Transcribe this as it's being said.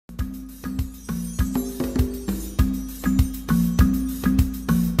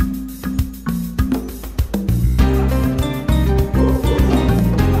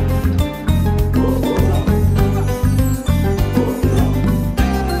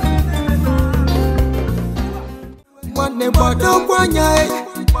One bottle guanya.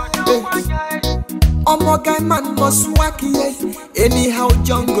 Omo guy man must wacky. Anyhow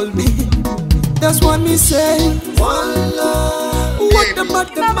jungle me. That's what me say. One love. What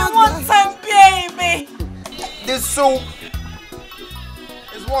about the man? One time, baby. This soup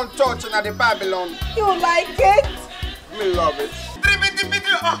is one touching at the Babylon. You like it? Me love it.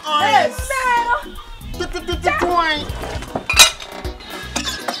 Yes.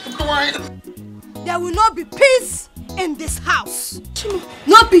 There will not be peace in this house. Chimo,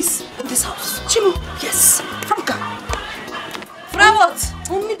 no peace in this house. Chimo, yes. Franca. Franca,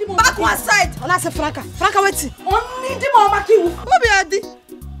 back one side. When I say Franca, Franca wait. Only the mama kill. Who be Adi?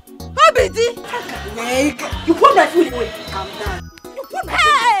 Who be Di? Franca, you put my food away. Calm down. You put my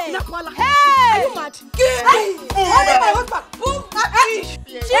food away. Hey! Are you mad? Hey! Only my husband. Boom.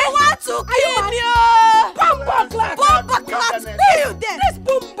 She wants to kill me. Bomba class. Bomba class. Stay you there. This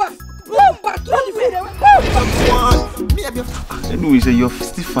bomba. Bomba. Anyway, so you're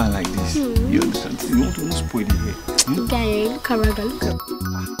still fine like this. You understand? You want to spoil the hair. Okay, look at Raga, look at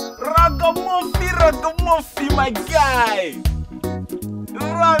Ragamuffin, my guy.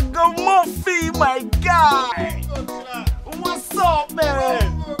 Ragamuffin, my guy. What's up,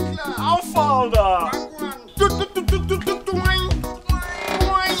 man? How far now?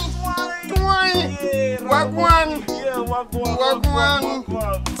 Wagwan.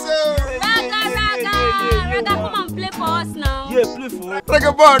 Raga, come and play for us now. Yeah, play for us.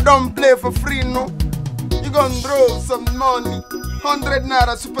 Raga boy don't play for free, no. You gonna draw some money. 100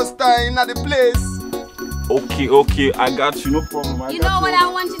 naira superstar in the place. Okay, I got you, no problem. You know what I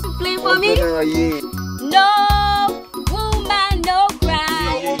want you to play for me? Yeah. No woman, no cry.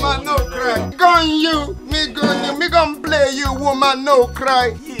 No woman, no cry. Gun you, me gun you. Me gon' play you, woman, no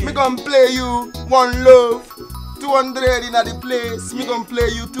cry. Yeah. Me gon' play you, one love. 200 in the place. Me gon' play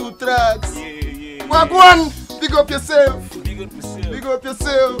you 2 tracks. Yeah. Wagwan, big up yourself. Big up yourself. Big up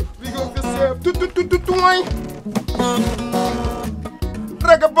yourself. Big up yourself.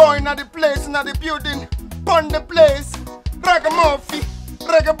 Reggae boy in the place, in the building. Pon the place. Ragamuffin.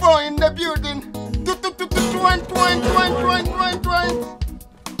 Reggae boy in the building. Twine.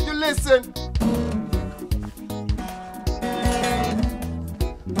 You listen.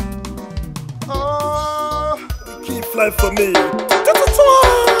 Oh, Keep flying for me.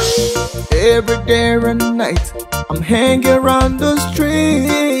 Every day and night, I'm hanging around the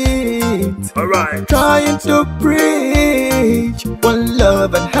street. Alright. Trying to preach one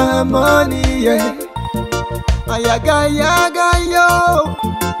love and harmony, yeah. Ayaga, yo.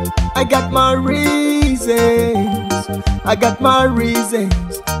 I got my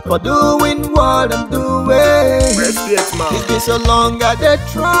reasons. For doing what I'm doing. Respect, man. It's been so long I did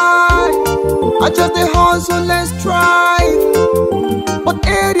try. I just the hustle and strive. But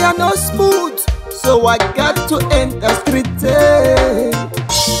area no smooth, so I got to enter street.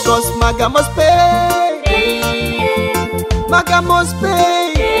 Cause Maga must pay. Maga must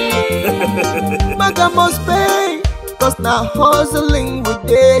pay. Cause now hustling with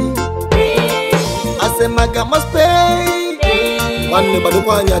day. I say Maga must pay.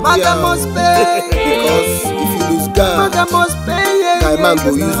 Maga must pay. Because if you lose God, Maga must pay. guy man go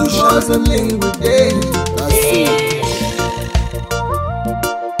use you shine. Hustling with day. That's it.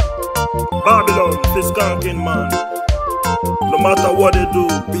 Babylon, this skanking man. No matter what they do,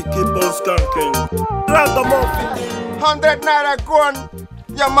 we keep on skanking. Ragamuffin. 100 naira gone.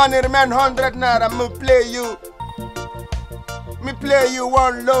 Your money remain 100 naira. Me play you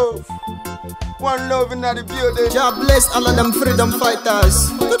one love. One love in the building. God bless all of them freedom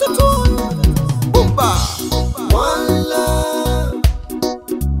fighters. Boomba. One love,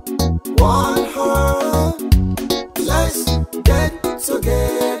 one heart. Let's get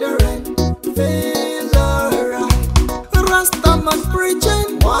together and feel alright. Rastaman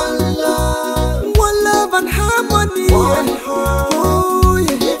preaching. One love and harmony. One heart. Oh,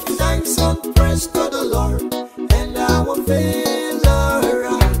 yeah. Give thanks and praise to the Lord, and I will feel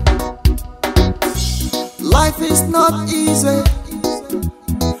alright. Life is not easy.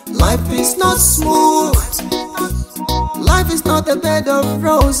 Life is not smooth. Life is not a bed of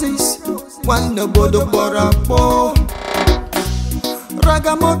roses. One no bodo borapo.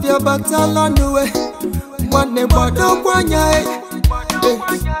 Ragamuffin battle on the way. One ne bodo guanya.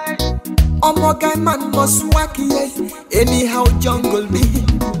 Omo guy man must wacky. Anyhow jungle me.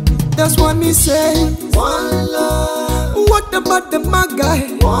 That's what me say. One love. What about the maga?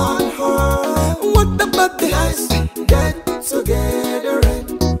 One heart. What about the eyes? Get together and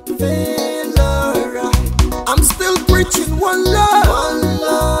feel alright. I'm still preaching one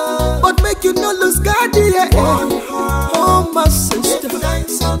love, but make you not lose God, yeah. One heart. Oh my sister, give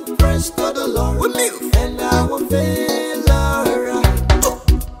thanks and praise to the Lord, with me, and I will feel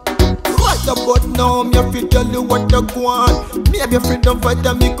you feel tell you what you want. Me have your freedom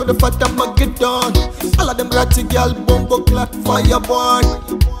fighter, me could have fought them get done. All of them ratty girl, bumbo clock, fireborn.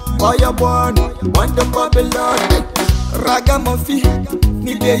 Fireborn, want the Babylon. Ragamuffin,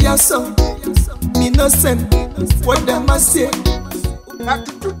 me dey ya son. Me no send, what them a say.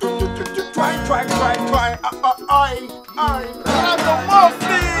 Try. Ragamuffin.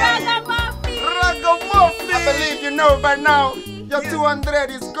 I believe you know by now. Your 200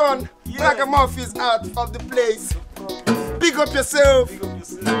 is gone. Ragamuffin is out of the place. Pick up yourself.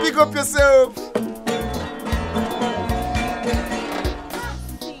 Pick up yourself.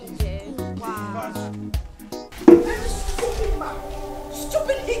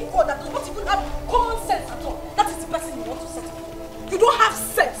 Stupid hiccup that does not even have common sense at all. That is the person you want to settle. You don't have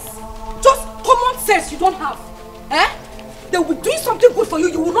sense. Just common sense you don't have. Eh? They will do something good for you.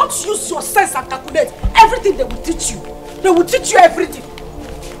 You will not use your sense and calculate everything they will teach you. They will teach you everything.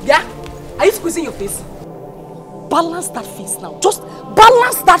 Yeah? Are you squeezing your face? Balance that face now. Just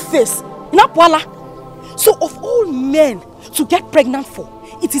balance that face. You know, Paula? So of all men to get pregnant for,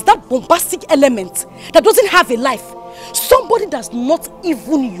 it is that bombastic element that doesn't have a life. Somebody that's not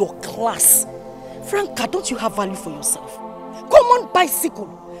even your class. Franca, don't you have value for yourself? Common bicycle.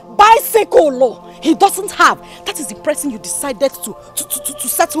 Bicycle law. He doesn't have. That is the person you decided to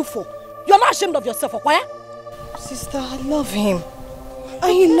settle for. You're not ashamed of yourself, okay? Sister, I love him.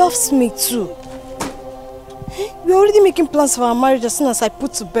 And he loves me too. We're already making plans for our marriage as soon as I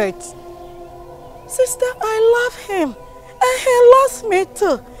put to bed. Sister, I love him. And he loves me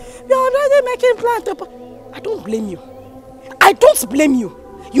too. We're already making plans to... I don't blame you. I don't blame you.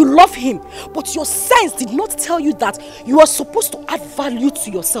 You love him, but your sense did not tell you that you are supposed to add value to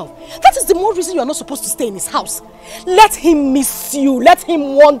yourself. That is the more reason you are not supposed to stay in his house. Let him miss you. Let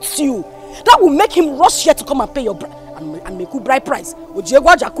him want you. That will make him rush here to come and pay your bride and make you bride price.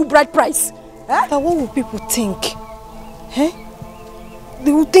 Ojiegwajaku bride price. Eh? But what will people think? Eh?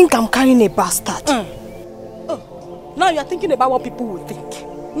 They will think I'm carrying a bastard. Oh, now you are thinking about what people will think.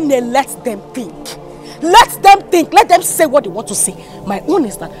 Let them think. Let them think. Let them say what they want to say. My own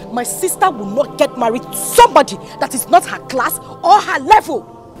is that my sister will not get married to somebody that is not her class or her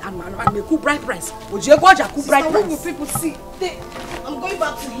level. And make you bride price. Ojiegwajaku bride price. What will people see? I'm going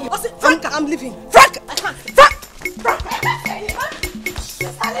back to him. Frank, I'm leaving. Frank! I can't. Frank!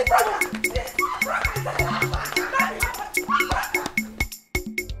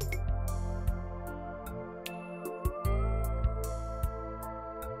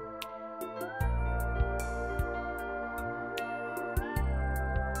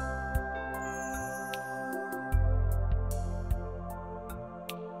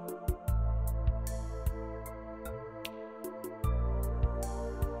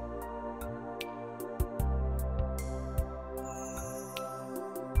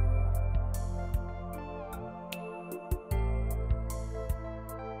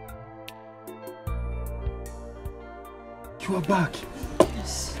 You are back.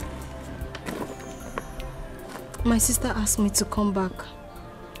 Yes. My sister asked me to come back.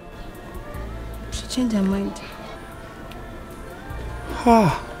 She changed her mind.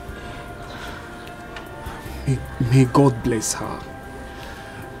 Ah. May God bless her.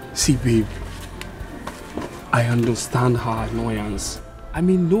 See, babe, I understand her annoyance. I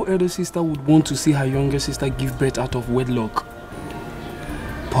mean, no elder sister would want to see her younger sister give birth out of wedlock.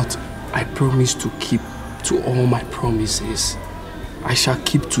 But I promise to keep to all my promises. I shall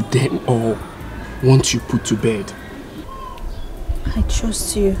keep to them all once you put to bed. I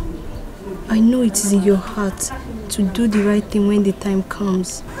trust you. I know it is in your heart to do the right thing when the time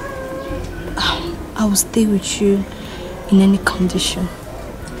comes. I will stay with you in any condition.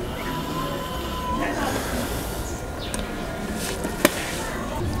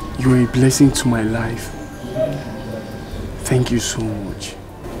 You are a blessing to my life. Thank you so much.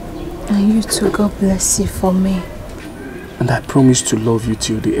 And you too, God bless you for me. And I promise to love you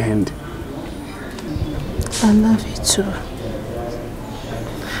till the end. I love you too.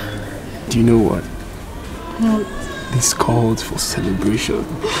 Do you know what? No. This called for celebration.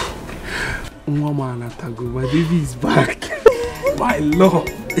 My baby is back. My love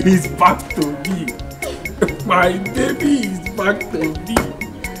is back to me. My baby is back to me.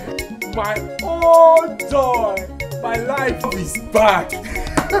 My own joy. My life is back.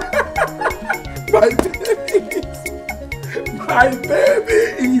 My baby is back. My baby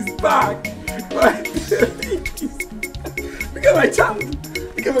is back. Look at my child.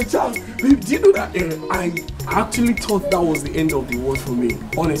 Look at my child. Babe, do you know that I actually thought that was the end of the world for me,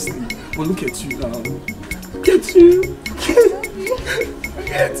 honestly. But look at you now. Look at you.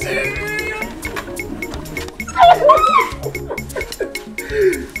 Look at you.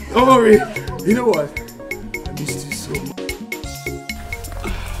 Don't worry. You know what?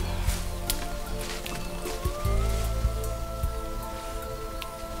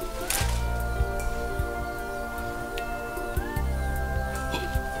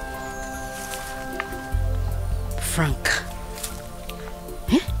 Franca.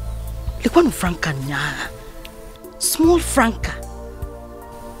 Eh? Like one Franca nya. Small Franca.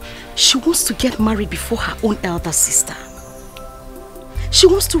 She wants to get married before her own elder sister. She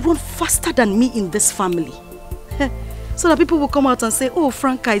wants to run faster than me in this family. So that people will come out and say, oh,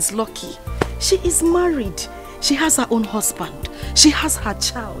 Franca is lucky. She is married. She has her own husband. She has her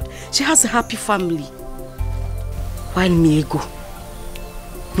child. She has a happy family. While me go,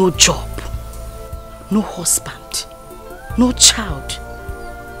 no job, no husband, no child.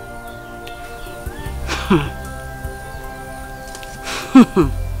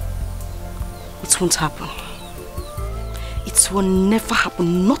 It won't happen. It will never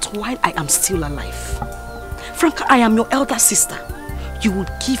happen, not while I am still alive. Franca, I am your elder sister. You will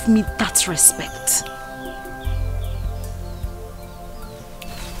give me that respect.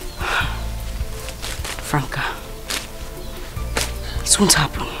 Franca, it won't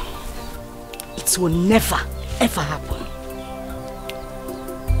happen. It will never, ever happen.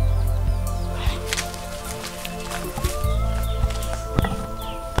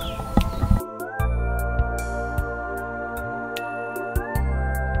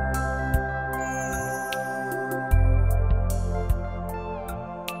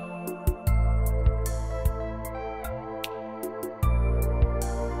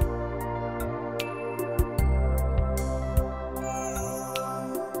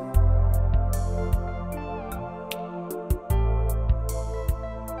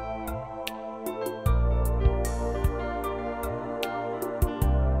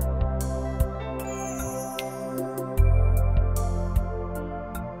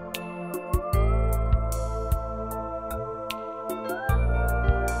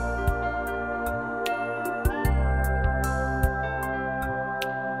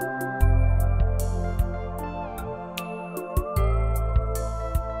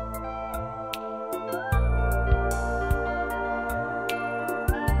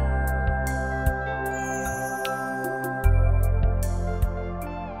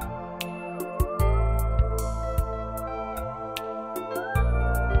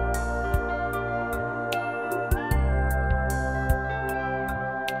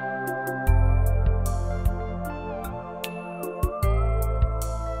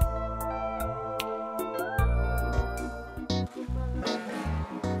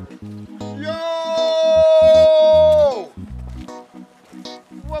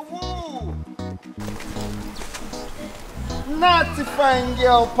 Fine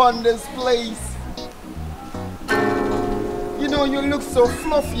girl upon this place. You know you look so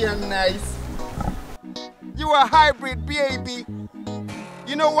fluffy and nice. You a hybrid baby.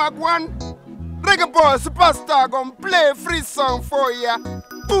 You know what one? Reggae boy superstar gonna play a free song for ya.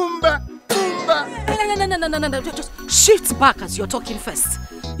 Boomba, boomba. No. Just shift back as you're talking first.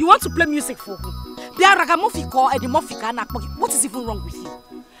 You want to play music for who? What is even wrong with you?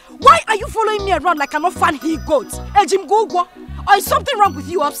 Why are you following me around like an orphan he-goat? Or is something wrong with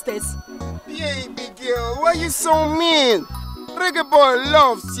you upstairs? Baby girl, why you so mean? Reggae boy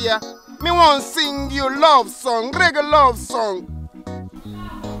loves ya. Me want sing you love song, reggae love song.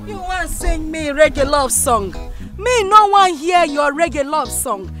 You want sing me reggae love song? Me no one hear your reggae love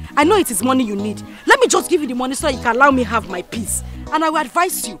song. I know it is money you need. Let me just give you the money so you can allow me have my peace. And I will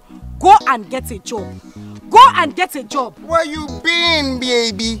advise you, go and get a job. Go and get a job. Where you been,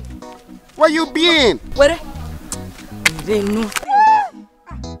 baby? Where you been? Where? They know.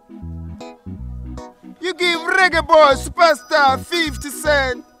 You give reggae boy superstar 50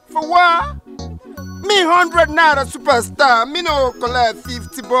 cents for what? Me 100 naira superstar. Me no collect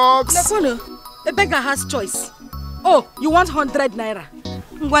 50 bucks. Lekono, a beggar has choice. Oh, you want 100 naira?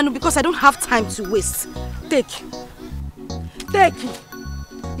 Ngwanu, because I don't have time to waste. Take.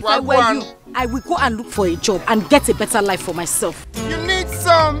 If I were you, I will go and look for a job and get a better life for myself. You need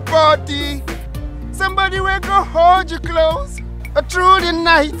somebody. Somebody will go hold you close. Through the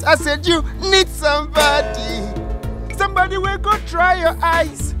night, I said you need somebody. Somebody will go dry your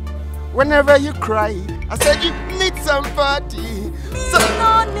eyes. Whenever you cry, I said you need somebody. Me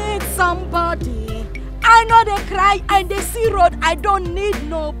no need somebody. I know they cry and they see road. I don't need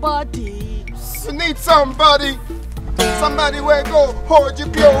nobody. You need somebody. Somebody will go hold you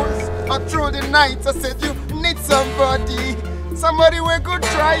close. Through the night, I said you need somebody. Somebody will go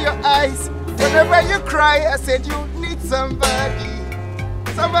dry your eyes. Whenever you cry, I said you need somebody.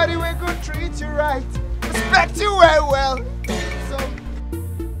 Somebody will go treat you right. Respect you well.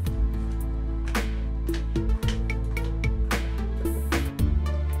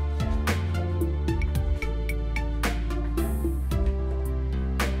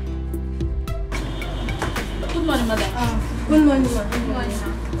 Good morning, mother. Good morning, ma. Good morning.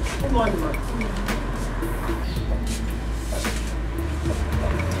 Good morning, man.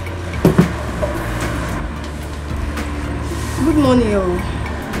 Good morning, yo.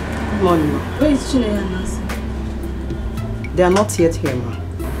 Good morning, ma. Where is Chineye and Nancy? They are not yet here, ma.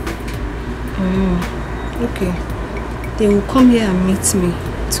 Okay. They will come here and meet me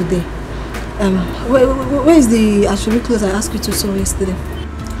today. Where is the actually clothes I asked you to sew yesterday?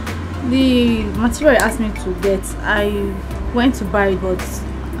 The material you asked me to get, I went to buy it, but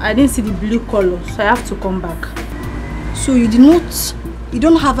I didn't see the blue color, so I have to come back. So you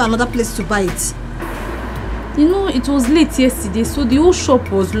don't have another place to buy it? You know, it was late yesterday, so the whole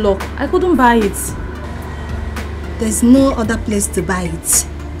shop was locked. I couldn't buy it. There's no other place to buy it.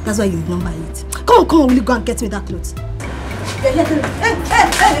 That's why you did not buy it. Come on, will you go and get me that clothes? Hey,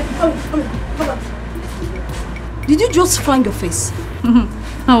 come on. Did you just frown your face?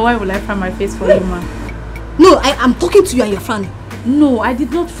 Why will I frown my face for you, ma? No, I'm talking to you and you're frowning. No, I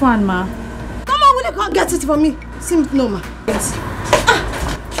did not frown, ma. Come on, will you go and get it for me? No, ma. Yes.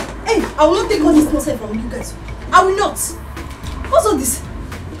 Hey, I will not take all this nonsense from you guys. I will not. What's all this?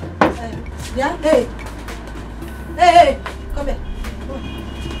 Yeah? Hey, come here.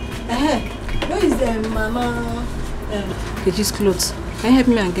 Where is the Mama Keji's clothes? Can you help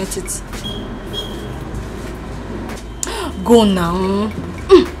me and get it? Go now.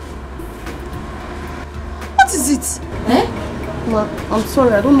 What is it? Ma, I'm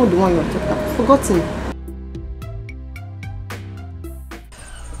sorry, I don't know the one you're talking about. I've forgotten.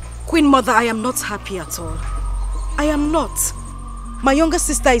 Queen Mother, I am not happy at all. I am not. My younger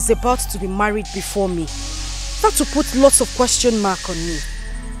sister is about to be married before me. That will put lots of question mark on me.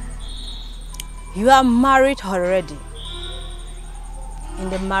 You are married already. In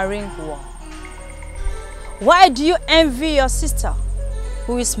the marrying war. Why do you envy your sister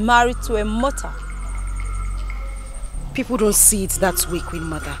who is married to a mortal? People don't see it that way, Queen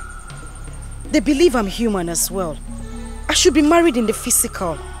Mother. They believe I'm human as well. I should be married in the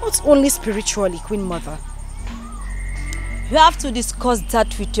physical, not only spiritually, Queen Mother. You have to discuss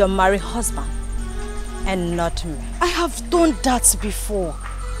that with your married husband and not me. I have done that before.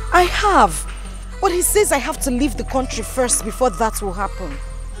 I have. But he says I have to leave the country first before that will happen.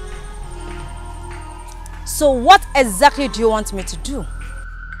 So what exactly do you want me to do?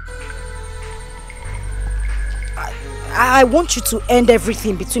 I want you to end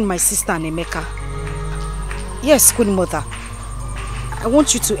everything between my sister and Emeka. Yes, Queen Mother. I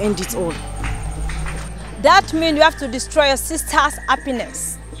want you to end it all. That means you have to destroy your sister's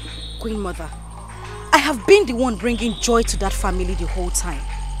happiness. Queen Mother, I have been the one bringing joy to that family the whole time.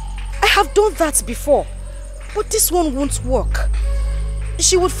 I have done that before, but this one won't work.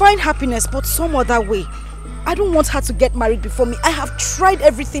 She would find happiness, but some other way. I don't want her to get married before me. I have tried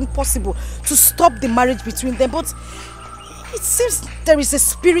everything possible to stop the marriage between them, but it seems there is a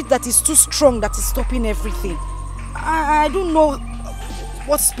spirit that is too strong that is stopping everything. I don't know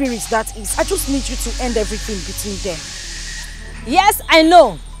what spirit that is. I just need you to end everything between them. Yes, I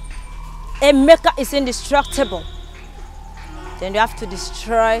know. Emeka is indestructible. Then you have to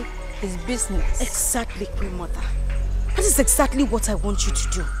destroy his business. Exactly, Queen Mother. That is exactly what I want you to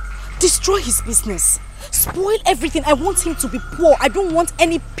do. Destroy his business. Spoil everything. I want him to be poor. I don't want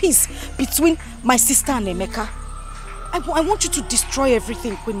any peace between my sister and Emeka. I want you to destroy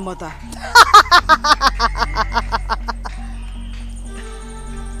everything, Queen Mother.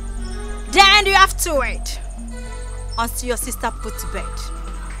 Then you have to wait until your sister puts to bed.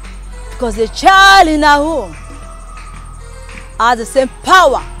 Because the child in her home has the same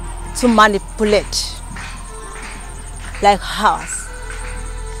power to manipulate like hers.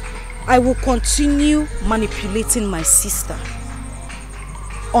 I will continue manipulating my sister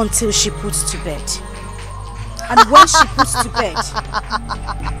until she puts to bed. And when she puts to bed,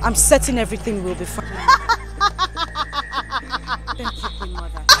 I'm certain everything will be fine. Thank you, Queen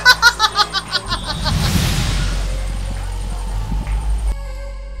Mother.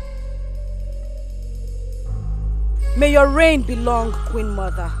 May your reign be long, Queen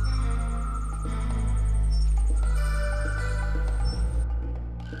Mother.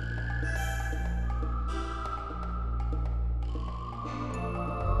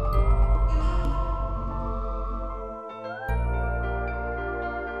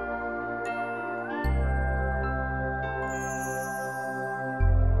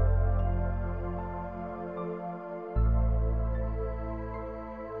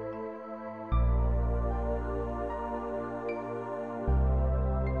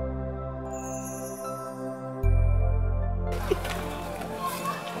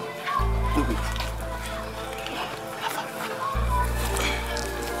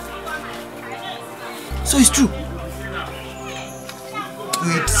 So it's true.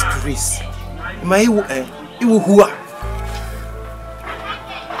 You disgrace. My hua.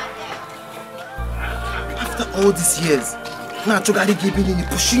 After all these years, Now Chogari giving you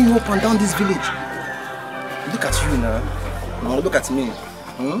pushing you up and down this village. Look at you now. Now look at me.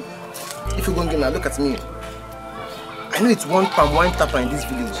 If you're going to look at me. I know it's one palm wine tapper in this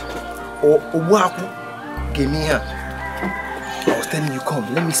village. Or Owaku gave me here. I was telling you,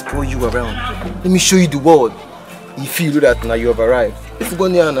 come, let me spoil you around. Let me show you the world. If you do that now, you have arrived. If you go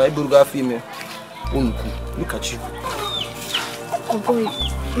near now, look at you. Oh boy,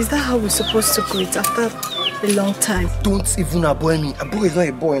 is that how we're supposed to greet after a long time? Don't even avoid me. A boy is not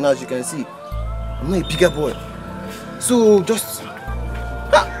a boy now, as you can see. I'm not a bigger boy. So just...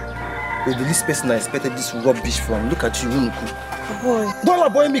 You're the least person I expected this rubbish from. Look at you, Unuku. Oh boy. Don't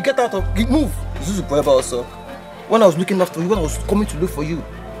avoid me, get out of... Move! Zuzu forever also. When I was looking after you, when I was coming to look for you,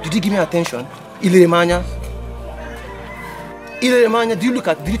 did you give me attention? Ileremanya? Ileremanya,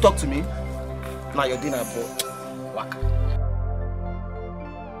 did you talk to me? Now you're doing a boy. Waka.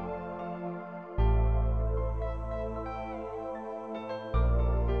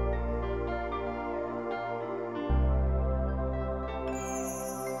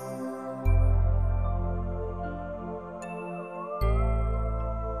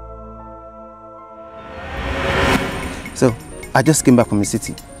 So, I just came back from the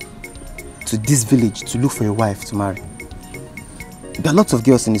city to this village to look for a wife to marry. There are lots of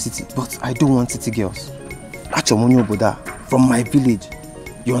girls in the city, but I don't want city girls. Achomonyo Boda, from my village,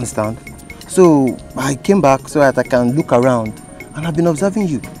 you understand? So, I came back so that I can look around, and I've been observing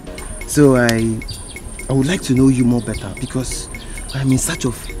you. So, I would like to know you more better because I'm in search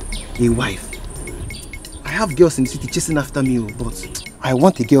of a wife. I have girls in the city chasing after me, but I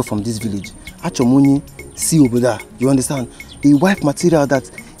want a girl from this village. Achomonyo See Oboda, you understand? A wife material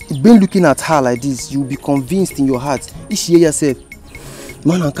that, been looking at her like this, you'll be convinced in your heart. If she hear yourself,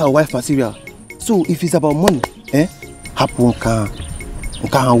 man and car wife material. So if it's about money, I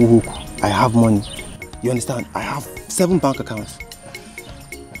have money. You understand? I have 7 bank accounts.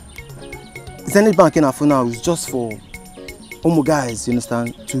 Zenith Bank in for now is just for homo guys, you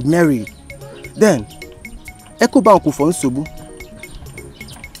understand, to marry. Then Echo Bank for Nsobu.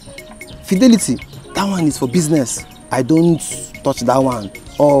 Fidelity. That one is for business. I don't touch that one.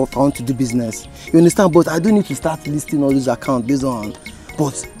 Or if I want to do business. You understand? But I don't need to start listing all these accounts based on.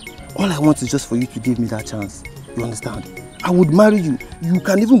 But all I want is just for you to give me that chance. You understand? I would marry you. You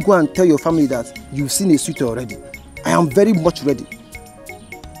can even go and tell your family that you've seen a suitor already. I am very much ready.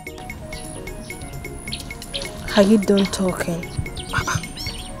 Are you done talking?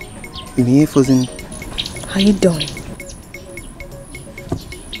 In here, Frozen. Are you done?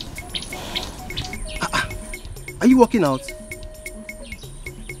 Are you working out?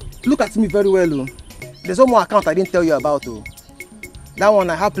 Look at me very well. There's one more account I didn't tell you about. That one,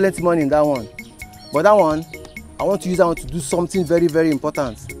 I have plenty money in that one. But that one, I want to use that one to do something very, very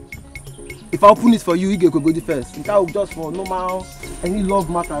important. If I open it for you, you go the first. If I will just for normal, any love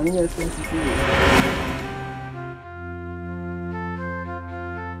matter, any expensive thing.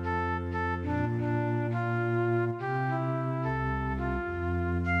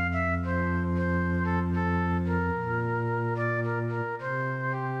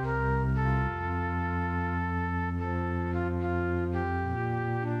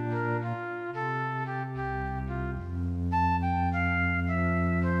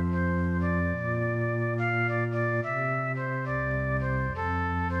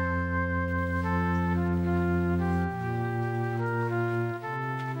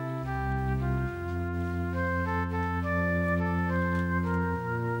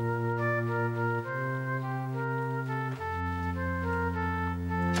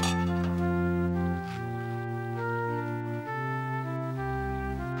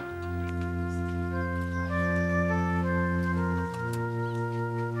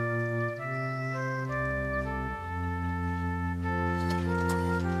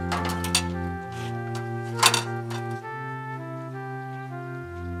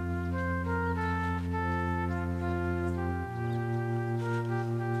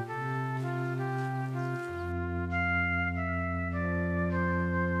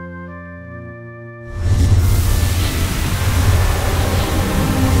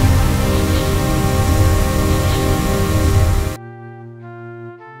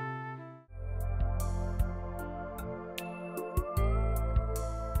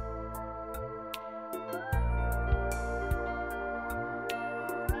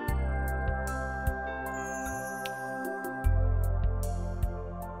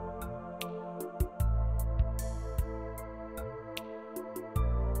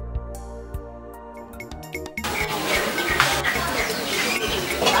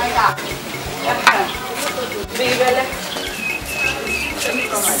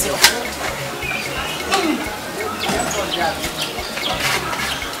 I'm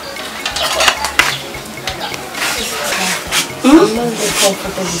not very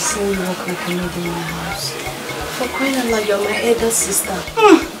comfortable seeing you walk like a maid in my house. For crying out loud, you're my elder sister.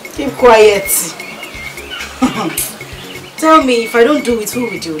 Keep quiet. Tell me, if I don't do it, who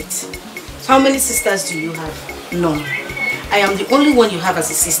will do it? How many sisters do you have? None. I am the only one you have as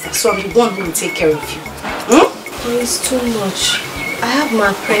a sister, so I'm the one who will take care of you. Oh, it's too much. I have my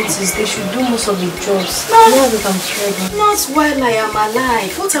apprentices, they should do most of the jobs. Now that I'm pregnant. Not while I am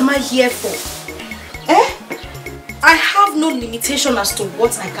alive. What am I here for? I have no limitation as to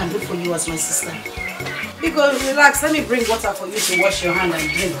what I can do for you as my sister. Because relax, let me bring water for you to wash your hand and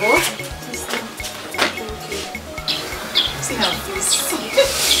drink, oh? Sister, thank you. See how this.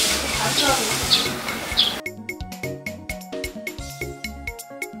 I promise.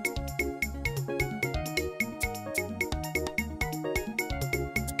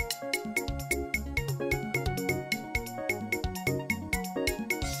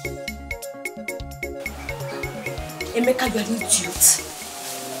 Emeka, you're an idiot.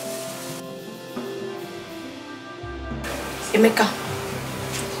 Emeka,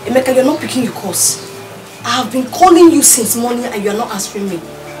 you're not picking your calls. I have been calling you since morning and you're not answering me.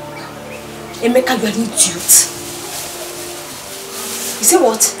 Emeka, you're an idiot. You say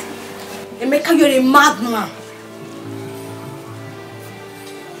what? Emeka, you're a madman.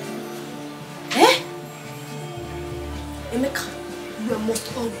 Emeka, you are the most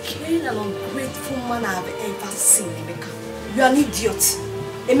uncaring and ungrateful man I have ever seen, Emeka. You are an idiot.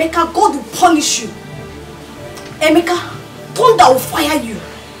 Emeka, God will punish you. Emeka, thunder will fire you.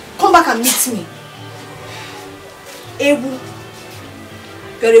 Come back and meet me. Ebu,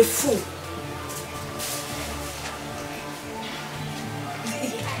 you're a fool.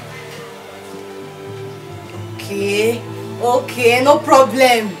 Okay, no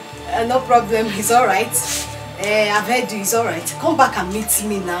problem. No problem, it's alright. I've heard you, it's alright. Come back and meet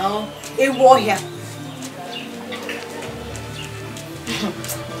me now. A warrior.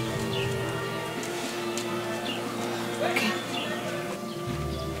 Okay.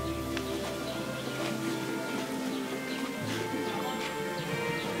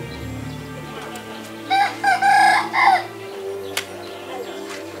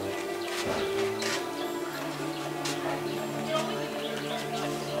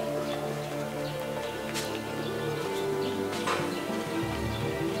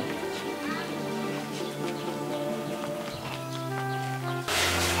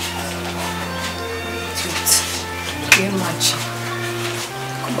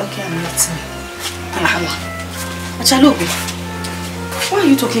 Why are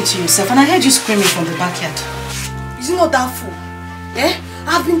you talking to yourself? And I heard you screaming from the backyard. Is he not that fool?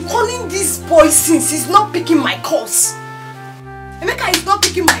 I've been calling this boy since he's not picking my calls. Emeka is not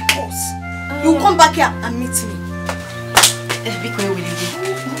picking my calls. You come back here and meet me.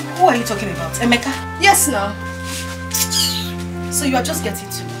 Who are you talking about? Emeka? Yes, now. So you are just getting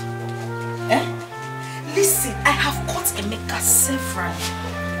to me. Listen, I have caught Emeka several.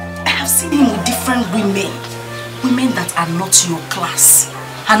 I have seen him with different women. Women that are not your class.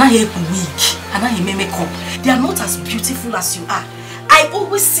 Hana weak, Hana makeup. They are not as beautiful as you are. I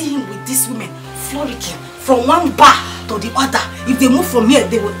always see him with these women frolicking from one bar to the other. If they move from here,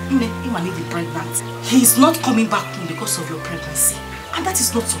 they will be pregnant. He is not coming back home because of your pregnancy. And that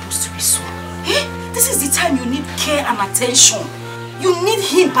is not supposed to be so. This is the time you need care and attention. You need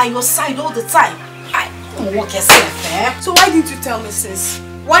him by your side all the time. Don't walk yourself, So why didn't you tell me since?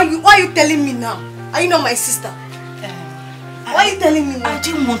 Why are you telling me now? Are you not my sister? Why are you telling me now? I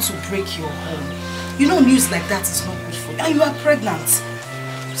didn't want to break your home. You know, news like that is not good for you. And you are pregnant.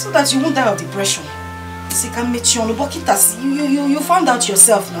 So that you won't die of depression. You found out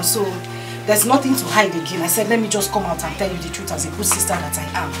yourself now, so there's nothing to hide again. I said, let me just come out and tell you the truth as a good sister that I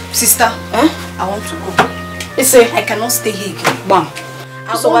am. Sister, I want to go. They say I cannot stay here again. Bam.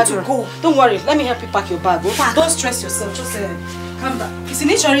 I want to go. Don't worry, let me help you pack your bag. Don't stress yourself, just calm down. It's in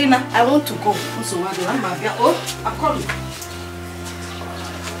Arena. I want to go. I'm coming.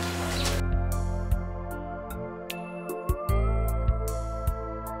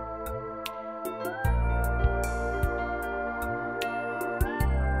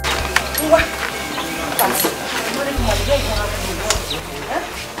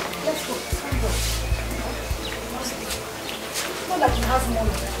 Let's go. Not that he has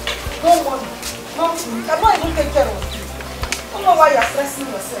money. No money. Nothing. You cannot even take care of you. I don't know why you're stressing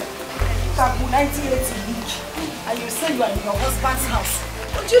yourself. You can go 98 week and you say you are in your husband's house.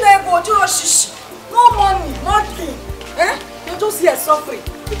 But you there go, you shish. No money, nothing. You just here suffering.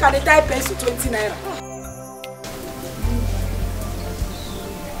 You can tie pens to 20 naira.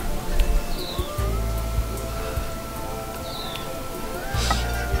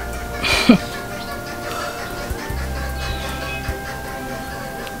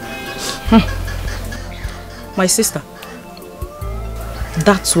 My sister,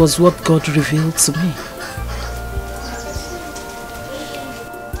 that was what God revealed to me.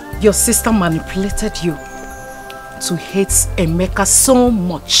 Your sister manipulated you to hate Emeka so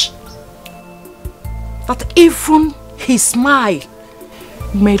much that even his smile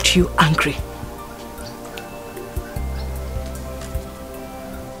made you angry.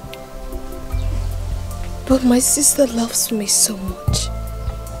 But my sister loves me so much.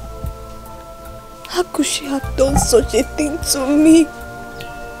 How could she have done such a thing to me?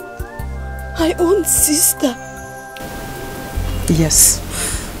 My own sister. Yes.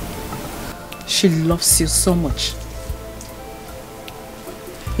 She loves you so much.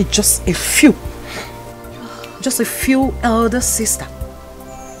 It's just a few elder sisters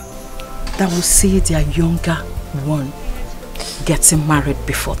that will see their younger one getting married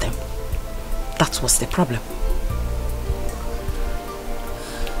before them. That was the problem.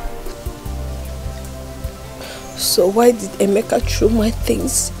 So why did Emeka throw my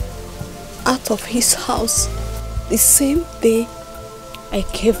things out of his house the same day I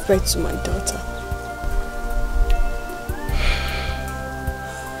gave birth to my daughter?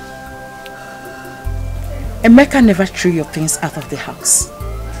 Emeka never threw your things out of the house.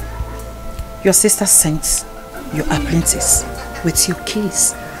 Your sister sent your apprentice with your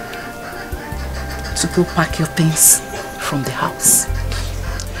keys to go pack your things from the house.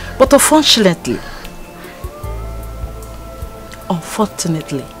 But unfortunately,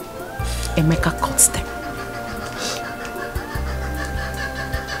 Emeka caught them.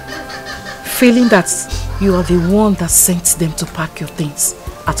 Feeling that you are the one that sent them to pack your things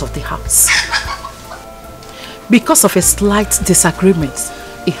out of the house. Because of a slight disagreement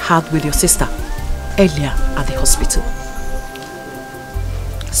he had with your sister earlier at the hospital.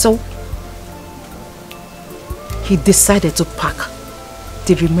 So, he decided to pack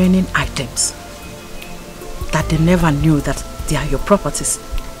the remaining items that they never knew that they are your properties.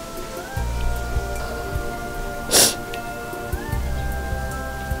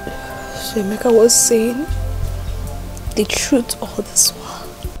 So Emeka was saying the truth all this while.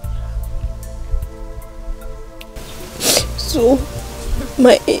 So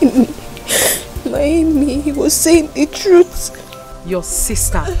my Amy was saying the truth. Your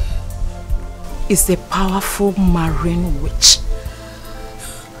sister is a powerful marine witch.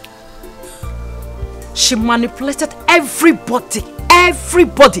 She manipulated everybody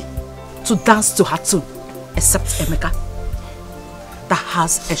to dance to her tune, except Emeka, that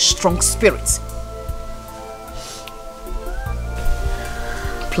has a strong spirit.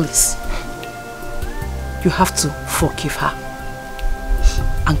 Please, you have to forgive her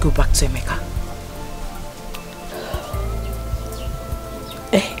and go back to Emeka.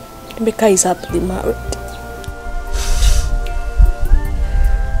 Emeka is happily married.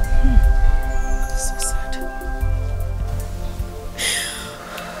 So sad.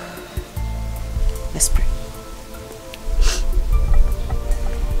 Let's pray.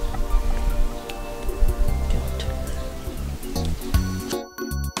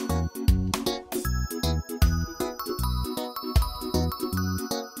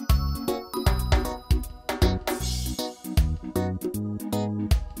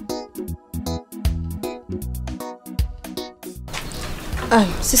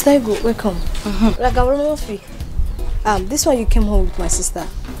 Sister Ego, welcome. This one you came home with my sister.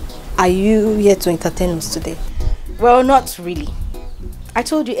 Are you here to entertain us today? Well, not really. I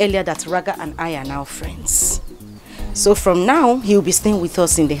told you earlier that Raga and I are now friends. So from now, he'll be staying with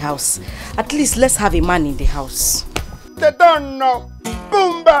us in the house. At least let's have a man in the house. They don't know.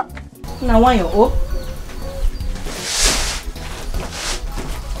 Boomba! Now why you oh?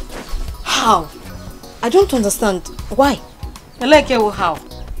 How? I don't understand. Why? How?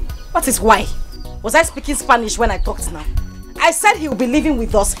 What is why? Was I speaking Spanish when I talked now? I said he will be living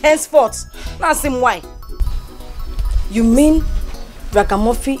with us henceforth. Now ask him why. You mean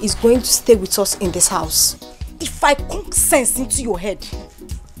Ragamuffin is going to stay with us in this house? If I conk sense into your head,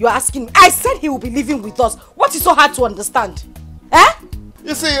 you're asking me. I said he will be living with us. What is so hard to understand? Eh?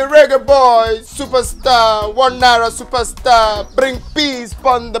 You see, reggae boy, superstar, 1 naira superstar, bring peace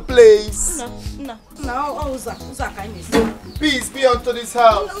upon the place. No, Peace be unto this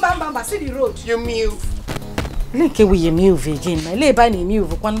house. See the road. You move. Look at you move again. My lay by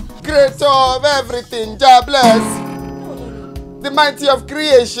move. Creator of everything, Jah bless. The mighty of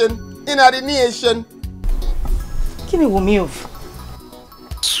creation in the nation. Give me one move.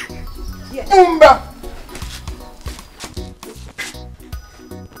 Umba.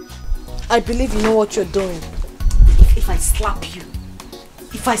 I believe you know what you're doing. If I slap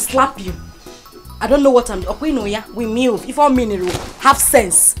you, I don't know what I'm doing. We move. If I'm mean, have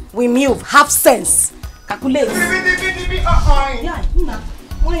sense. We move. Have sense. Calculate. Yeah,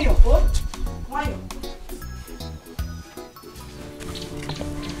 why you? Why?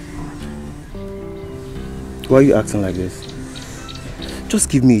 Why are you acting like this? Just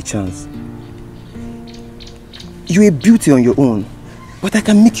give me a chance. You're a beauty on your own, but I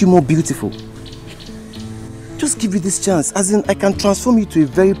can make you more beautiful. Just give you this chance, as in I can transform you to a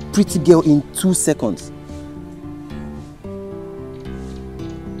very pretty girl in 2 seconds.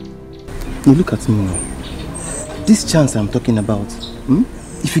 Now look at me now. This chance I'm talking about,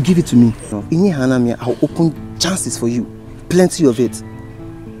 if you give it to me, in your hand, I'll open chances for you. Plenty of it.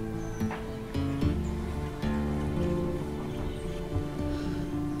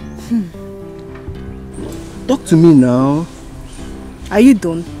 Talk to me now. Are you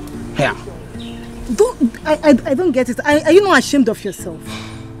done? Yeah. I don't get it. Are you not ashamed of yourself?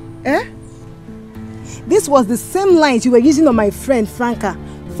 Eh? This was the same lines you were using on my friend Franca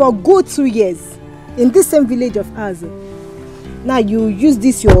for a good 2 years in this same village of ours. Now you use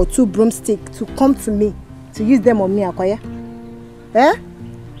this your 2 broomsticks to come to me to use them on me, Akwaya. Eh?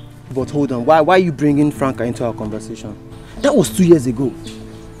 But hold on, why are you bringing Franca into our conversation? That was 2 years ago.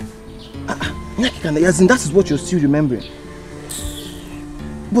 As in, that is what you're still remembering.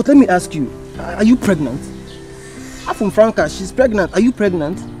 But let me ask you, are you pregnant? I'm from Franca, she's pregnant. Are you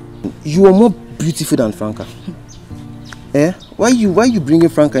pregnant? You are more beautiful than Franca. Eh? Why are you bringing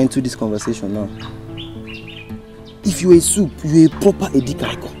Franca into this conversation now? If you're a soup, you're a proper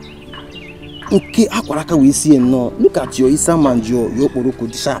edikaiko. Okay, Akwaraka we see him now. Look at your Isam and your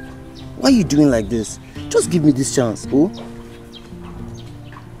Oroko sharp. Why are you doing like this? Just give me this chance, oh?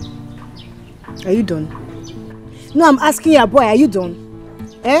 Are you done? No, I'm asking you, boy, are you done?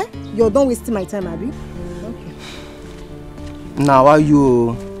 Eh? You're done wasting my time, Abby? Okay. Now, are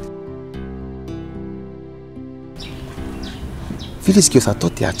you... Village girls, I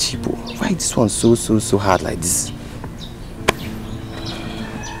thought they are cheap. Why is this one so hard like this?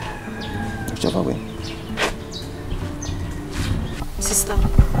 Whichever way. Sister,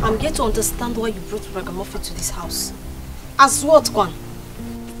 I'm yet to understand why you brought Ragamuffin to this house. As what, Kwan?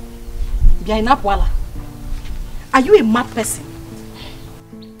 Wala. Are you a mad person?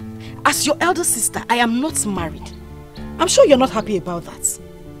 As your elder sister, I am not married. I'm sure you're not happy about that.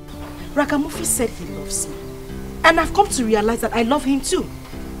 Ragamuffin said he loves me. And I've come to realize that I love him too.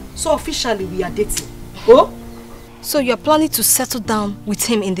 So officially we are dating. Oh? So you're planning to settle down with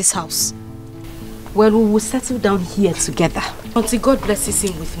him in this house? Well, we will settle down here together. Until God blesses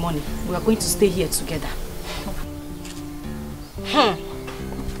him with money, we are going to stay here together. Hey!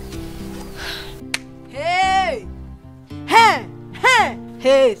 Hey! Hey!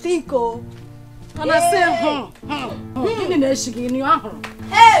 Hey, Tiko! And I say,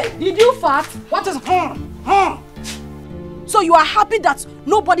 hey! Did you fart? What is So you are happy that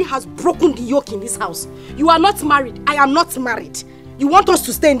nobody has broken the yoke in this house? You are not married. I am not married. You want us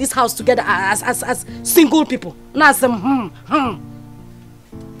to stay in this house together as single people? Now,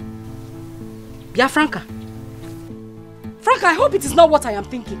 Yeah, Franca. Franca, I hope it is not what I am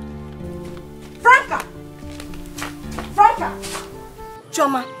thinking. Franca! Franca!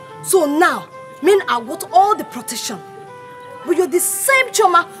 Choma, so now, men are worth all the protection. But you're the same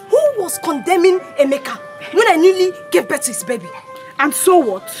Choma who was condemning Emeka when I nearly gave birth to his baby. And so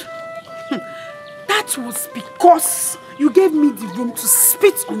what? That was because you gave me the room to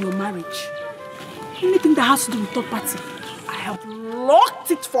spit on your marriage. Anything that has to do with third party, I have locked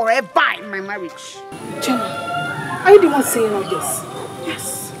it forever in my marriage. Choma, are you the one saying all this?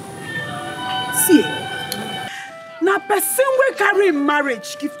 Yes. See, now person will carry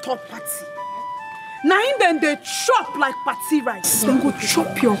marriage give third party. Now then they chop like party rice. Then go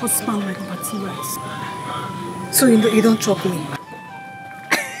chop your husband like party rice. So you don't chop me?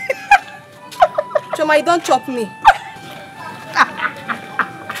 Choma, you don't chop me.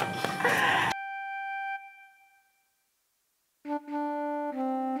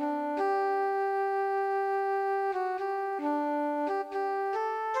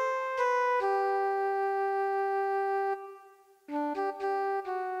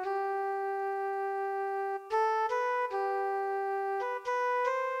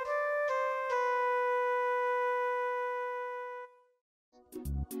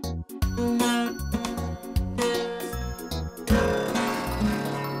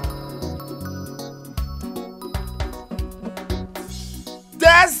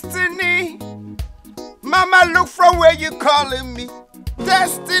 Destiny, Mama, look from where you calling me.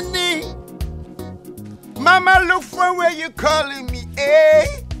 Destiny, Mama, look from where you calling me.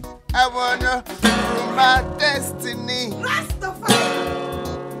 Hey, I wanna rule my destiny.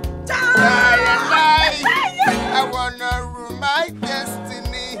 I wanna rule my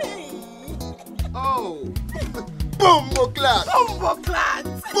destiny. Oh. Bumbo clad. Bumbo clad.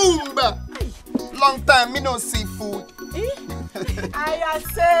 Boomba. Long time me no see food. I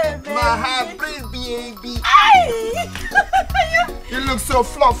say, baby. My hybrid baby. You look so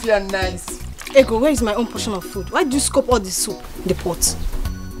fluffy and nice. Ego, where is my own portion of food? Why do you scoop all the soup in the pot?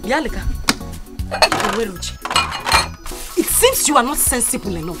 Bialika. It seems you are not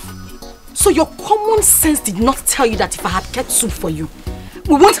sensible enough. So your common sense did not tell you that if I had kept soup for you,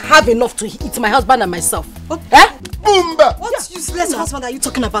 we won't have enough to eat, my husband and myself. What? Eh? Boomba! What useless husband are you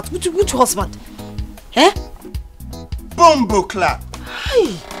talking about? Which husband? Eh? Bumbo clap.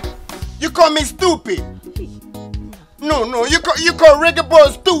 You call me stupid? No, you call reggae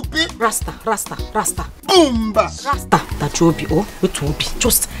boy stupid? Rasta. Boomba! Rasta. That you be, oh, it will be.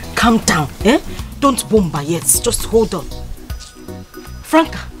 Just calm down, eh? Don't boomba yet. Just hold on.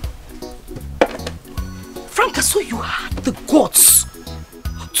 Franca, so you had the guts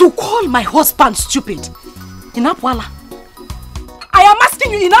to call my husband stupid in Apwala. I am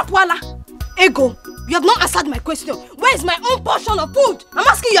asking you in Apwala. Ego, you have not answered my question. Where is my own portion of food? I'm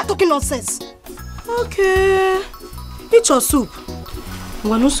asking you, are talking nonsense. Okay. Eat your soup.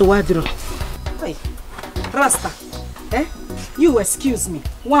 Hey, Rasta, eh? You excuse me.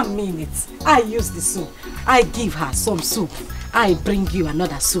 1 minute. I use the soup. I give her some soup. I bring you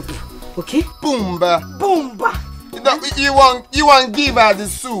another soup. Okay? Boomba. You want give her the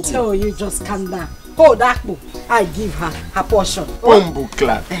soup? No, you just calm down. Hold that book. I give her her portion. Bumbo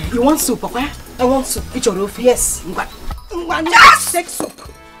clap. You want soup, okay? I want soup. Eat your loaf. Yes. Yes! Take soup.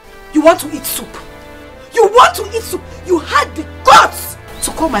 You want to eat soup. You want to eat soup. You had the guts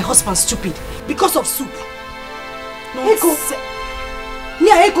to call my husband stupid because of soup. Ego,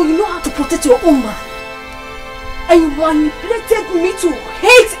 you know how to protect your own man. And you manipulated me to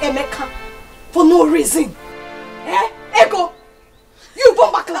hate Emeka for no reason. Eh? Ego, you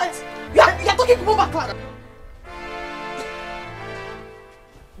bomba clad. You are talking bomba clad.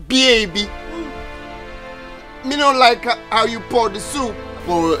 Baby. Me don't like how you pour the soup.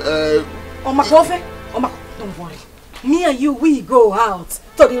 Don't worry. Me and you, we go out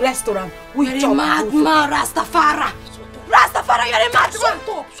to the restaurant. We You're a madman, Rastafari. Rastafari, you're a madman. Shut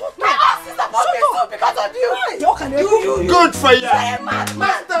up. My house is about to because of you. Good for you.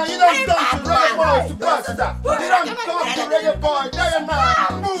 Master, you don't come to reggae boy to pasta. You don't come to reggae boy.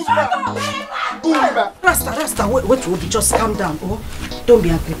 Boomba. Rasta, wait, will be just calm down. Oh, don't be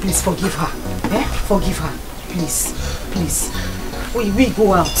angry. Please forgive her. Eh? Forgive her. Please. We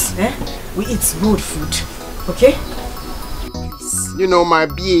go out. Eh? We eat good food. Okay? Please. You know my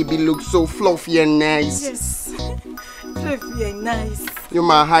baby looks so fluffy and nice. Yes. Fluffy and nice. You're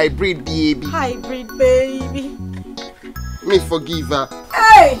my hybrid baby. Hybrid baby. Me forgive her.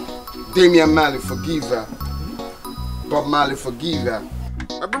 Hey! Damian Marley forgive her. Bob Marley forgive her.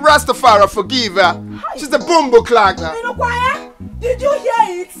 Rastafari forgive her. She's a bumbo clog now. You know quiet? Did you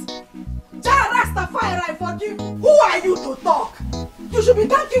hear it? Rastafari forgive. Who are you to talk? You should be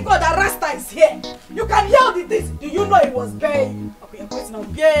thanking God that Rasta is here. You can hear the things. Do you know it was baby? Okay, question now,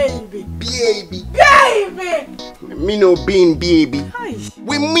 baby. Baby. Me no being baby. Hi.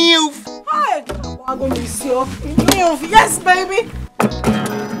 We move. Hi. I'm going to see you. Move. Yes, baby.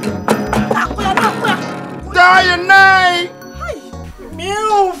 Diane. Hi.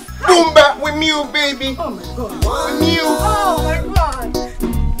 Move. Boomba. We move, baby. Oh my God. We move. Oh my God.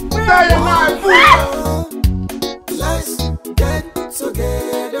 Diane. Let's get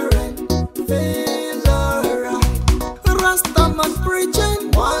together and feel alright. Rastaman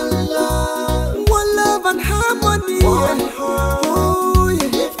preaching one love and harmony. One heart. Oh, yeah.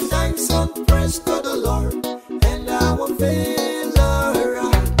 Give thanks and praise to the Lord, and I will feel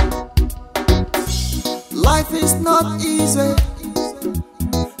alright. Life is not easy.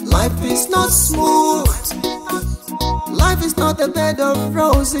 Life is not smooth. Life is not a bed of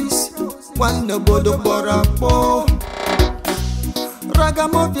roses. One no bodo borapo.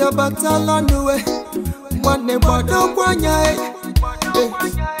 Ragamovia batalonue. One ne bodo guanyae.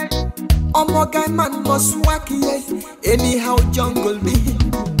 Omogai man must wacky. Anyhow jungle me.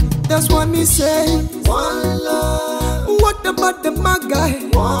 That's what me say. One love. What about the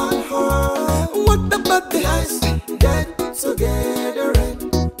magai? One heart. What about the eyes? Get together and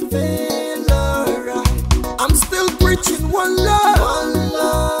feel alright. I'm still preaching one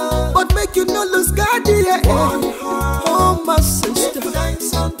love, but make you no lose God, yeah. One heart. Oh my sister, give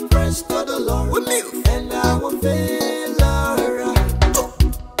thanks and praise to the Lord, and I will feel alright.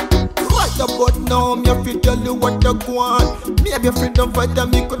 Right about now, me have to tell you what I want. Me have your freedom fighter,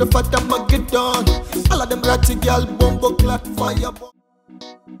 me could have fought them get done. All of them ratty girl, bumbo clad fire.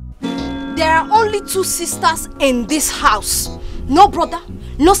 There are only 2 sisters in this house. No brother,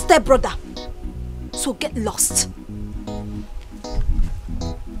 no step brother. So get lost.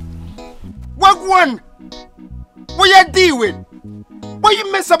 one. What you deal with? Why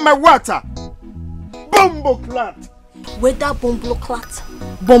you mess up my water? Bumbo clat. Whether bumbo clat,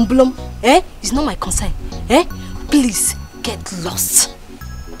 bumblum, it's not my concern. Please get lost.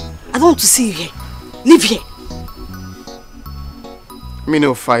 I don't want to see you here. Leave here. Me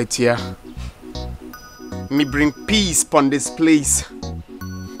no fight here. Me bring peace upon this place.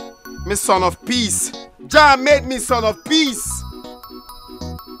 Me son of peace. Jah made me son of peace.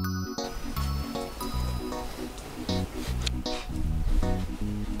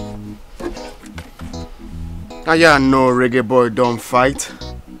 I know reggae boy don't fight.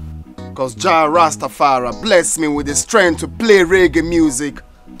 Cause Jah Rastafari bless me with the strength to play reggae music.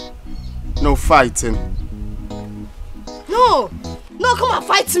 No fighting. No, come and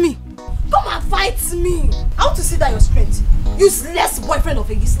fight me. Come and fight me. I want to see that your strength. Useless boyfriend of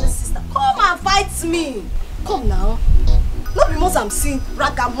a useless sister. Come and fight me. Come now. Not because I'm seeing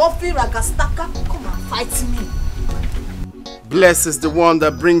ragamuffin, ragastaka. Come and fight me. Blessed is the one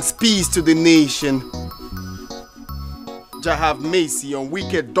that brings peace to the nation. Jah have mercy on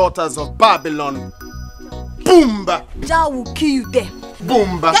wicked daughters of Babylon. Boomba! Jah will kill you there.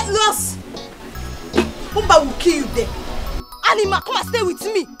 Boomba! Get lost! Boomba will kill you there. Anima, come and stay with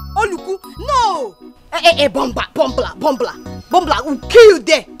me. Oluku, no! Bombla will kill you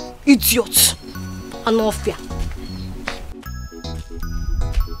there. Idiot. Anofia.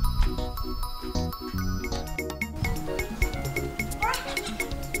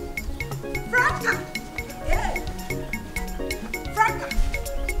 Franca! Yeah. Franca!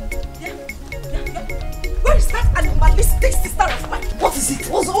 Yeah. Where is that animalistic sister of mine? What is it?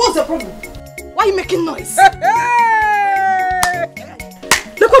 What's the problem? Why are you making noise?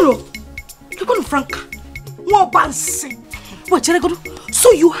 Look on Franca. What bansi? Wait,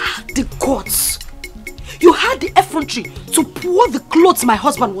 so you had the guts. You had the effrontery to pour the clothes my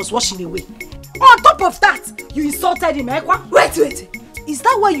husband was washing away. On top of that, you insulted him, eh? Wait. Is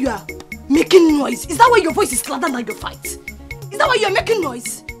that why you are making noise? Is that why your voice is louder than your fight? Is that why you are making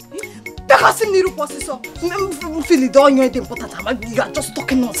noise? Because you are just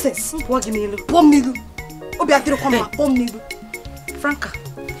talking nonsense. Franca.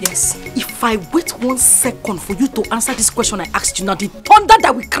 Yes. If I wait 1 second for you to answer this question I asked you now, the thunder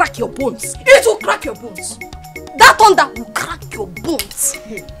that will crack your bones. It will crack your bones. That thunder will crack your bones.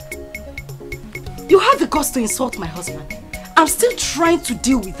 You have the guts to insult my husband. I'm still trying to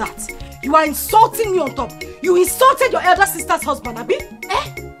deal with that. You are insulting me on top. You insulted your elder sister's husband, Abi?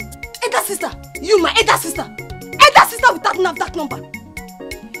 Elder sister? You, my elder sister? Elder sister with that NAFDAC number?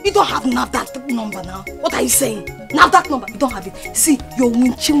 You don't have NAFDAC number now. What are you saying? NAFDAC number? You don't have it. See, your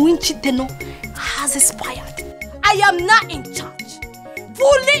winchy tenor has expired. I am now in charge.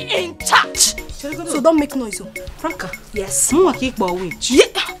 Fully in charge. So don't make noise. Franca. Yes. Yeah.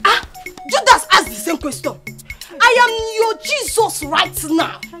 Judas asked the same question. I am your Jesus right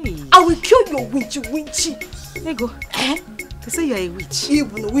now. Hey. I will kill your winchy. There you go. They say you are a witch. You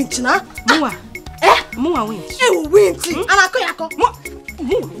are a witch now. Mua. Mua witch. You witch. Anako.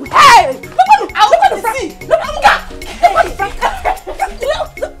 Hey! Look at see. Look at Franca.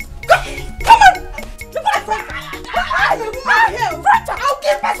 Come on. Look at Franca.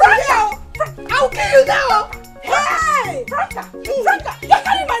 I'll kill you now. Hey! Franca. You're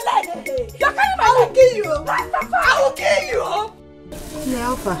carrying my leg. I will kill you.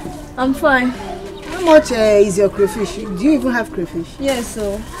 Alpha. I'm fine. How much is your crayfish? Do you even have crayfish? Yes,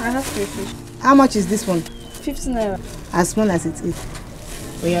 so I have crayfish. How much is this one? 15 naira. As small as it is.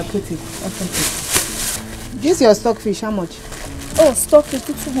 Where you put it. Open it. This your stockfish, how much? Oh, stockfish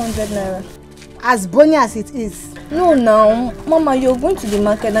 200 naira. As bony as it is. No, now, Mama, you're going to the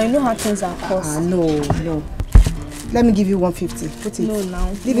market and you know how things are cost. No. Let me give you 150. Put it. No,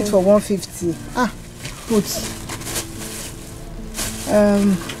 now. Leave it for 150. Put.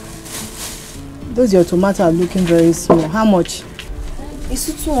 Those your tomatoes are looking very small. How much? It's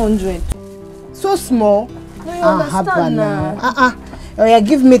 200. So small? No, you understand now. Oh yeah,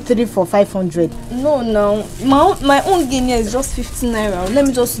 give me 3 for 500. No, my own guinea is just 15 naira. Let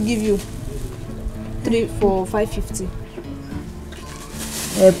me just give you 3 for 550.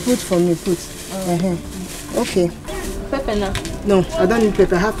 Put for me, put. Okay. Pepper now? No, I don't need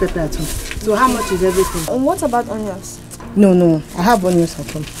pepper. I have pepper at home. So how much is everything? What about onions? No, I have onions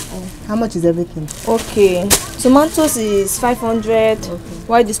at home. How much is everything? Okay. Tomatoes is 500. Okay.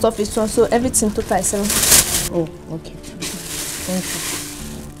 While the stuff is 1, so everything total is 7. Oh, okay. Thank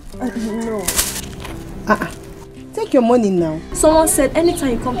you. No. Take your money now. Someone said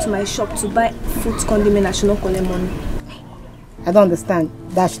anytime you come to my shop to buy fruit condiment, I should not collect money. I don't understand.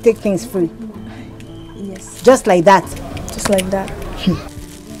 That I should take things free. Yes. Just like that. Just like that.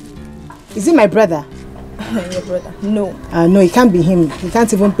 Is he my brother? Your brother? No. No, it can't be him. He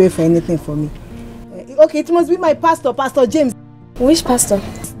can't even pay for anything for me. Okay, it must be my pastor, Pastor James. Which pastor?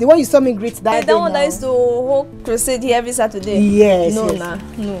 The one you saw me greet that day. The one that used to hold crusade here every Saturday? Yes. No, yes. nah,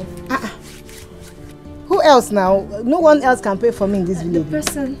 no. Who else now? No one else can pay for me in this village. The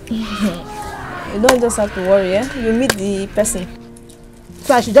person. You don't just have to worry, eh? You meet the person.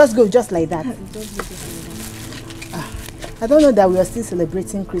 So I should just go just like that? I don't know that we are still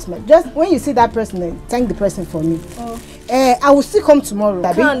celebrating Christmas. Just when you see that person, thank the person for me. I will still come tomorrow.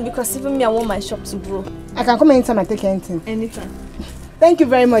 I can't, because even me, I want my shop to grow. I can come anytime and take anything. Anytime. Thank you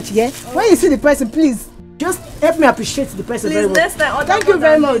very much, yeah? When you see the person, please, just help me appreciate the person very well. Next time, thank you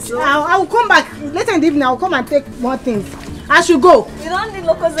very much. I will come back later in the evening. I will come and take more things. I should go. You don't need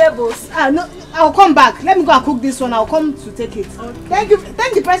local zebos. No, I will come back. Let me go and cook this one. I will come to take it. Okay. Thank you.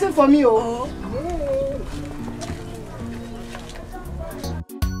 Thank the person for me.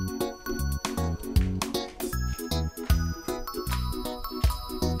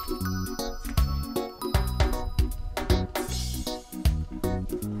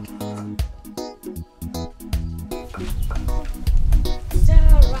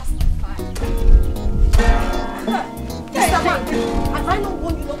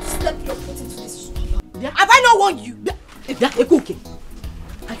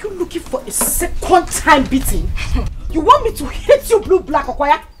 Are you looking for a second time beating? You want me to hit you blue black,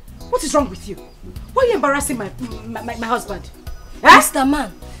 Okoya? What is wrong with you? Why are you embarrassing my husband? Mr.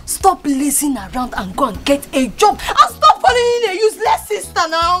 Man, stop lazing around and go and get a job and stop calling in a useless sister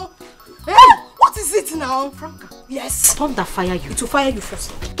now. What is it now? Franca. Yes. Thunder fire you. It will fire you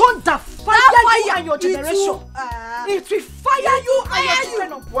first. Thunder fire you and your generation. It will fire you and your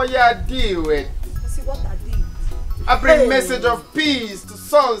children. What you deal with? See what I did. I bring message of peace to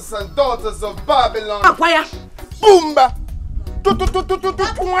sons and daughters of Babylon. Akwaya. Boomba.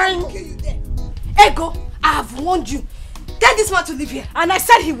 Ego, I have warned you. Tell this man to leave here. And I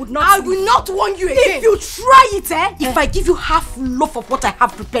said he would not. I will not warn you again. If you try it, if I give you half loaf of what I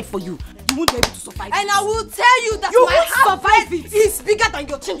have prepared for you, you won't be able to survive. And I will tell you that you my won't survive it. Is bigger than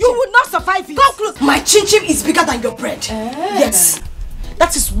your chin-chin. You will not survive it. Come close. My chin-chin is bigger than your bread. Yes.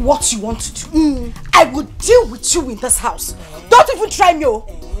 That is what you want to do. I will deal with you in this house. Don't even try me,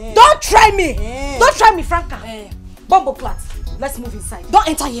 Don't try me. Don't try me, Franca. Bumbo clat. Let's move inside. Don't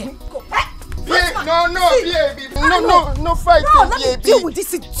enter here. Go. Baby. No fighting, no, let baby. me deal with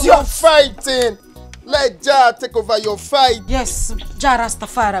this idiot. No fighting. Let Jah take over your fight. Yes, Jah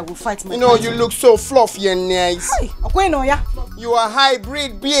Rastafari will fight me. You know, you look so fluffy and nice. You are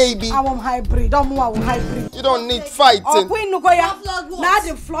hybrid, baby. I'm hybrid. I'm hybrid. You don't need fighting. Not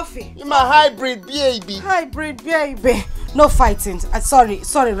fluffy. You're my hybrid, baby. Hybrid, baby. No fighting. Sorry,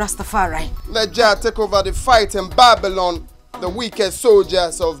 Rastafari. Let Jah take over the fight in Babylon. The weakest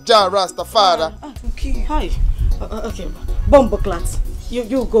soldiers of Jah Rastafari. Okay. Hi. Okay. Bumbleclat.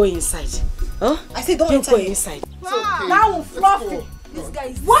 You go inside. Huh? I say don't enter inside. Okay. Now fluffy. This guy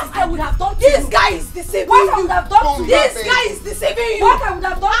is what I would have done to this you. Guy is deceiving what you. I would have done to this you. Guy is deceiving you. What I would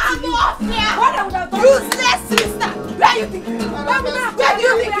have done to you. What I would have done to you. Useless sister. Where you think? Where do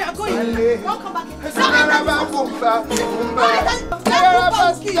you think you are going? Don't come back here.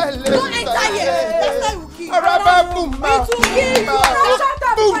 Don't enter here. That's how you kill. It will kill you.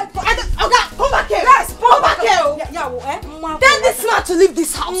 Come back here. Yes, come back here. Tell this man to leave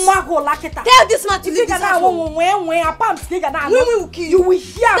this house. Tell this man to leave this house. We will kill you. You will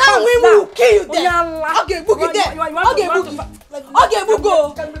hear that we will kill you there. Okay, boogie there. Okay, boogie. Okay,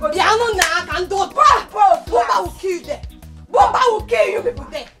 boogie. Piano na can do. Bumba will kill you there. Bumba will kill you people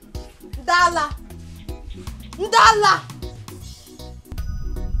there. Ndala.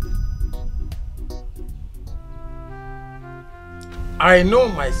 I know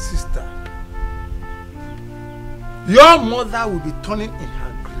my sister. Your mother will be turning in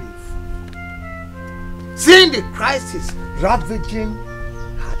her grave, seeing the crisis ravaging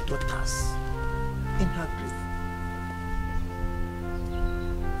her daughters in her grave.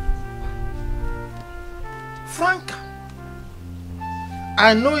 Franca,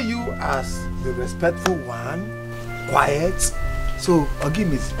 I know you as the respectful one, quiet. So, give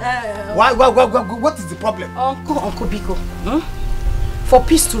me. What is the problem? Uncle Biko, for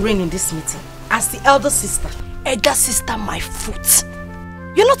peace to reign in this meeting, as the elder sister, my foot.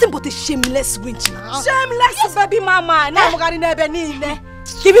 You're nothing but a shameless wench now. Shameless, yes, baby mama.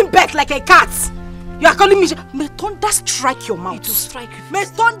 Giving birth like a cat. You are calling me. May thunder strike your mouth. It will strike you. May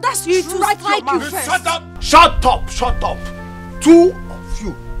thunder strike your mouth. Shut up! Shut up! Shut up! Two of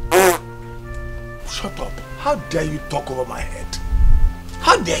you. Shut up! How dare you talk over my head?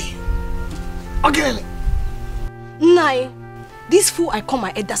 How dare you? Again. Nai, this fool I call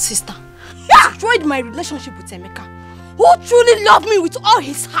my elder sister destroyed my relationship with Emeka, who truly loved me with all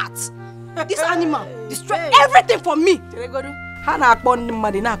his heart. This animal destroyed everything for me.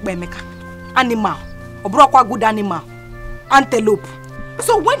 Animal. Obrokwa good animal. Antelope.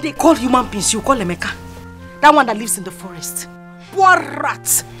 So when they call human beings, you call Emeka. That one that lives in the forest. Poor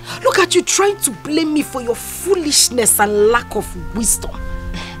rat. Look at you trying to blame me for your foolishness and lack of wisdom.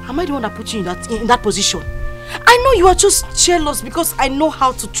 Am I the one that put you in that position? I know you are just jealous because I know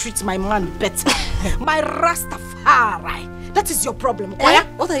how to treat my man better. My Rastafari. That is your problem.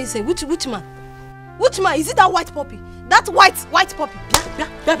 What are you saying? Which man? Which man? Is it that white puppy? That white puppy?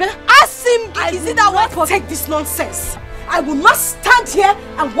 Ask him, is it that white puppy? Take this nonsense. I will not stand here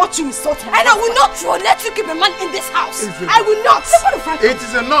and watch you insult him. And I will not let you keep a man in this house. I will not. It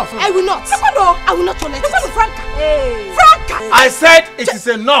is enough. I will not. I will not tolerate it. Franca. Franca. I said it is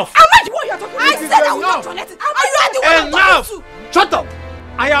enough. Am I the one you are talking to? I said I will not tolerate it. Are you the one I'm talking to? Shut up.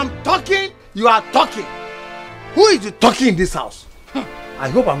 I am talking. You are talking. Who is talking in this house? I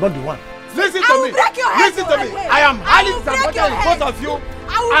hope I'm not the one. Listen to me. Listen to me. I am highly disappointed in both of you.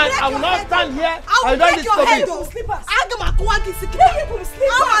 And I will not stand here and don't listen to me.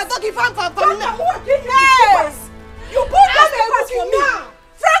 Yes! You put on slippers for me!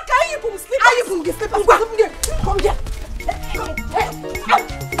 Frank, can you put slippers? Are you putting slippers? Come here!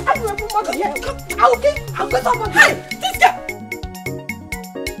 I'll get up on you! Hey! This guy!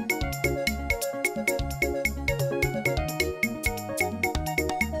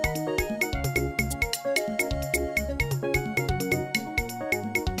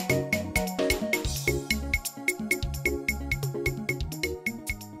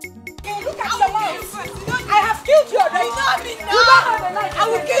 I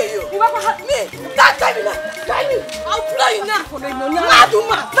will kill you. You ever hurt me? That time me now. I'll blow you now. Mad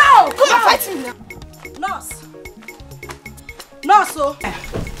woman. Now, come and fight me now. Nurse. Nurse, oh.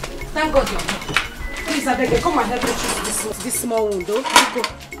 Thank God you're here. Please, I beg you, come and help me treat this small wound, oh. What happened?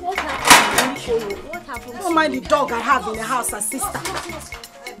 Let me show you. What happened? Don't mind the dog I have in the house, her sister.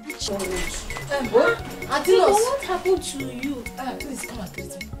 What happened to you? Please come and treat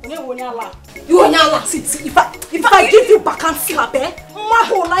me. You Onyala. See, if I give you back and slap,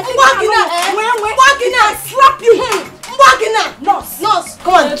 Mago like Wagina, slap you. Wagina. Nurse,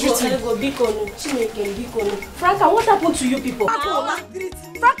 come and treat me. Franca, what happened to you people?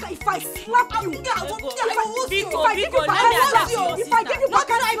 Franca, if I slap you, if I give you back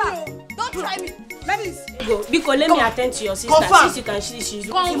and slap, don't try me. Because let me attend to your sister. Since you can, she's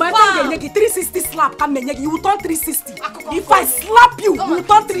you might turn 360 slap. You will turn 360. If I slap you, you will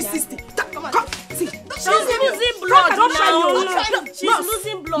turn 360. See, she's losing blood now. She's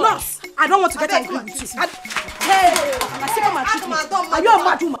losing blood. Nurse, I don't want to get angry with you. Hey, I say come and treat me. Are you a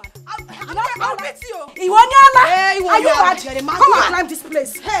mad woman? I'll beat you. Iwanyala, are you mad? Come and climb this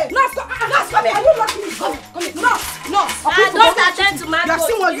place. Hey, nurse, come here. Are you mad? Come here. Nurse. Don't attend to my. You have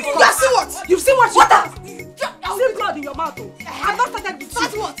seen what you've got. You've seen what? What else? I've seen blood in your mouth. I've not started with you.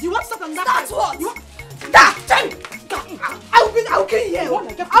 That's what? You want something that? That's what? That! I'll kill you.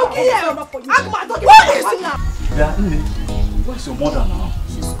 I'll kill you. What is it now? Where's your mother now?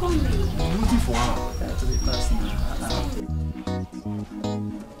 She's coming. I'm looking for her.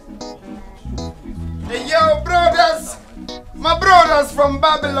 Hey, yo, brothers. My brothers from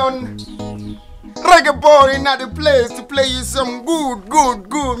Babylon. Reggae boy in the place to play you some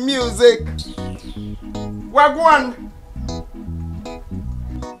good music. Wagwan.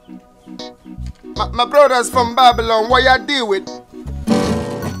 My brothers from Babylon, what you deal with?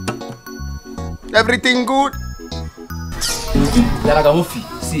 Everything good?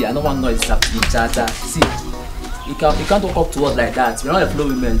 See, I don't want noise happening, Chata. See, you can't walk up to us like that. We're not a flow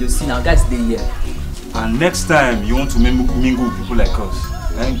women. You see now, guys, stay here. And next time you want to mingle with people like us,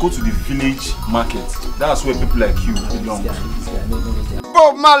 and go to the village market. That's where people like you belong.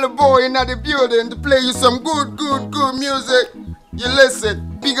 Bob Marley boy in the building to play you some good music. You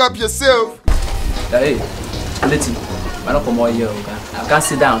listen, big up yourself. Hey, listen, I don't come over here, okay? I can't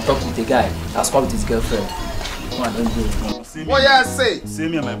sit down and talk with a guy that's called with his girlfriend. Come on, don't do it. What you say? Say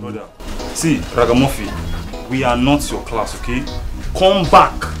me and my brother. See, Ragamuffin, we are not your class, okay? Come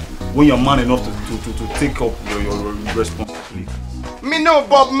back when you're man enough to take up your responsibility. Me know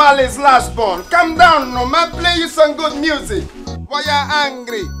Bob Marley's last born. Calm down, no man. Play you some good music. Why you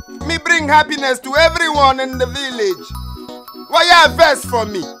angry? Me bring happiness to everyone in the village. Why you vex for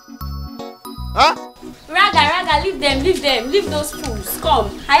me? Huh? Raga, leave them. Leave those fools.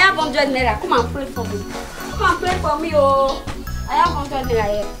 Come. I have 100 naira. Come and pray for me. Come and pray for me, oh. I have 100 naira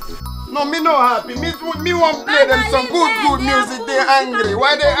here. No, me no happy. Me want play them some good music. They angry.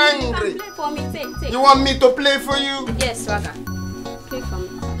 Why they angry? Play for me. Take. You want me to play for you? Yes, Raga. Play for me.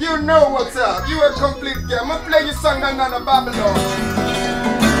 You know what's up. You a complete girl. I'm gonna play you song on Babylon.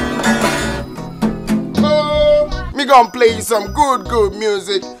 Oh, me gonna play you some good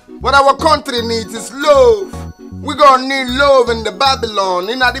music. What our country needs is love. We gonna need love in the Babylon.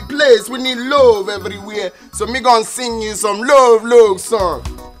 In the place, we need love everywhere. So me gonna sing you some love song.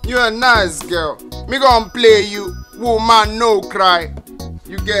 You a nice girl. Me gonna play you Woman No Cry.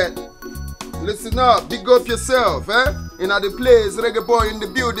 You get? Listen up, big up yourself, eh? In the place, reggae boy in the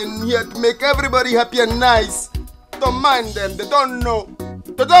building here to make everybody happy and nice. Don't mind them, they don't know.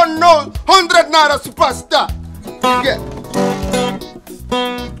 They don't know 100 Naira superstar. You get?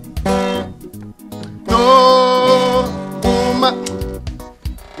 No woman.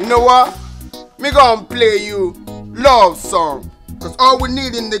 You know what? Me gonna play you love song. Cause all we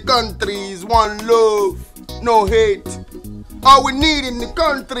need in the country is one love, no hate. All we need in the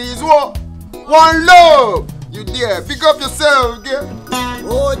country is what? One love. You dare, pick up yourself, girl.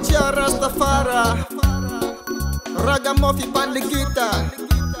 Oh, Jah Rastafari, Ragamuffin on the guitar.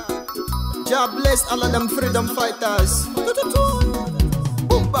 Jah bless all of them freedom fighters.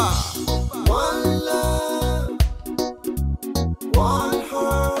 Boomba. One love, one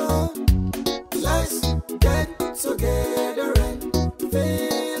heart. Let's get together and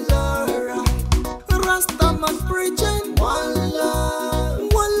feel alright. Rastaman preaching one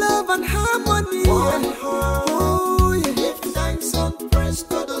love and harmony. One heart. Oh, yeah. Give thanks and praise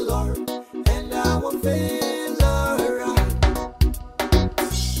to the Lord, and I will feel alright.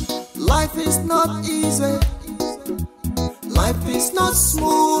 Life is not easy. Life is not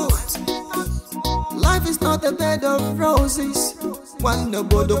smooth. Life is not a bed of roses. One no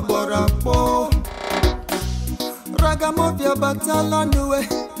bodo borapo. Ragamuffin batalonue.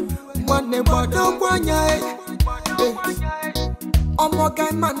 One ne bodo kwanya.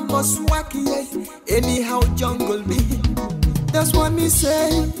 Omogai man must wacky. Anyhow jungle be. That's what me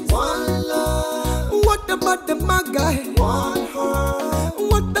say. One love. What about the magai? One heart.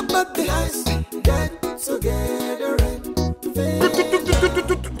 What about the eyes? Get together and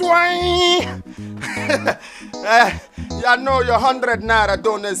I know your 100 Naira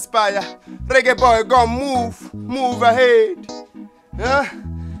don't inspire. Reggae boy gonna move ahead. Huh?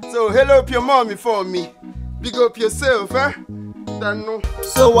 So hello up your mommy for me. Big up yourself, huh?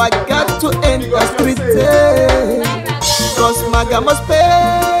 So I got to end the street day, cause Maga must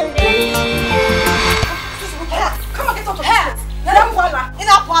pay. Come on, get out of here.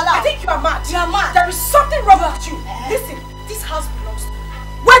 I think you are mad. You are mad. There is something wrong with you. Listen, this house belongs to me.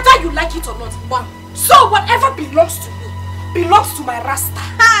 Whether you like it or not, one. So whatever belongs to me belongs to my Rasta.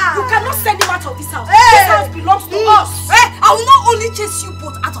 You cannot send him out of this house. This house belongs to us. I will not only chase you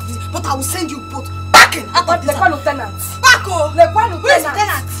both out of this, but I will send you both back in out of this house. Lieutenants. Back oh. Where's the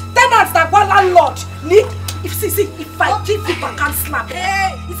tenant? Tenants that one landlord need. If I give you back and slap.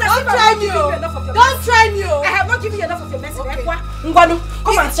 Don't try me. Don't try me. I have not given you enough of your message. Okay. Ngwanu,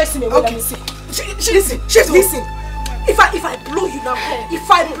 come and chase me. Okay. Listen. If I blow you now, if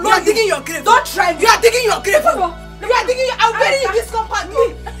I blow you are digging your grave. Don't try me. You are digging your grave. You are digging. I will bury you in this compound.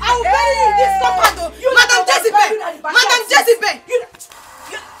 I will bury you in this compound. Madam Jessica.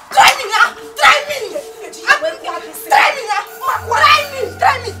 Try me now. Try me. Look at this.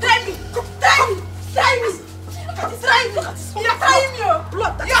 You are trying me.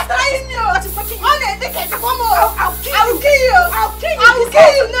 Blood. You are trying me. That is fucking. I'll kill you. I'll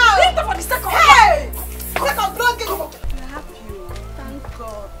kill you now. Leave them for the second. Hey. Second blood. We are happy. Thank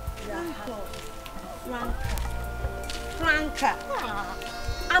God. We are happy. Franca.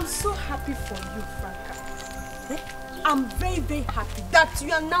 I'm so happy for you, Franca. I'm very happy that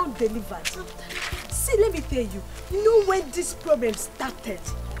you are now delivered. See, let me tell you, when this problem started,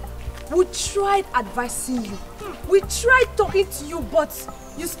 we tried advising you. We tried talking to you, but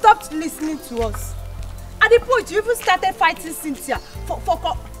you stopped listening to us. At the point, you even started fighting Cynthia for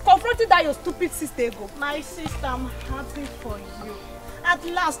confronting that your stupid sister Ego. My sister, I'm happy for you. At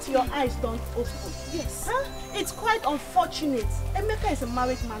last, your eyes don't open. Yes. Huh? It's quite unfortunate. Emeka is a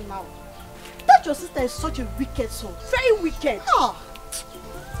married man now. That your sister is such a wicked soul. Very wicked. Oh.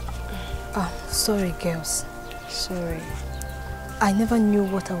 Sorry, girls. Sorry. I never knew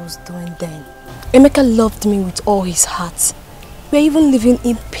what I was doing then. Emeka loved me with all his heart. We're even living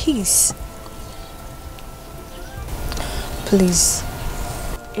in peace. Please.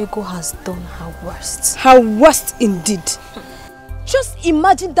 Ego has done her worst. Her worst indeed. Just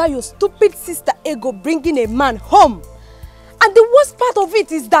imagine that your stupid sister Ego bringing a man home. And the worst part of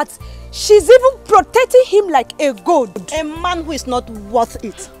it is that she's even protecting him like a god. A man who is not worth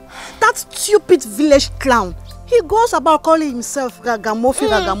it. That stupid village clown. He goes about calling himself Ragamuffin.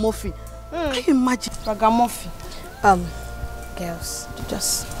 Can you imagine? Ragamuffin. girls.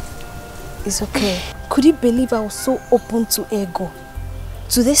 It's okay. Could you believe I was so open to ego?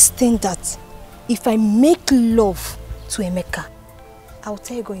 To this thing that if I make love to Emeka, I'll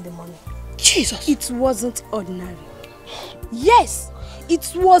tell Ego in the morning. Jesus! It wasn't ordinary. Yes,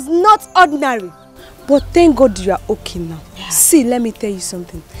 it was not ordinary. But thank God you are okay now. Yeah. See, let me tell you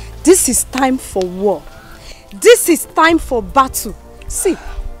something. This is time for war. This is time for battle. See,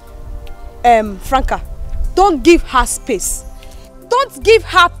 Franca, don't give her space. Don't give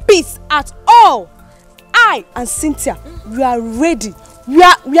her peace at all. I and Cynthia, we are ready. We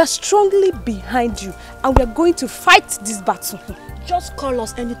are strongly behind you, and we are going to fight this battle. Just call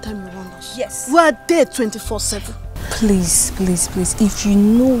us anytime you want us. Yes. We are there 24/7. Please, please, please, if you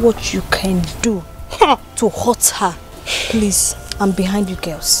know what you can do to hurt her, please, I'm behind you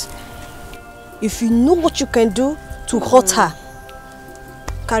girls. If you know what you can do to hurt her,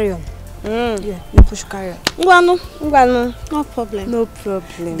 carry on. Yeah, you push carry on. No problem. No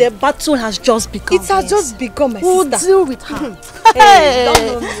problem. The battle has just begun. It has just begun, my we'll sister. We'll deal with her. Hey,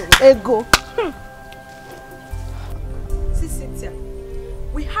 don't know Ego. See, Cynthia,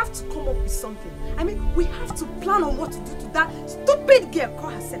 we have to come up with something. I mean, we have to plan on what to do to that stupid girl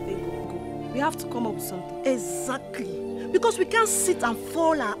call herself Ego. We have to come up with something. Exactly. Because we can't sit and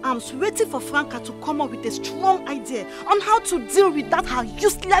fold our arms waiting for Franca to come up with a strong idea on how to deal with that her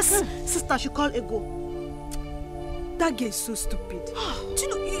useless sister she called Ego. That girl is so stupid. Do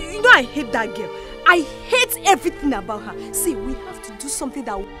you know I hate that girl. I hate everything about her. See, we have to do something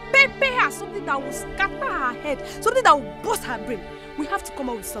that will pepper her, something that will scatter her head, something that will bust her brain. We have to come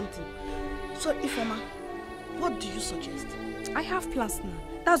up with something. So, Ifeoma, what do you suggest? I have plans now.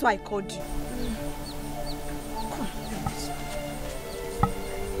 That's why I called you. Come on.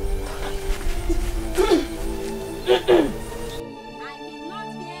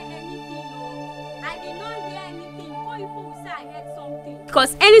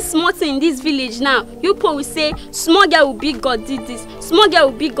 Because any small thing in this village now, you people will say, small girl with big God did this, small girl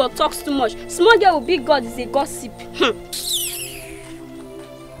with big God talks too much, small girl with big God is a gossip.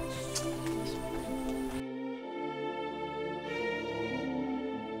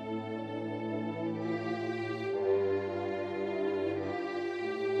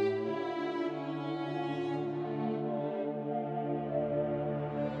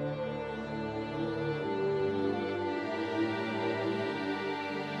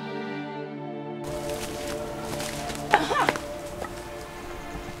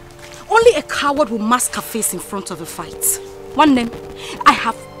 Only a coward will mask her face in front of a fight. One name, I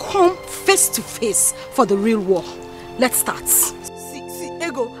have come face to face for the real war. Let's start. See,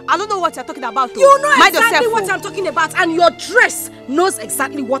 Ego, I don't know what you're talking about. Though. You know exactly what I'm talking about, and your dress knows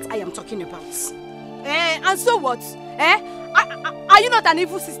exactly what I am talking about. And so what? Are you not an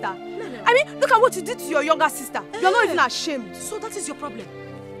evil sister? No. I mean, look at what you did to your younger sister. You're not even ashamed. So that is your problem.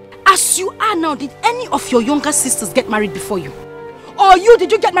 As you are now, did any of your younger sisters get married before you? Or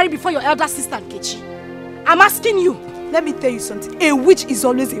did you get married before your elder sister, Nkechi? I'm asking you. Let me tell you something. A witch is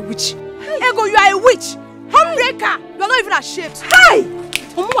always a witch. Hey. Ego, you are a witch. Homebreaker. You're not even ashamed. Hi!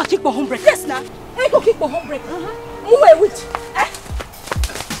 Omuwa kick for homebreaker. Yes, now. Ego kick for homebreaker. Omuwa a witch.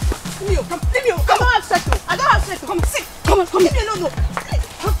 Leave me. Come on, I don't have settle. Come, sit. Come on. Leave me alone.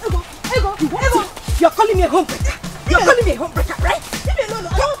 Ego. You're calling me a homebreaker. You're calling me a homebreaker, right? Leave me alone.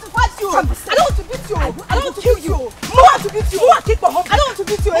 I don't want to fight you. I don't want to beat you. I don't want to kill you. I want to beat you. I don't want to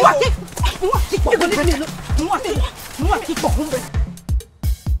beat you. Leave me alone.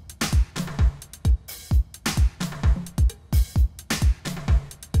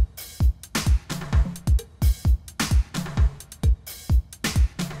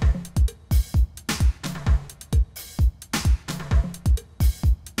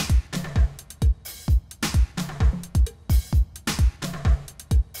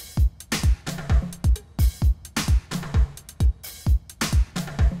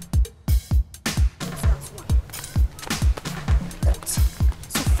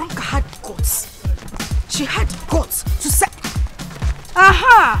 She had guts to say,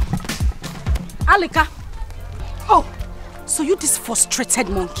 aha! Alika. Oh, so you this frustrated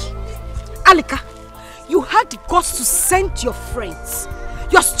monkey. Alika, you had the guts to send your friends,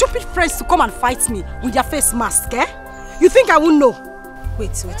 your stupid friends, to come and fight me with your face mask, eh? You think I won't know?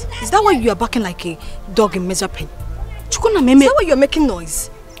 Wait. Is that why you are barking like a dog in measure pen? Is that why you are making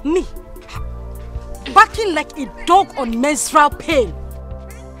noise? Me? Barking like a dog on menstrual pain?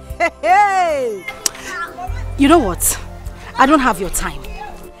 Hey! You know what? I don't have your time.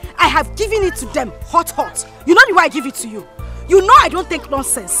 I have given it to them hot. You know the way I give it to you. You know I don't take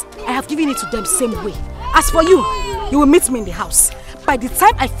nonsense. I have given it to them same way. As for you, you will meet me in the house. By the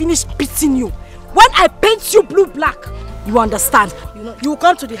time I finish beating you, when I paint you blue-black, You understand? You will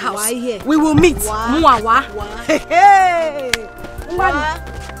come to the house. Why here? We will meet. Muawa. Hey.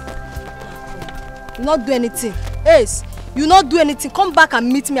 You not do anything. Ace, you not do anything. Come back and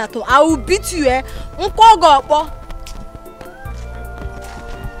meet me at home. I will beat you, eh? Come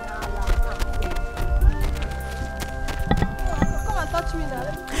and touch me now.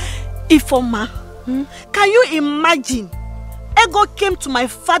 Ifoma, can you imagine? Ego came to my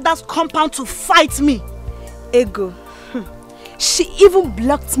father's compound to fight me. Ego. She even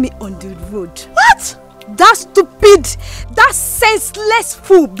blocked me on the road. What? That stupid, that senseless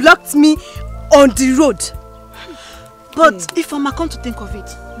fool blocked me on the road. But if I come to think of it,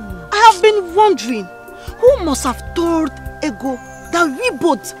 I have been wondering, who must have told Ego that we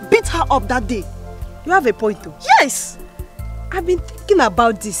both beat her up that day? You have a point though. Yes. I've been thinking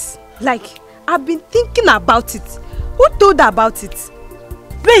about this. I've been thinking about it. Who told her about it?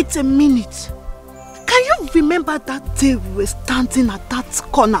 Wait a minute. Can you remember that day we were standing at that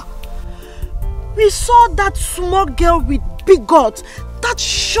corner? We saw that small girl with big guts, that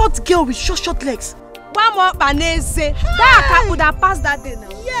short girl with short legs. One more banese. That would have passed that day now.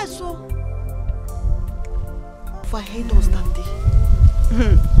 Yes, so. If I hate us that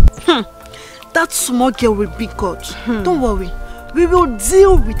day. That small girl with big guts. Don't worry. We will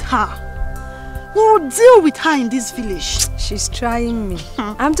deal with her. We will deal with her in this village. She's trying me.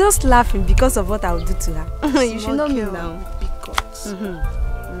 I'm just laughing because of what I will do to her. You should know me now. Big guts.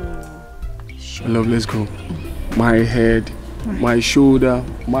 Love, let's go. My head, my shoulder,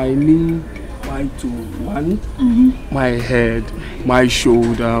 my knee, my toe. One. My head, my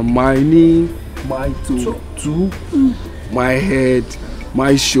shoulder, my knee, my toe. Two. My head,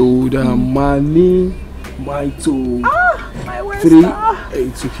 my shoulder, my knee, my toe. My waist. Three. Hey,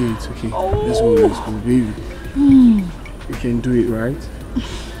 it's okay. Let's go, baby. You can do it, right?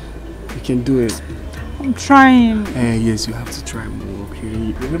 You can do it. I'm trying. Yes, you have to try more,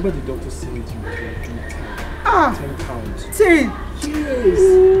 okay? Remember the doctor said you can do 10 pounds. 10? Yes.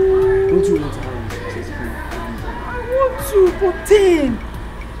 Don't you want to have it? I want to, but 10.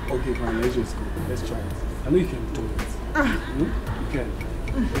 Okay, fine, let's just go. Let's try it. I know you can do it. You can.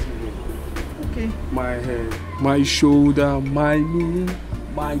 Let's go. Okay. My head, my shoulder, my knee,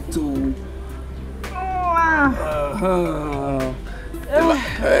 my toe.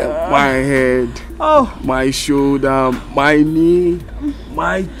 My head, my shoulder, my knee,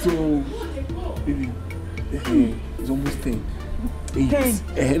 my toe. Baby, it's almost 10. 8.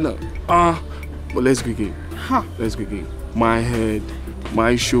 But let's go again. Let's go again. My head,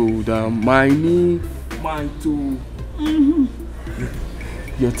 my shoulder, my knee, my toe.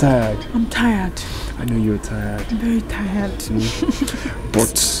 You're tired. I'm tired. I know you're tired. I'm very tired.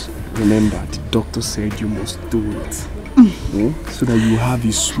 But remember, the doctor said you must do it. So that you have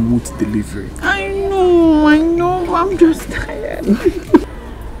a smooth delivery. I know, but I'm just tired.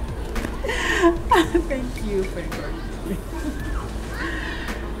 Thank you for encouraging me.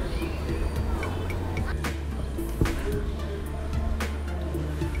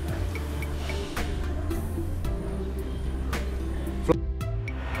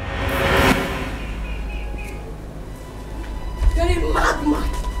 You're a madman.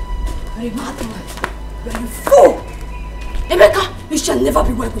 You're a madman. You're a fool. Emeka, it shall never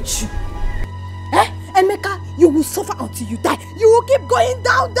be well with you. Emeka, you will suffer until you die. You will keep going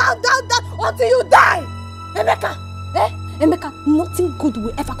down until you die. Emeka, Emeka, nothing good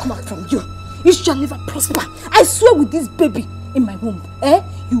will ever come out from you. You shall never prosper. I swear with this baby in my womb,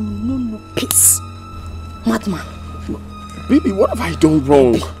 you will know no peace. Madman. Baby, what have I done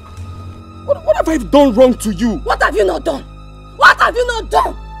wrong? What have I done wrong to you? What have you not done? What have you not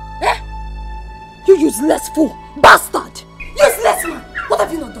done? You useless fool, bastard, useless man. What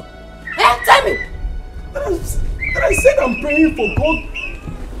have you not done? Tell me. That I said I'm praying for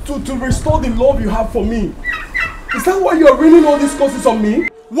God to restore the love you have for me. Is that why you are raining all these curses on me?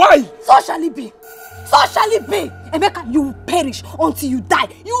 Why? So shall it be. So shall it be. Emeka, you will perish until you die.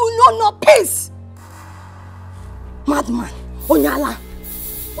 You will know no peace. Madman. Onyala.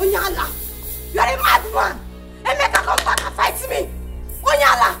 You are a madman. Emeka, come back and fight me.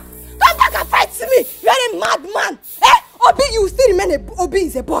 Onyala, come back and fight me. You are a madman. Obi, you still remain Obi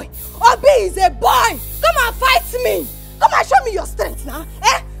is a boy. Obi is a boy. Come and fight me. Come and show me your strength now.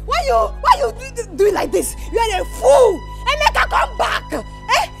 Why you do it like this? You are a fool. Emeka, come back.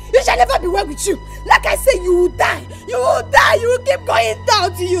 You shall never be well with you. Like I say, you will die. You will die. You will keep going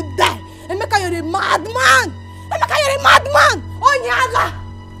down till you die. Emeka, you're a madman. Emeka, you're a madman. Onyala.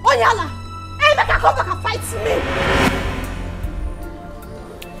 Emeka, come back and fight me.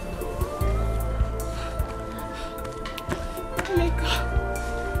 Emeka,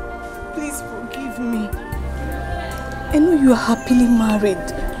 please forgive me. you are happily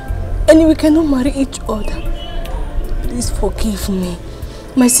married and we cannot marry each other. Please forgive me.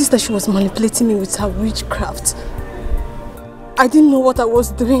 My sister, she was manipulating me with her witchcraft. I didn't know what I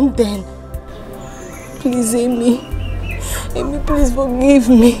was doing then. Please, Amy. Amy, please forgive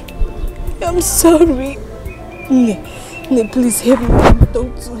me. I'm sorry. Please help me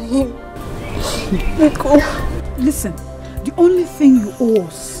talk to him. Listen, the only thing you owe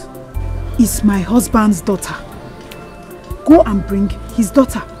us is my husband's daughter. Go and bring his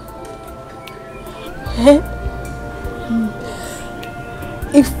daughter.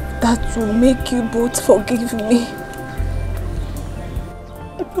 If that will make you both forgive me,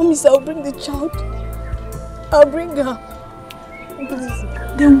 I promise I'll bring the child. I'll bring her. Please.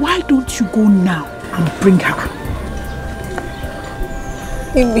 Then why don't you go now and bring her?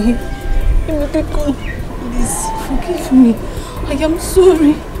 Amy, please forgive me. I am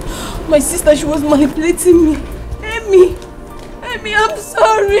sorry. My sister, she was manipulating me. Amy, I'm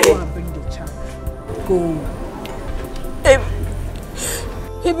sorry. Go and bring the child. Go.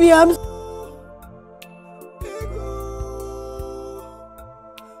 Amy, I'm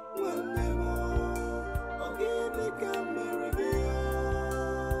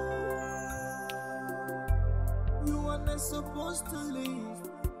supposed to live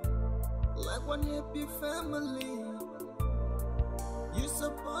like one happy family. You're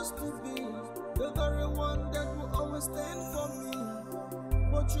supposed to be the very one that will always stand for me,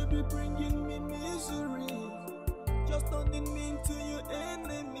 but you be bringing me misery, just turning me into your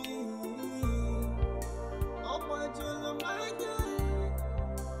enemy. Oh my jolo my guy,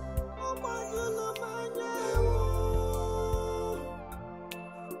 oh my jolo my guy,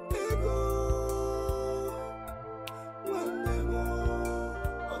 ego.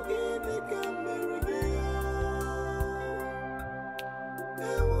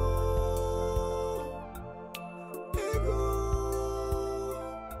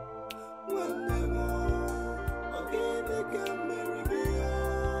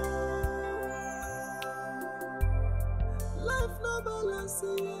 Life no balance,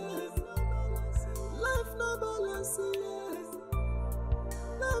 yes. Life no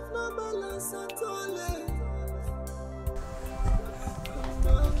balance at all.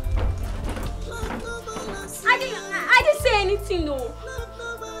 I didn't say anything, no.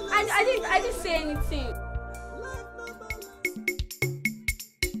 I didn't say anything.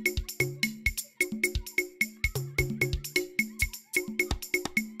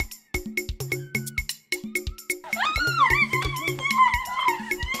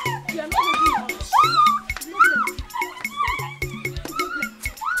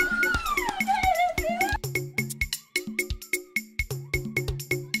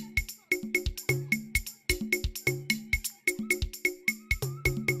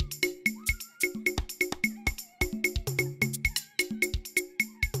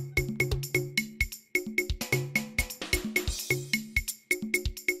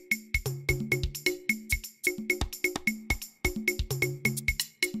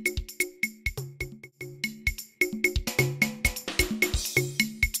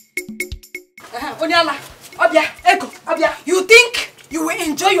 You think you will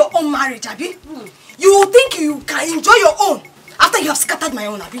enjoy your own marriage, Abi? You think you can enjoy your own after you have scattered my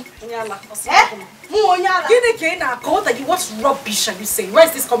own, Abi? What's rubbish are you saying? Where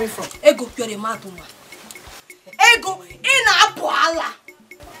is this coming from? Ego, you're a mad woman. Ego, Inapuala.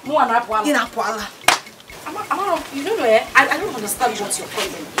 You don't know, I don't understand what your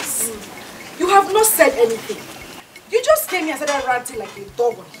problem is. You have not said anything. You just came here and started ranting like a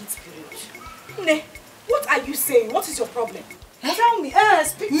dog on heat period. Ne, what are you saying? What is your problem? Tell me,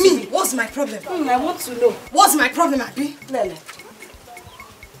 speak to me. What's my problem? I want to know. What's my problem, Abi? Lele.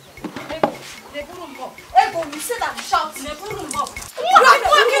 Ego, you said I'm shouting. You are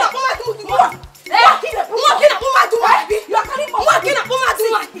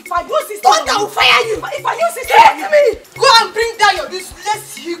if I use this, thunder will fire you. If I use this, me. Go and bring down your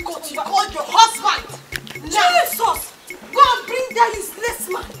useless he-goat you called your husband. Jesus! Go and bring down useless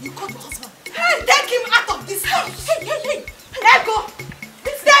man you called your husband. Take him out of this house. Hey. Ego,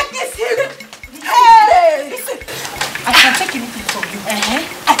 take this hero. Hey! Listen, I can take anything from you.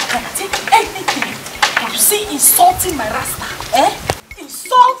 I can take anything. You see, insulting my rasta.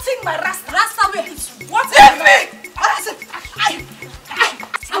 Insulting my rasta. Rasta where it's what? Leave me!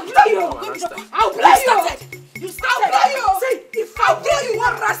 I'll blow you. I'll blow you. You started. I'll blow you. See, if I blow you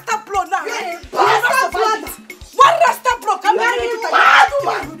one rasta blow now, rasta blow. One rasta blow. Come here.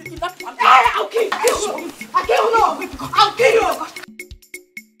 I'll kill you. I'll kill you. I'll kill you.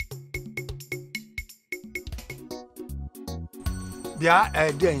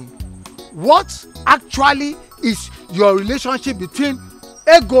 What actually is your relationship between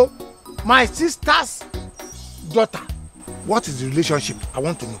Ego, my sister's daughter. What is the relationship? I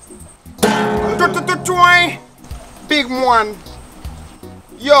want to know. Big one.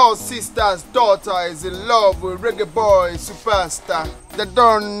 Your sister's daughter is in love with reggae boy superstar. They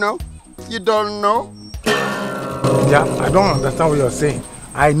don't know. You don't know? Yeah, I don't understand what you're saying.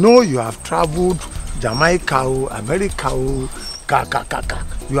 I know you have traveled Jamaica, America,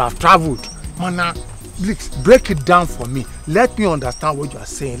 you have traveled. Mana, please break it down for me. Let me understand what you are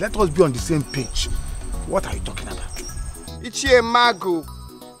saying. Let us be on the same page. What are you talking about? Ichie Magu.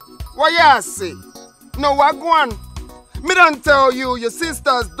 What you say? No, Wagwan. Me don't tell you your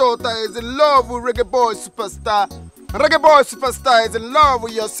sister's daughter is in love with reggae boy superstar. Reggae boy superstar is in love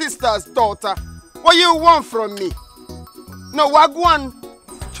with your sister's daughter. What you want from me? No, Wagwan.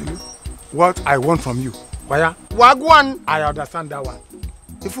 Chili, what I want from you? Waya? Wagwan. I understand that one.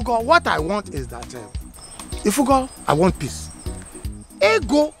 If you go, what I want is that if you go, I want peace.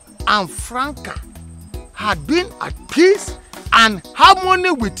 Ego and Franca had been at peace and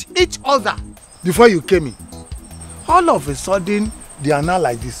harmony with each other before you came in. All of a sudden, they are now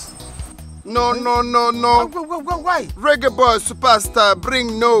like this. No. Why? Reggae boy superstar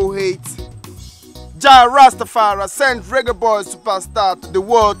bring no hate. Jah Rastafari sent reggae boy superstar to the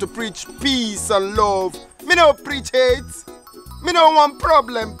world to preach peace and love. Me no preach hate. Me no want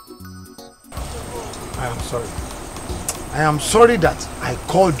problem. I am sorry. I am sorry that I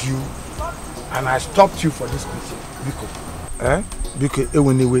called you and I stopped you for this meeting. Because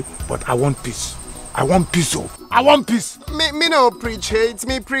anyway, but I want peace. I want peace, oh. I want peace. Me no preach hate.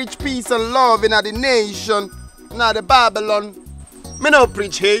 Me preach peace and love in the nation, in the Babylon. Me no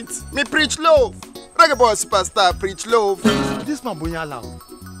preach hate. Me preach love. Reggae boy superstar preach love. This man bonya loud.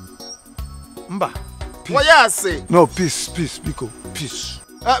 Mba. Peace. What you say? No, peace, Biko, peace.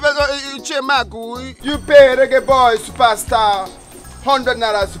 You pay reggae boy superstar 100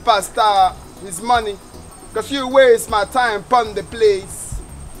 naira superstar his money, cause you waste my time upon the place.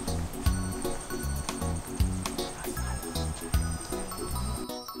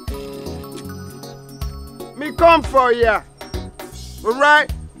 Me come for ya,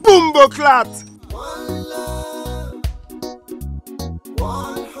 alright? Boombo clat. One love,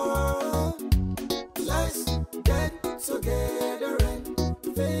 one heart. Let's get together and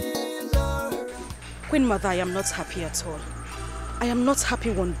feel alright. Queen Mother, I am not happy at all. I am not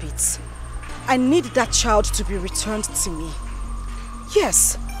happy one bit. I need that child to be returned to me.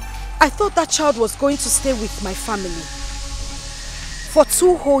 Yes, I thought that child was going to stay with my family. For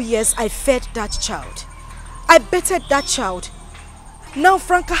 2 whole years, I fed that child. I betted that child. Now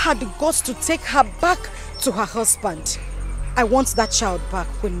Franca had the guts to take her back to her husband. I want that child back,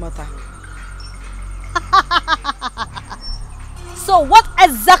 Queen Mother. So what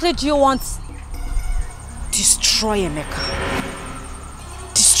exactly do you want? Destroy Emeka.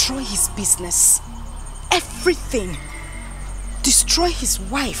 Destroy his business. Everything. Destroy his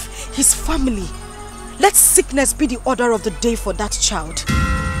wife, his family. Let sickness be the order of the day for that child.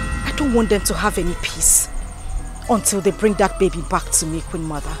 I don't want them to have any peace until they bring that baby back to me, Queen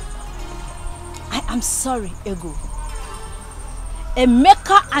Mother. I am sorry, Ego.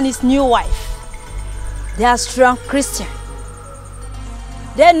 Emeka and his new wife, they are strong Christian.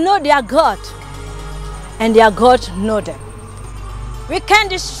 They know their God, and their God knows them. We can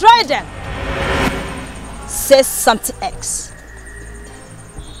destroy them. Say something else.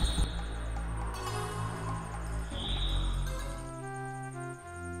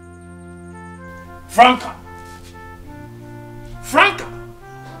 Franca,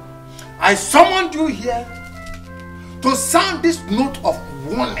 I summoned you here to sound this note of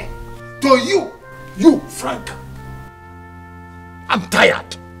warning to you, Franca. I'm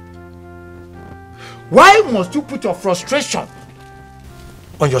tired. Why must you put your frustration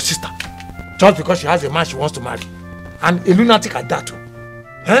on your sister just because she has a man she wants to marry? And a lunatic at that too.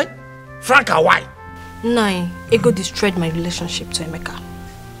 Eh? Franca, why? Nine, Ego destroyed my relationship to Emeka.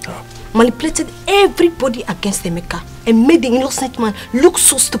 Manipulated everybody against Emeka and made the innocent man look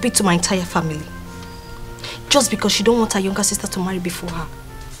so stupid to my entire family. Just because she don't want her younger sister to marry before her.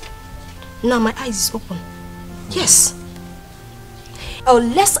 Now my eyes is open. Yes.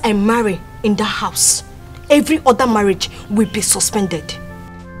 Unless I marry in that house, every other marriage will be suspended.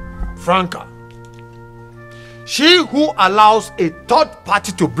 Franca, she who allows a third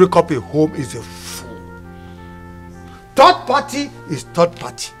party to break up a home is a fool. Third party is third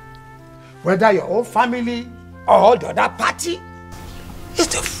party. Whether your own family or the other party,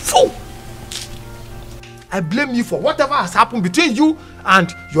 is a fool. I blame you for whatever has happened between you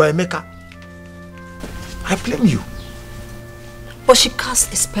and your Emeka. I blame you. But she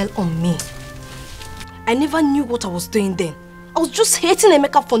cast a spell on me. I never knew what I was doing then. I was just hating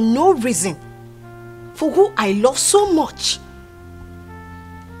Emeka for no reason. For who I love so much.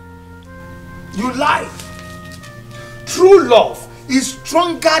 You lie. True love is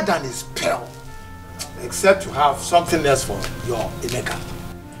stronger than a spell. Except you have something else for your Emeka.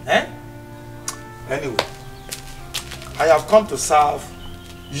 Eh? Anyway, I have come to serve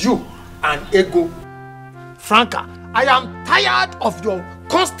you and Ego. Franca, I am tired of your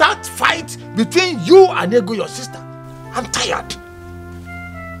constant fight between you and Ego, your sister. I'm tired.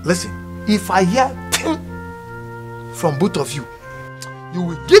 Listen, if I hear from both of you, you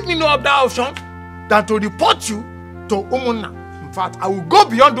will give me no other option than to report you to Umunna. In fact, I will go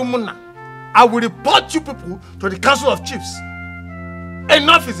beyond Umunna. I will report you people to the Council of Chiefs.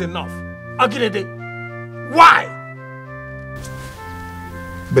 Enough is enough. Agirede. Why?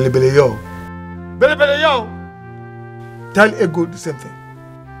 Bele yo. Bele yo. Tell Ego the same thing.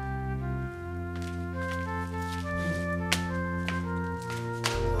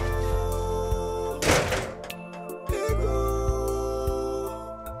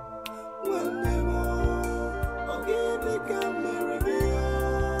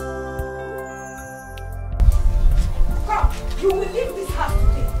 You will leave this house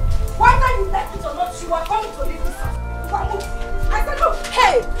today. Whether you like it or not, you are going to leave this house. I said, look,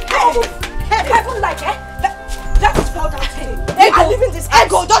 hey, I don't like it. That is fall down today. You are leaving this house.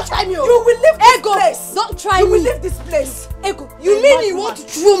 Ego, don't try me. You will leave this place. Don't try me. You will leave this place. Ego, you mean you want to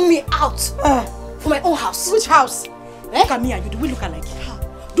throw me out for my own house? Which house? Look at me and you. Do we look alike?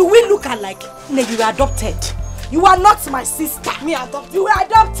 Do we look alike? No, you were adopted. You are not my sister. Me adopted. You were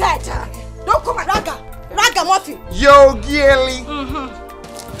adopted. Don't come and Raga Murphy. Yo, Gilly.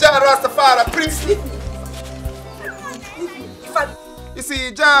 Jah Rastafari, Prince. You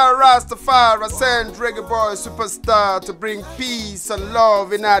see, Jah Rastafari sent Reggae Boy Superstar to bring peace and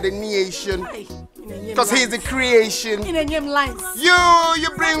love in our nation. Because he's the creation. In a name lines. You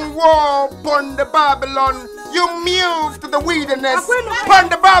bring war upon the Babylon. You move to the wilderness. Upon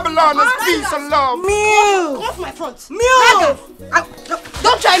the Babylon is peace and love. Move. Come off my front. Move.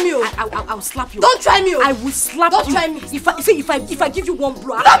 Don't try me. I will slap you. Don't try me. I will slap you. Don't try me. If I give you one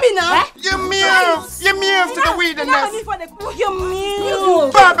blow. Stop me now. You move to the wilderness. You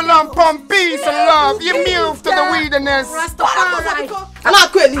move. Babylon upon peace and love. You move to the wilderness.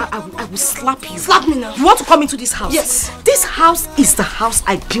 I will slap you. Slap me now. You want to come into this house? Yes. This house is the house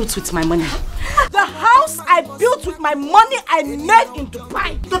I built with my money. The house I built with my money I made in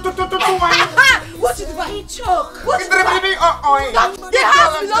Dubai. What is Dubai? Choke. What is Dubai? The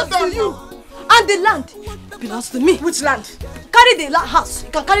house belongs to you. And the land belongs to me. Which land? Carry the house.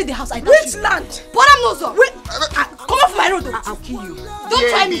 You can carry the house. I got Which you. land? But I'm not so. Come off my road. I'll kill you. Don't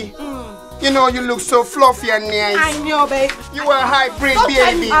try me. You know you look so fluffy and nice. I know, babe. You are a hybrid Don't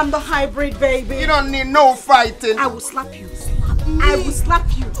try me. baby. I'm the hybrid baby. You don't need no fighting. I will slap you. I will slap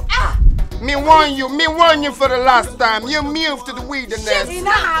you. Me warn you for the last time. You move to the wilderness. This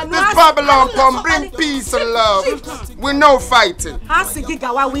Babylon come bring peace and love. With no fighting. Go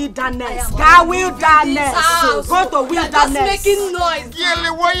to wilderness. Just making noise.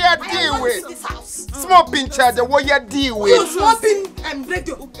 Gilly, what you deal with? Small pinch charger, what you deal with? Small pin and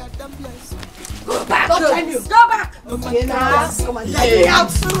radio. Go back. Don't try me. Go back. Okay, now. Come on. Yeah. Let me out.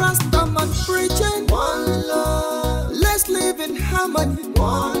 Rastaman preaching one love. Let's live in harmony.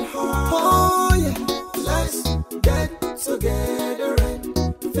 One heart. Oh yeah. Let's get together and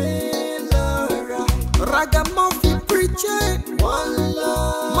feel alright. Ragamuffin preaching one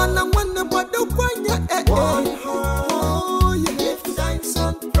love. Man, I wonder what the one you one heart. Oh yeah. Give thanks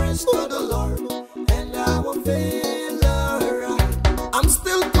and praise to the Lord, and I will feel alright. I'm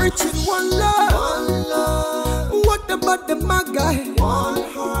still preaching one love. One love. What about the Magai? One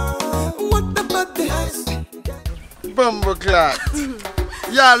heart. What about the Bumbleclot.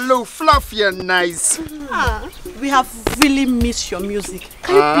 Yeah, look fluffy and nice. We have really missed your music.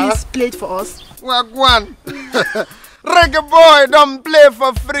 Can you please play it for us? Wagwan. Reggae boy don't play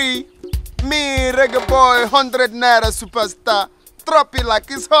for free. Me, reggae boy, 100 naira superstar. Drop it like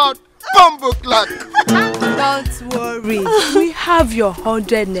it's hot. Bumbleclot. Don't worry. We have your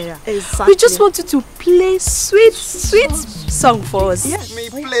 100 naira. Exactly. We just want you to play sweet song for us. Yes. Me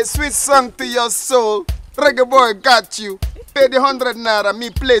play sweet song to your soul. Reggae boy got you. Pay the 100 naira, me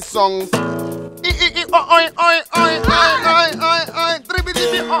play song.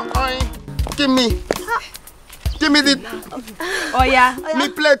 Give me the. Oh yeah. Me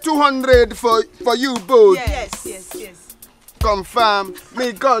play 200 for you both. Yes. Confirm,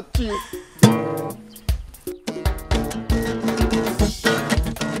 me got you.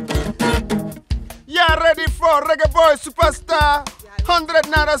 Yeah, ready for Reggae Boy Superstar? 100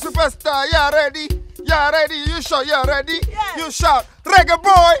 naira superstar, yeah, ready? You're ready? You sure you're ready? Yes. You shout, reggae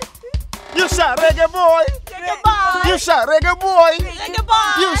boy. You shout, reggae boy. Reggae boy. You shout, reggae boy. Reggae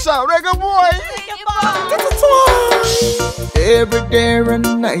boy. You shout, reggae boy. Reggae boy. Every day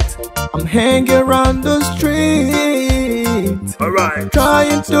and night, I'm hanging around the street. Alright.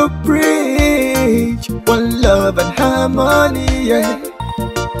 Trying to preach one love and harmony, yeah.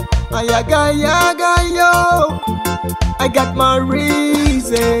 Ayaga, yaga, yo. I got my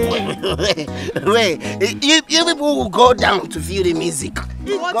reason. Wait, you people will go down to feel the music.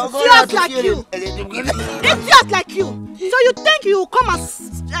 Idiots like you. Idiots like you. So you think you will come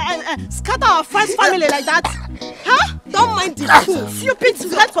and scatter our friend's family like that? Huh? Don't mind the fool. Stupid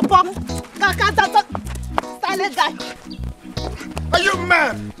sweat for pop. Silent guy. Are you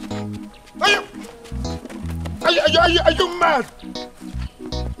mad? Are you mad?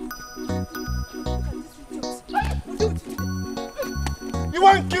 You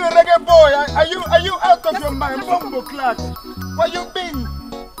want to kill reggae boy? Are you out of your mind, bumbo clock? Where you been?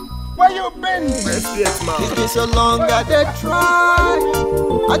 Where you been? Yes, man. It's been so long that they try.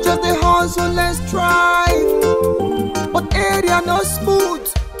 I just the hustle, let's try. But area no smooth,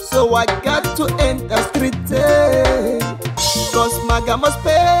 so I got to enter street. Cause Maga must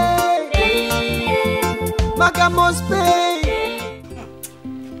pay. Maga must pay.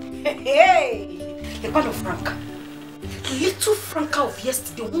 Hey, the kind of Franca. Little Franca of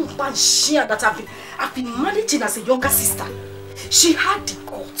yesterday, one share that I've been managing as a younger sister. She had the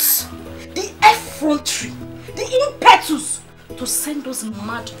guts, the effrontery, the impetus to send those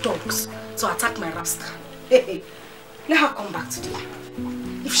mad dogs to attack my Rasta. Hey, let her come back today.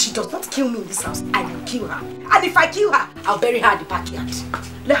 If she does not kill me in this house, I will kill her. And if I kill her, I'll bury her in the backyard.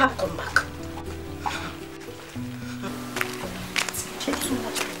 Let her come back.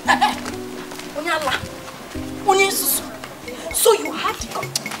 So you had the guts.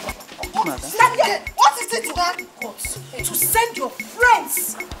 What is it you have the guts to send your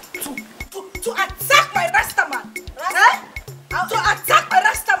friends to attack my Rasta man? Huh? To attack my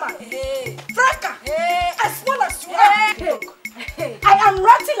Rasta man? Hey. Franca, as well as you are. I am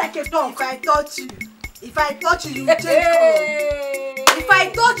ranting like a dog. If I touch you, you will change color. If I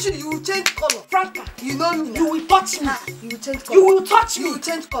touch you, you will change color. Franca, you know me now. You will touch me. You will change color. You will touch me. You will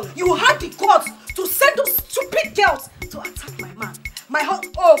change color. You had the guts to send those stupid girls to attack my man.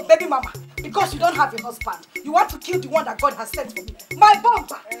 Oh, baby mama, because you don't have a husband, you want to kill the one that God has sent for me. My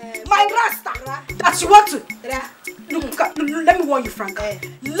bumper, my Rasta, that you want to. Look, let me warn you, Franca.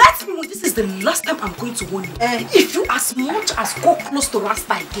 Let me warn you, this is the last time I'm going to warn you. If you as much as go close to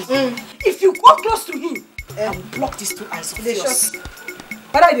Rasta again, if you go close to him, I will block these two eyes of yours.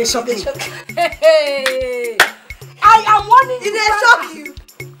 But I shock you. I am warning you. They shock you.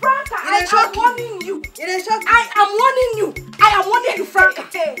 Franca, I am warning you. I am warning you. I am warning you, Franca.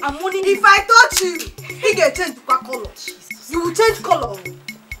 I'm warning you. If I touch you, you get change to color. You will change color.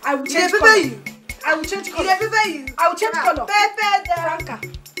 I will change color. I will change color. I will change color. Franca,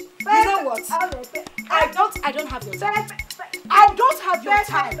 you know what? I don't have your time. I don't have your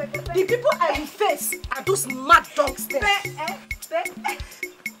time. The people I will face are those mad dogs there.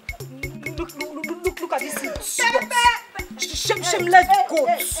 Look at this. Shameless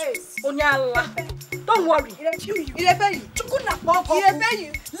goats. Onyala. Don't worry. Let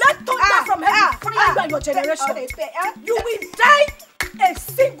thunder from heaven fire by your generation. You will die a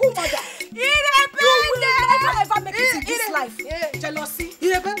single mother. You will never ever make it in this life. Jealousy.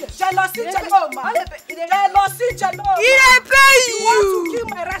 Jealousy. You want to kill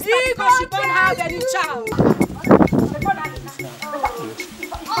my Rasta because you don't have any child.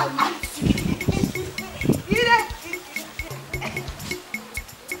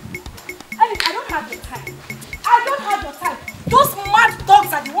 I don't have your time. I don't have your time. Those mad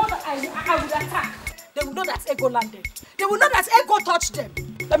dogs are the ones that I would attack. They will know that ego landed. They will know that ego touched them.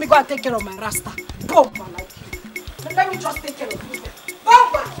 Let me go and take care of my Rasta. Bomba like you. Let me just take care of you.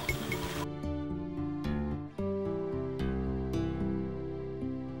 Bomba!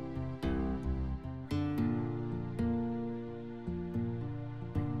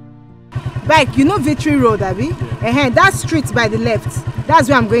 Bike, you know Victory Road, Abby? Yeah. That street by the left. That's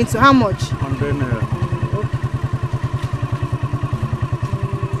where I'm going to. How much? 100 naira.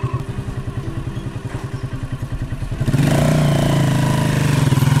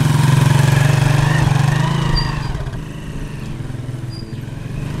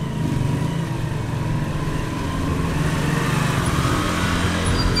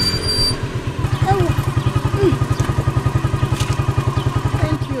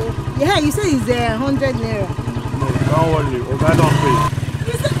 Yeah, you say it's 100 naira. No, don't worry. Oga don't pay.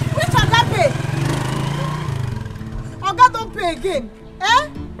 You say, which Oga pay? Oga don't pay again.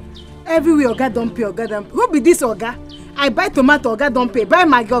 Everywhere Oga don't pay, Oga don't pay. Who be this Oga? I buy tomato, Oga don't pay. Buy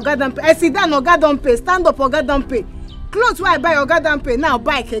Maggi, Oga don't pay. I sit down, Oga don't pay. Stand up, Oga don't pay. Clothes where I buy, Oga don't pay. Now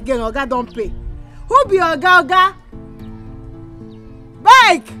bike again, Oga don't pay. Who be Oga?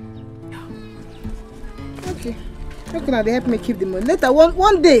 Bike! Okay. How can they help me keep the money? Later,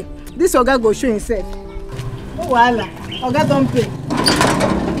 one day, this Oga go show himself. Oh, voila. Oga don't pay.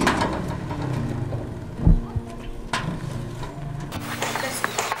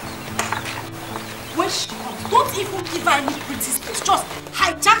 When she comes, don't even give her any pretty space. Just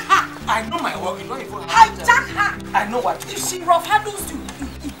hijack her. I know my work. You don't even hijack her. I know what. If she rough handles you,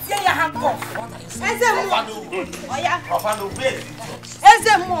 you tear your hand off. What are you saying? Oh yeah. Rough handle, wait.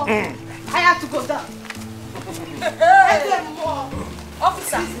 Ezemo, I have to go down. Ezemo,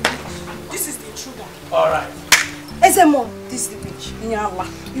 officer, this is the intruder. All right. Ezemo, this is the witch.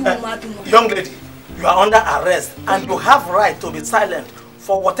 You will mad me. Young lady, you are under arrest and you have right to be silent.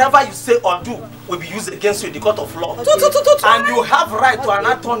 For whatever you say or do will be used against you in the court of law. And you have right to an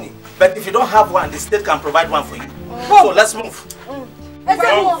attorney. But if you don't have one, the state can provide one for you. So let's move.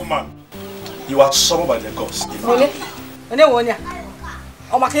 Young woman, you are summoned by the gods.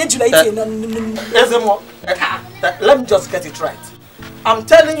 Let me just get it right. I'm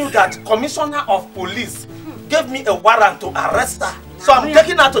telling you that Commissioner of Police gave me a warrant to arrest her. So I'm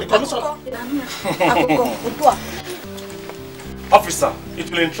taking her to the commissioner. Officer,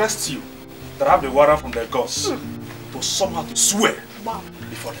 it will interest you that I have the warrant from the gods to somehow to swear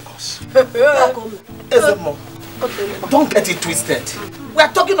before the gods. Ezemo, don't get it twisted. We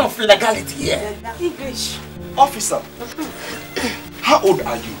are talking of legality here. English. Officer, how old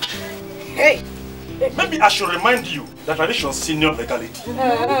are you? Hey. Maybe I should remind you that tradition senior legality.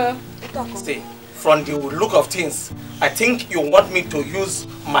 See, from the look of things, I think you want me to use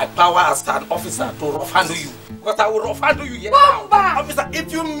my power as an officer to rough handle you. Because I will rough handle you here now. Officer,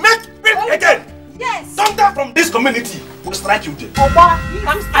 if you make me again, thunder from this community will strike you dead. Are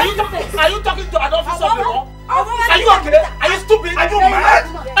you talking to an officer of the law? Are you okay? Are you stupid? Are you mad?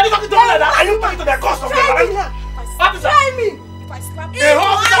 Are you talking to me like that? Are you talking to the cost of the land? Officer! Hey,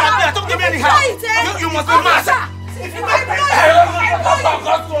 officer, I don't give me any help. You must be mad. You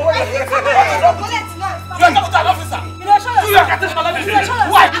are talking to an officer. You are getting an officer.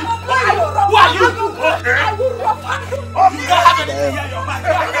 Why? Who are you? I will rough handle you. You don't have anything here in your mind.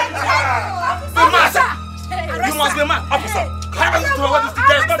 Be mad. You must be mad. Officer, how are you doing what is the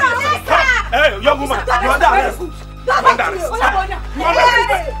case? Hey, young woman, you are under arrest.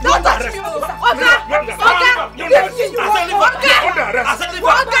 Don't touch me,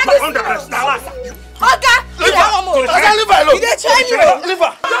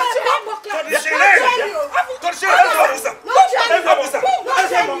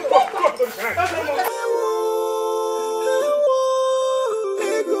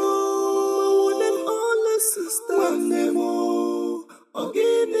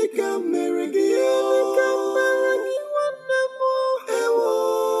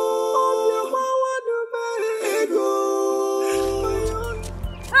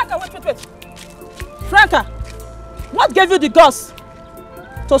 Wait. Franca, what gave you the guts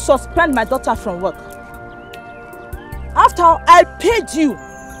to suspend my daughter from work? After I paid you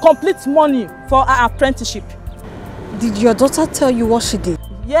complete money for her apprenticeship. Did your daughter tell you what she did?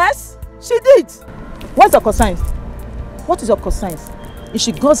 Yes, she did. What's your concern? What is your concern? If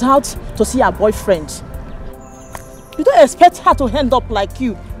she goes out to see her boyfriend, you don't expect her to end up like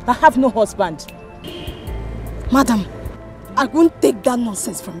you that have no husband. Madam, I won't take that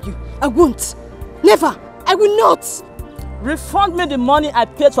nonsense from you. I won't. Never. I will not. Refund me the money I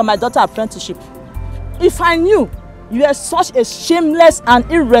paid for my daughter's apprenticeship. If I knew you are such a shameless and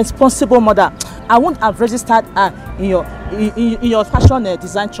irresponsible mother, I wouldn't have registered her in your fashion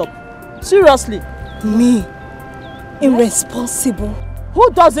design shop. Seriously. Me? Irresponsible?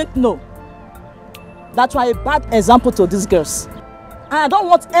 Who doesn't know that you are a bad example to these girls? And I don't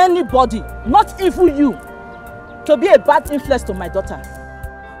want anybody, not even you, to be a bad influence to my daughter.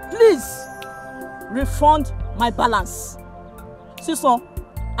 Please refund my balance. Sison,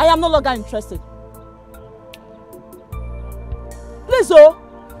 I am no longer interested. Please,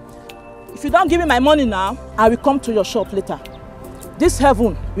 if you don't give me my money now, I will come to your shop later. This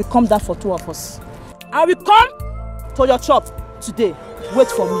heaven will come down for two of us. I will come to your shop today. Wait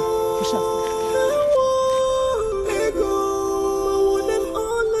for me. We shall see.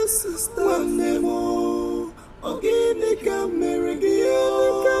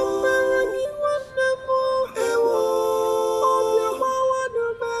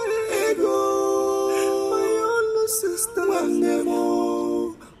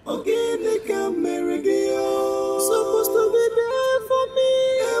 Supposed to be there for me.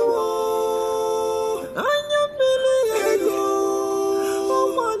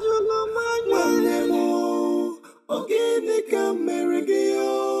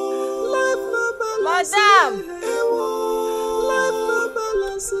 Madam!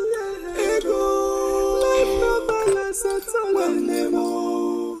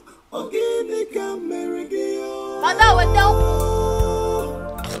 Madam, we're down.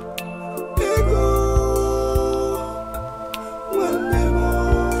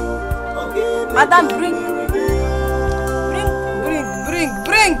 Madam, bring.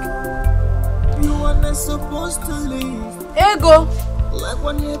 You are not supposed to leave. Ego. Like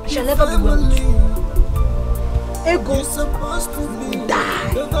when you shall never be well with you. Ego. You're supposed to be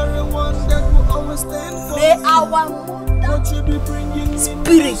die. The very one that will always stand for May you. our But you be bringing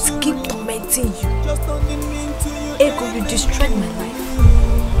spirits keep tormenting you. Just only mean to you. Ego, you destroyed my life.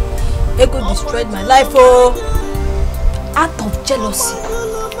 Ego destroyed my life, oh. Out of jealousy.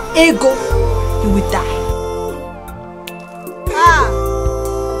 Ego, you will die.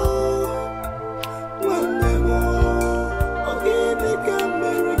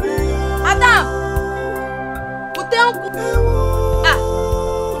 Adam!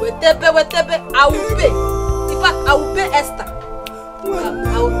 Wetebe, I will pay. In fact, I will pay Esther.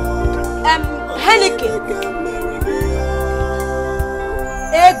 Henike.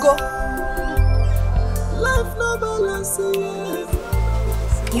 Ego.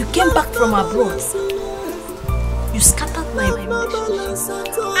 You came back from abroad. You scattered my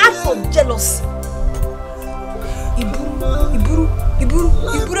relationship out of jealousy. Iburu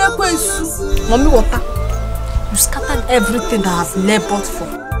Mommy water. You scattered everything that I've labored for.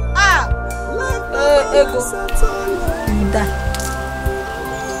 Ego. You will die.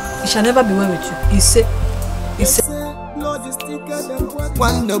 It shall never be well with you. He said.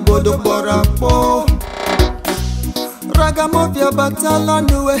 Quando bodo borapo Ragamofia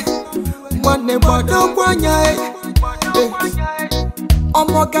batalanue Mwane bodo kwanya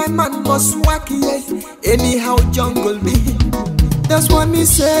Omo guy man must wacky anyhow jungle me. That's what me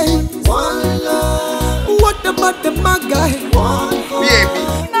say. One love. What about the my guy? One baby.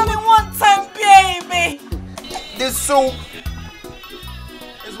 Not in one time, baby. This soup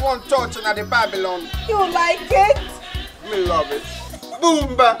is one touching at the Babylon. You like it? Me love it.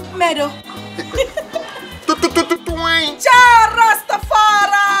 Boomba. Meadow. Twine. Cha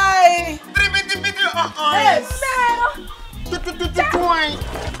Rastafari. Yes. Meadow.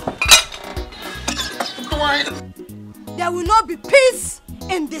 Twine. There will not be peace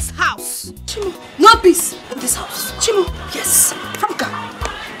in this house. Chimo, no peace in this house. Chimo, yes. Franca.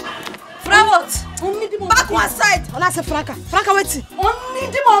 Framot. Back one side. When I say Franca, Franca wait. Only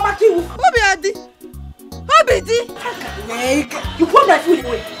the mama kill. Obi Adi. Obi You put my food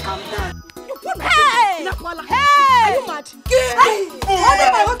away. Calm down. You put my food. Hey! Are you mad? Give me. Only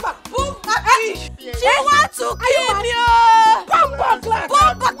my husband. Boom. She wants to kill you. Bomba class.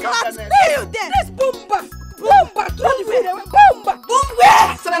 Bomba class. Stay you there. This bomba. Bomba. Throw the food away. Bomba. Boom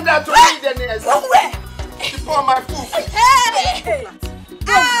where? Send that to me then. Boom where? You pour my food. Hey.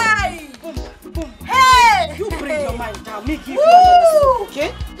 Hey. Hey! You bring your mind down. Me give you another soup, okay?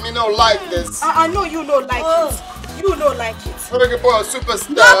 Me don't like this. I know you don't like it. You don't like it. I'm looking for a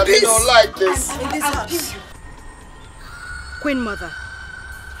superstar. Me don't like this. I'll give you. Queen Mother,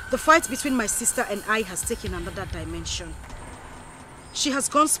 the fight between my sister and I has taken another dimension. She has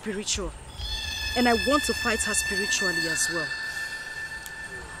gone spiritual, and I want to fight her spiritually as well.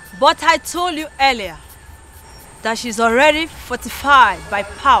 But I told you earlier that she's already fortified by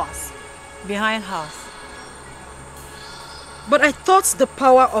powers behind her. But I thought the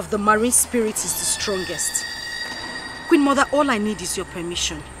power of the marine spirit is the strongest. Queen Mother, all I need is your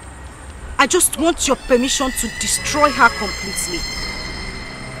permission. I just want your permission to destroy her completely.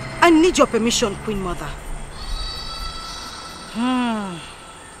 I need your permission, Queen Mother.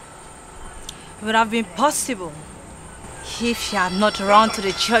 It would have been possible if she had not run to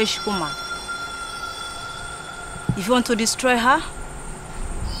the church woman. If you want to destroy her,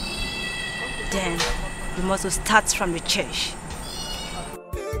 then you must start from the church.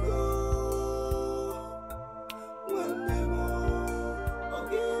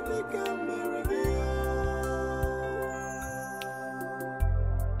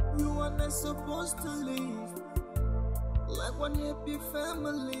 You are not supposed to leave. Like one happy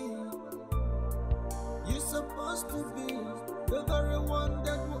family. You're supposed to be the very one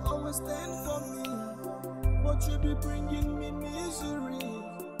that will always stand for me. But you be bringing me misery.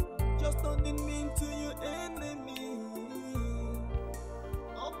 Just only mean to your enemy.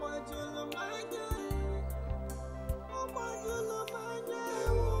 Oh my Julamanya. Oh my Julamanya.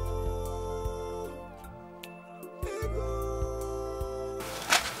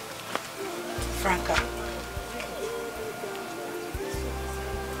 Franca.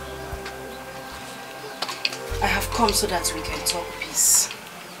 I have come so that we can talk peace.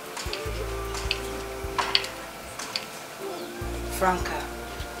 Franca.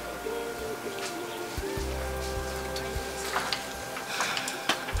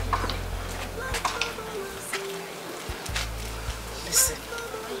 Listen.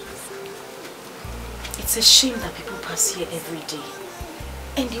 It's a shame that people pass here every day.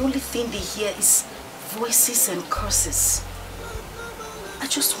 And the only thing they hear is voices and curses. I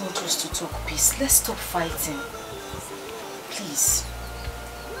just want us to talk peace. Let's stop fighting. Please.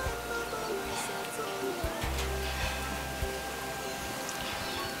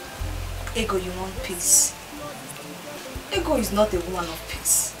 Ego, you want peace? Ego is not the woman of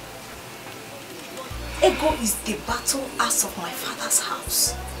peace. Ego is the battle ass of my father's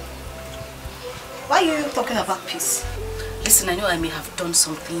house. Why are you talking about peace? Listen, I know I may have done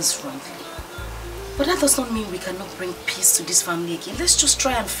some things wrongly. But that does not mean we cannot bring peace to this family again. Let's just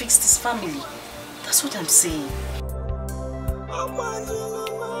try and fix this family. That's what I'm saying.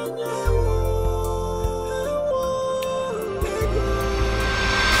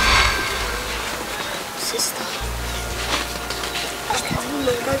 Sister, I will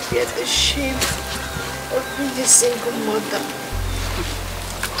never bear the shame of being a single mother.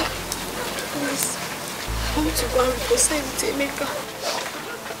 Please, I want to go and reconcile with Emeka.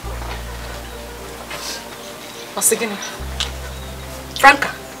 Osigini, Franca,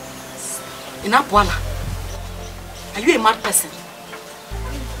 Inapuana, are you a mad person?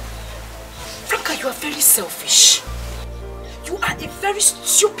 Franca, you are very selfish. You are a very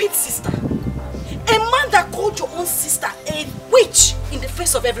stupid sister. A man that called your own sister a witch in the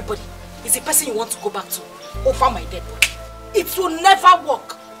face of everybody is the person you want to go back to over my dead body. It will never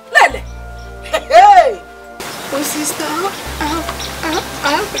work. Lele! Hey! Oh sister, I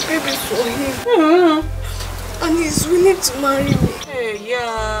have a baby for him. And he's willing to marry me. Hey,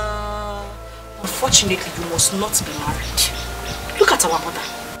 yeah. Unfortunately, you must not be married. Look at our mother.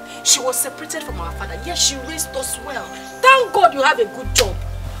 She was separated from our father, yet she raised us well. Thank God you have a good job.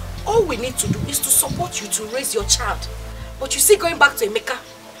 All we need to do is to support you to raise your child. But you see, going back to Emeka,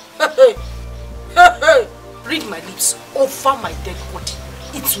 read my lips over my dead body.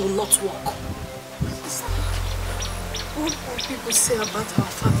 It will not work. What will people say about our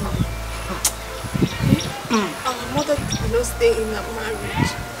family? Our mother could not stay in her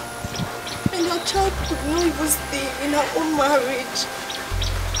marriage. And our child could not even stay in her own marriage.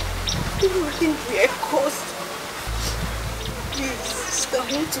 People think we are cursed. Please, sister, I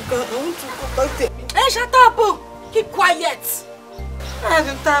want to go back to Emeka. Hey, shut up! Keep quiet! I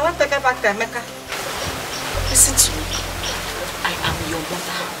want to get back to Emeka. Listen to me. I am your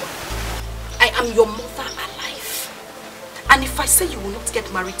mother. I am your mother alive. And if I say you will not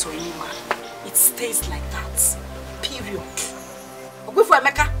get married to any man, it stays like that. Period. Go for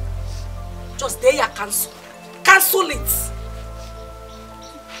Emeka. Just there, cancel. Cancel it.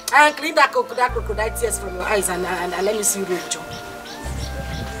 And clean that crocodile tears from your eyes and let me see you real job.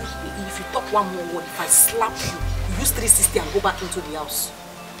 If you talk one more word, if I slap you, you use 360 and go back into the house.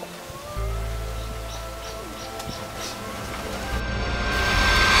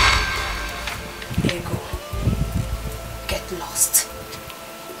 Ego, get lost.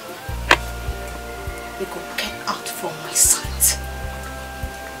 Ego, get out from my sight.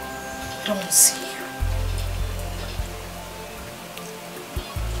 I don't want to see you.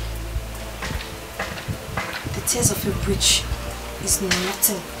 The tears of a witch is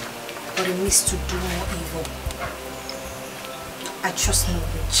nothing but a means to do more evil. I trust no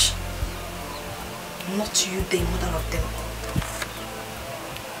witch. Not you, the mother of them all.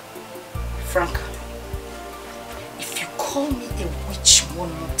 Franca, if you call me a witch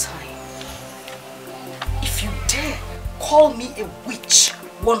one more time, if you dare call me a witch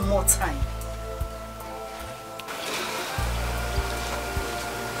one more time,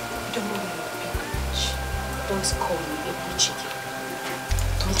 you don't know you're a big witch. Don't call me a witch again.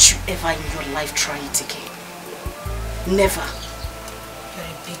 Don't you ever in your life try it again. Never. You're a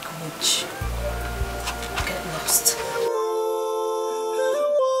big witch. Get lost.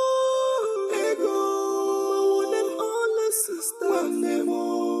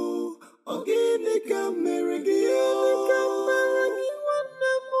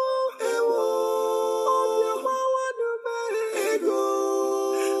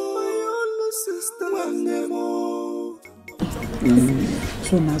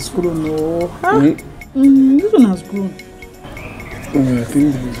 This one has grown, oh. Huh? This one has grown. I think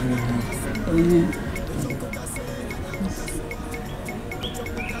that is very nice.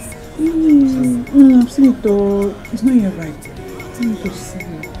 I've seen it though. It's not yet right. I need to see it.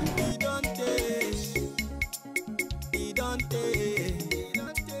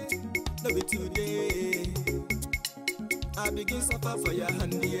 I begin suffer for your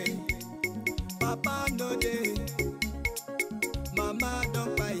hand, yeah. Papa no day.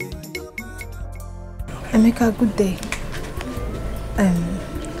 Emeka, good day.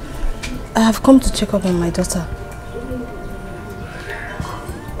 I have come to check up on my daughter.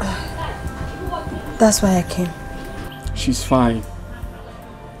 That's why I came. She's fine.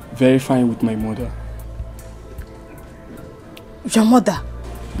 Very fine with my mother. Your mother?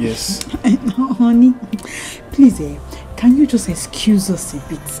 Yes. Honey, please, can you just excuse us a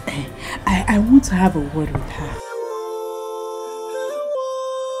bit? I want to have a word with her.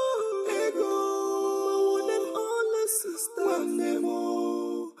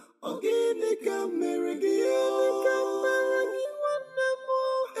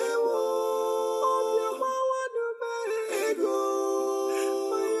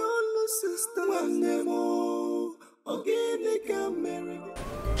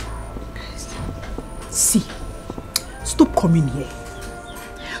 See, stop coming here.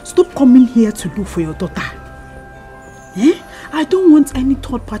 Stop coming here to look for your daughter. I don't want any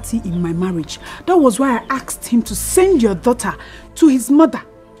third party in my marriage. That was why I asked him to send your daughter to his mother.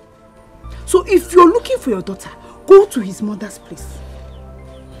 So if you're looking for your daughter, go to his mother's place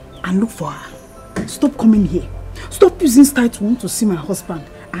and look for her. Stop coming here. Stop using style to want to see my husband.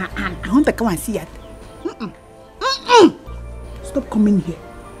 I want to come and see it. Stop coming here.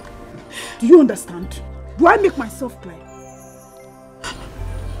 Do you understand? Do I make myself clear?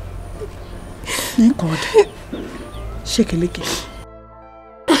 Thank God. Shake a leg.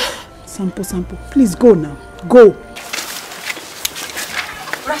 Sample. Please go now. Go.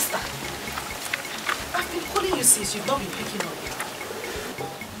 Rasta, I've been calling you since you've not been picking up.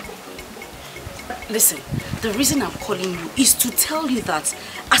 Listen, the reason I'm calling you is to tell you that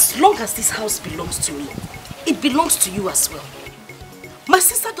as long as this house belongs to me, it belongs to you as well. My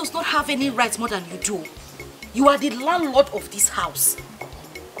sister does not have any rights more than you do. You are the landlord of this house.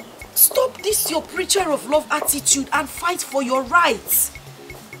 Stop this your preacher of love attitude and fight for your rights.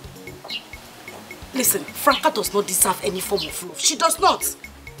 Listen, Franca does not deserve any form of love. She does not.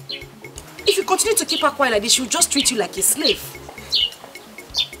 If you continue to keep her quiet like this, she'll just treat you like a slave.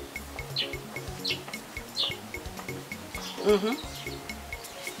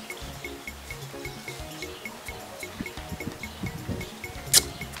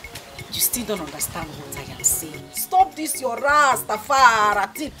 You still don't understand what I am saying. Stop this your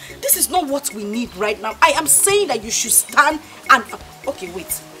Rastafari thing. This is not what we need right now. I am saying that you should stand and... Okay,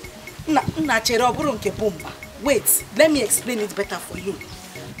 wait. Wait, let me explain it better for you.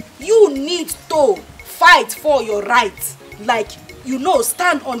 You need to fight for your rights. Like, you know,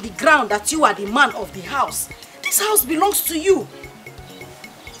 stand on the ground that you are the man of the house. This house belongs to you.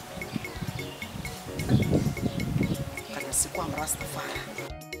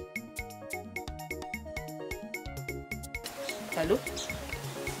 Hello?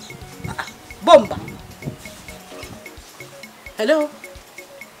 Bomba. Hello?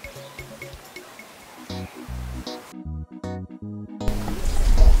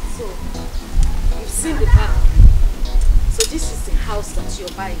 So, you've seen the car. So this is the house that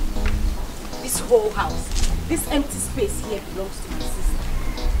you're buying. This whole house. This empty space here belongs to my sister.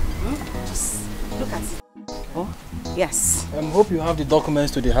 Just look at it. Oh, yes. I hope you have the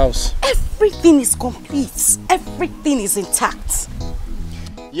documents to the house. Everything is complete. Everything is intact.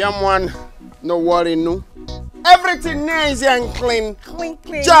 Yeah, man. No worry, no. Everything nice and clean. Clean.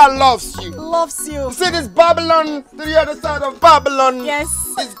 Jah loves you. Loves you. You see this Babylon to the other side of Babylon? Yes.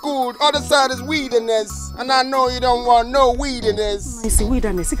 It's good. Other side is weediness. And I know you don't want no weediness. I see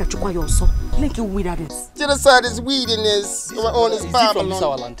weediness. Like you weediness. The other side is weediness. Our own is Babylon. Is he from this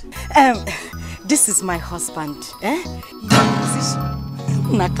our land? This is my husband. He's a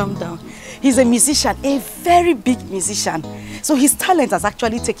musician. Now calm down. He's a musician, a very big musician. So his talent has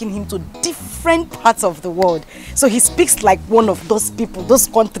actually taken him to different parts of the world. So he speaks like one of those people, those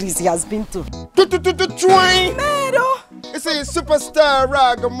countries he has been to. Twine! You see, superstar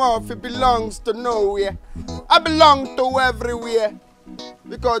Ragamuffin belongs to nowhere. I belong to everywhere.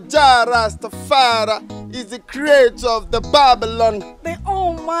 Because Jah Rastafari is the creator of the Babylon. The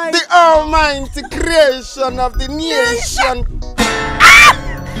Almighty. The Almighty creation of the nation.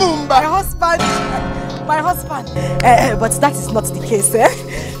 Boomba. My husband. But that is not the case, eh?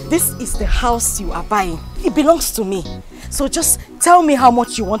 This is the house you are buying. It belongs to me. So just tell me how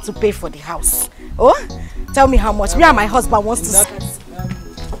much you want to pay for the house. Oh? Tell me how much. Me and my husband wants to start.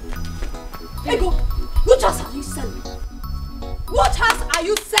 Ego, which house are you selling? What house are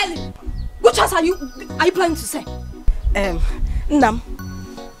you selling? Which house are you planning to sell? Nam.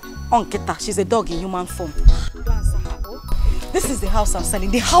 Onketa, she's a dog in human form. This is the house I'm selling.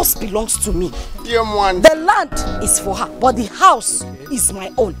 The house belongs to me. Yeah, man. The land is for her, but the house is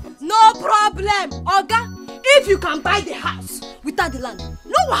my own. No problem, Oga. If you can buy the house without the land,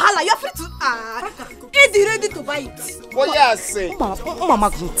 no wahala, you're free to is ready to buy it. What you say? Mama,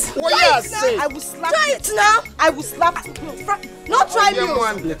 what you say? I will slap. Try it now. I will slap. No try me.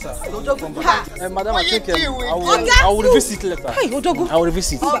 Madam, I think I will revisit later. Hey, Odogu. I will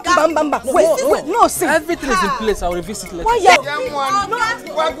revisit. Bamba. Wait, no, see. Everything is in place. I will revisit later. Why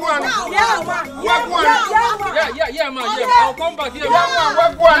Yeah, man. I'll come back here.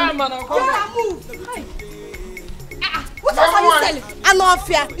 Man, I'll come back. What else are you selling? I'm not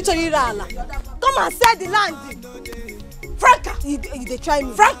fair. It's a Irala. Come and sell the land. Franca, they try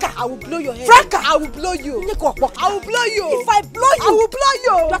me. Franca, I will blow your head. Franca, I will blow you. I will blow you. If I blow you, I will blow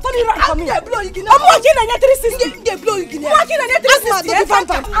you. You're turning around for me. I'm blow you. I'm working on electricity. They blow you. I'm working on electricity. I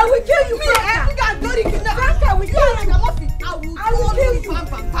will kill you. Franca, I blow you. Franca, I will kill you. I will kill you.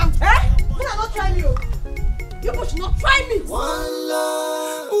 Eh? You are not trying me. You must not try me. One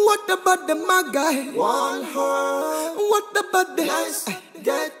love. What about the my guy? One heart. What about the nice?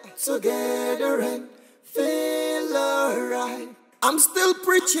 Get together and feel alright. I'm still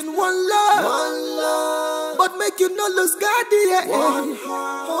preaching one love, but make you not lose God, yeah. One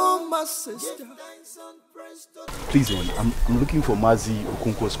heart. Oh, my sister. Please, I'm looking for Mazi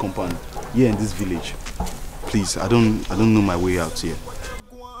Okonkwo's compound here in this village. Please, I don't know my way out here.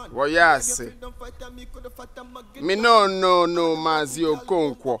 What you say? Me no Mazi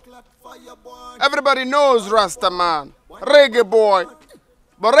Okonkwo. Everybody knows Rasta man, reggae boy,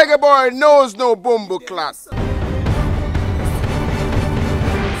 but reggae boy knows no bumbo class.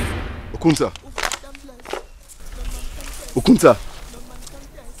 Okunta,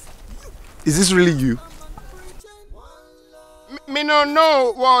 is this really you? Me no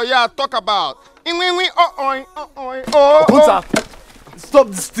know what you talk about. Okunta, stop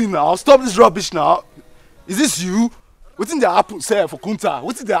this thing now. Stop this rubbish now. Is this you? What did that happen, sir, for Okunta?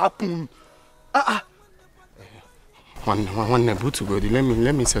 What did that happen? One never to go.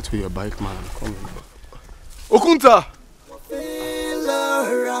 Let me settle your bike, man. Come on. Okunta. Feel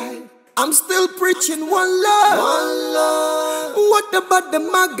alright. I'm still preaching one love. What about the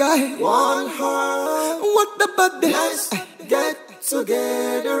my guy? One heart. What about the nice? Get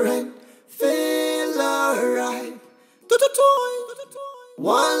together and feel alright.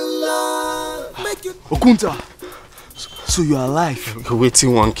 One love. Make you. Okunta. So you are alive?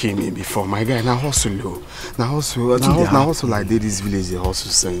 Waiting one came in before. My guy, now hustle low. Now hustle like this village, the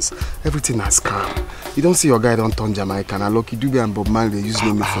hustle sense. Everything has calm. You don't see your guy don't turn Jamaican. And Lucky Dube and Bob Marley, they use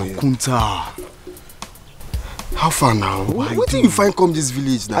me for you. Okunta. How far now? What do you find come this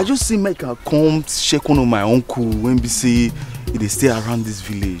village now? I just see make I come check one of my uncle when we say they stay around this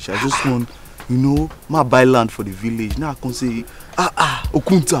village. I just want, you know, my buy land for the village. Now I can say,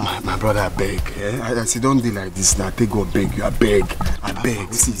 Okunta. My brother, I beg. I say don't do like this now. Take God beg you. I beg.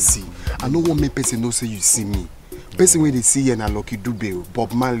 See. I know one make person know say you see me. Person when they see you and I Lucky Dube,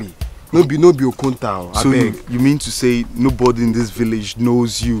 Bob Marley. No be Okunta. I beg. You mean to say nobody in this village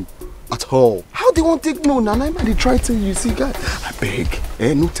knows you at all? How they won't take no? Now they try to you see guy. I beg.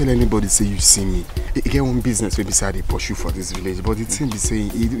 No tell anybody say you see me. He get one business where beside they pursue for this village, but the thing be saying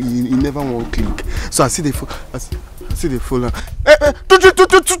he never won't click. So I see they follow. That's how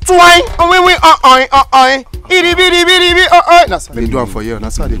they do it for you.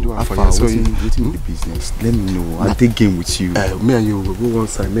 That's how they do it for you. So you the business. Let me know. I'll take game with you. Me and you will go one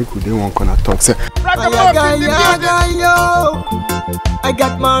side. Make we then one corner talk. Say, I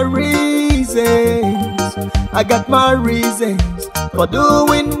got my reasons. I got my reasons for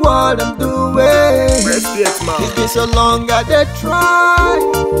doing what I'm doing. Respect, man. It's been so long I did try.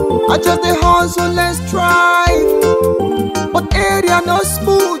 I just the hustle, let's try. But area no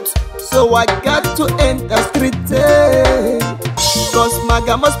smooth, so I got to enter street. Cause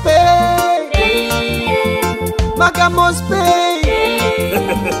Maga must pay. Maga must pay.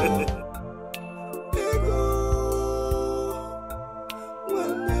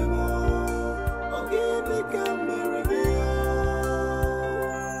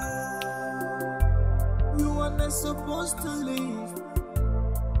 Supposed to live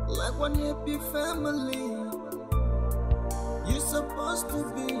like one happy family. You're supposed to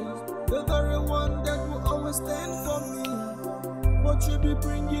be the very one that will always stand for me, but you be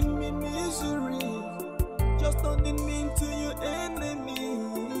bringing me misery, just turning me into your enemy.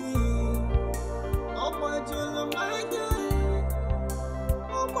 Oh my God, my God.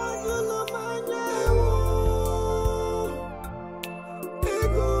 Oh my God, my God.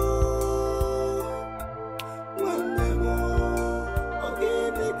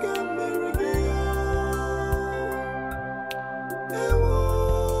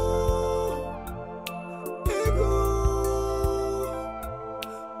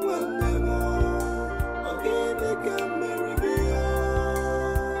 Okay.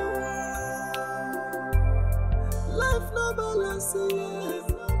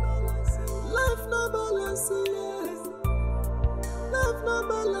 no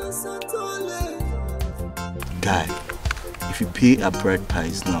balance at all. Guy, if you pay her bride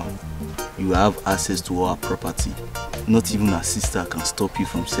price now, you have access to all her property. Not even her sister can stop you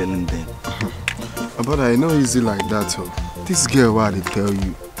from selling them. But I know easy like that. Oh. This girl, what they tell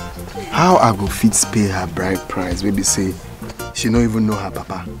you, how I go fit pay her bride price? Maybe say she don't even know her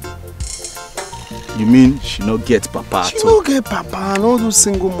papa. You mean she not get papa at all? She don't get papa and all those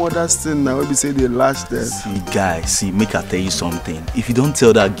single mothers thing now. Maybe say they last there. See, guy, see, make her tell you something. If you don't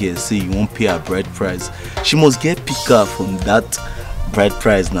tell that girl, say you won't pay her bride price, she must get picker from that bride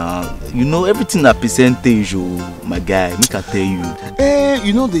price now. You know everything a percentage, oh, my guy. Make her tell you.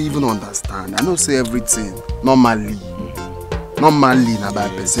 You know they even understand. I know say everything normally. Normally na by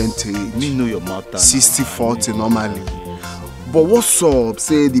percentage. Me know your matter. 60-40 normally. But what's up?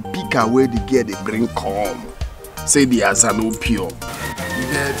 Say the picker where the girl they bring come. Say the asa no pure. You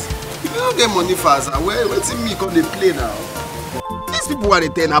get? If you don't get money for asa, what's me come they play now? These people are the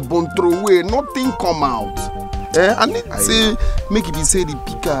ten a bone throw away, nothing come out. I need to say make it be say the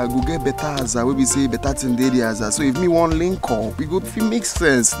picker go get better asa, we be say better thing the asa. So if me one link up, it go make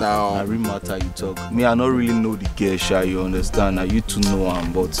sense now. I really matter you talk. Me I don't really know the girl, sha, you understand? Now you two know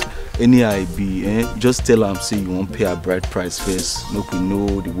am, but any I be, just tell am say you won't pay her bride price first. Make we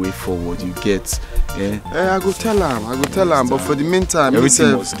know the way forward. You get, I go tell am, but for the meantime,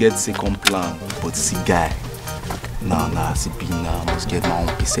 everything must get second plan. But see, guy, nah, see, be now must get my own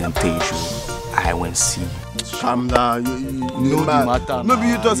percentage. I won't see. Calm down, you know the matter. Maybe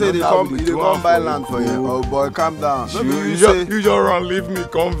you just say they come buy land for you. Oh boy, calm down. You just run, leave me,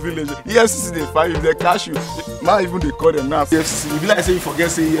 come village. EFCC they find you, they catch you. Not even they call them now. EFCC, you be like say you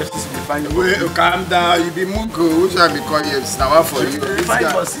forget say EFCC they find you. Wait, calm down. You be Mugo. Which one be call EFCC? Now what for you?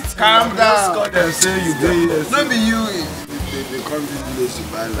 Calm down. Call them say you do EFCC. No be you. They come this village to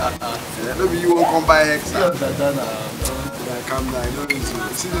buy land. No be you won't come buy hexer. Calm down, I know it's you.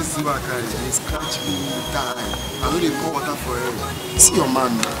 See this silver carry, they scratch me time. I know they pour water forever. See your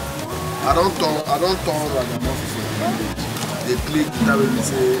man now. I don't turn ragamuffin for the village. They play guitar when we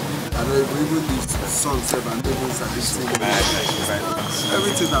say, I know even the sun self and they don't start singing.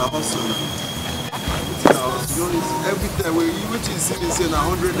 Everything I hustle now. Every time when you which is saying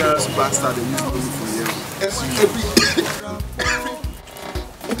 $100 bastard they use money for you. Every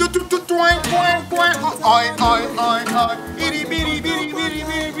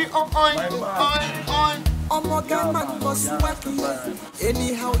man must work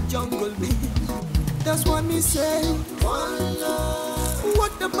anyhow jungle be. That's what me say. One love.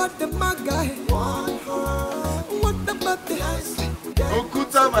 What about the guy? One heart. What about the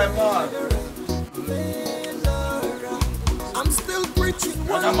Okuta, my man. I'm still preaching.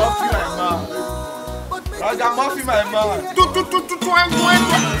 Ragamuffin, my man. Ragamuffin, my man.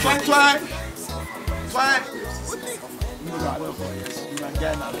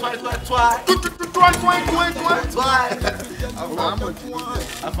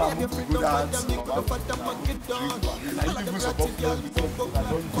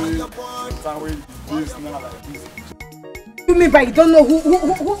 You mean by you don't know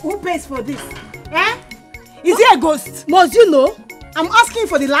who pays for this? Is he a ghost? Must you know? I'm asking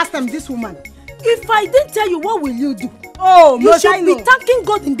for the last time this woman. If I didn't tell you, what will you do? Oh, you should be thanking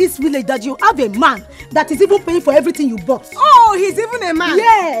God in this village that you have a man that is even paying for everything you bought. Oh, he's even a man?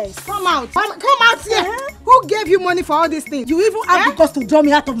 Yes. Come out. Come out here. Who gave you money for all these things? You even have the cost to draw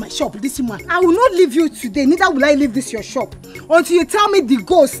me out of my shop, this woman. I will not leave you today, neither will I leave this your shop. Until you tell me the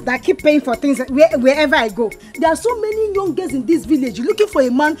ghosts that keep paying for things wherever I go. There are so many young girls in this village looking for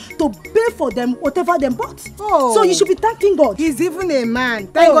a man to pay for them whatever they bought. Oh. So you should be thanking God. He's even a man.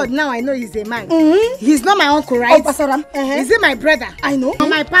 Thank God now I know he's a man. He's not my uncle, right? Oh, Pasaram. Is he my brother? I know. Or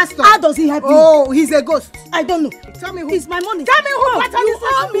my pastor? How does he help you? Oh, he's a ghost. I don't know. Tell me who. It's my money. Tell me who. You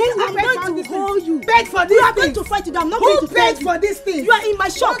owe me. I'm going to call you. Beg for this. You are going to fight it. I'm not going to pay. Who paid for this thing? You are in my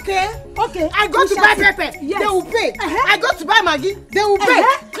shop. Okay. I go to buy pepper. Yes. They will pay. I go to buy Maggi. They will pay.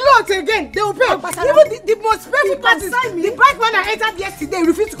 Clothes again. They will pay. Even the most painful part is the bright one I entered yesterday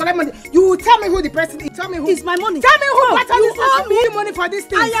refused to collect money. You will tell me who the person is. Tell me who. It's my money. Tell me who. You owe me money for this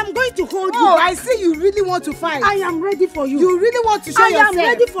thing. I am going to hold you. Oh, I see you really want to fight. I am ready for you. You really want to show yourself. I am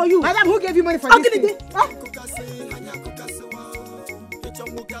ready for you. Madam, who gave you money for this thing?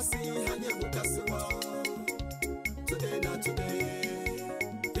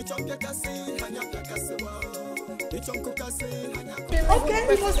 Okay,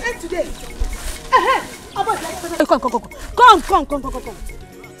 we must end today. Come.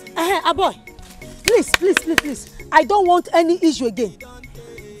 Aboy, please. I don't want any issue again.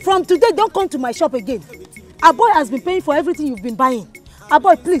 From today, don't come to my shop again. Aboy has been paying for everything you've been buying.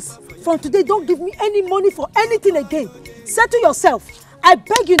 Aboy, please, from today, don't give me any money for anything again. Settle yourself. I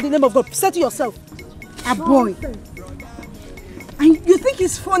beg you in the name of God, settle yourself. A boy. And you think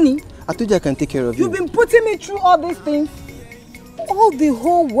it's funny? I told you I can take care of you. You've been putting me through all these things. All the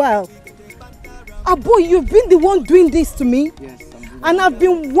whole while. A boy, you've been the one doing this to me. Yes, and I've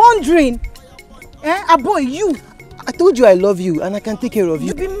been wondering. A boy, you. I told you I love you and I can take care of you.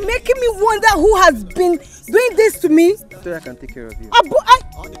 You've been making me wonder who has been doing this to me. I told you I can take care of you. A boy,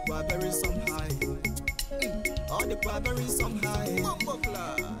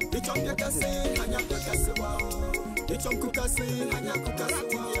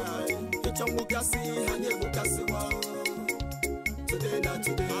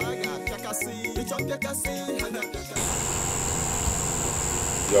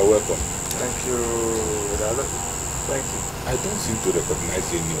 You're welcome. Thank you, Dada. Thank you. I don't seem to recognize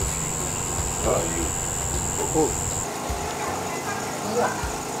any of you. How are you? Oh.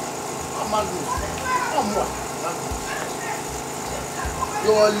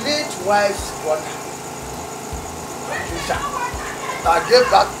 Your late wife's brother, Trisha, that gave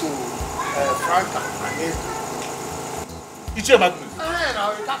back to Franca and April. Ichie Magnus. No,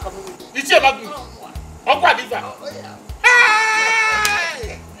 you can't come with me. Ichie Magnus. Okwa Diva.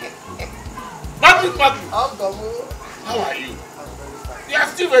 Magnus. How are you? You are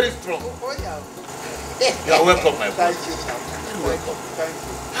still very strong. You are welcome, my boy. Thank you, sir. You're welcome. Thank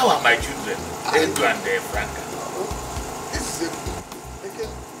you. How are my children? Edu and Franca. This is it.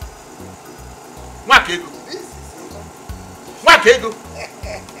 Mwakego. Mwakego.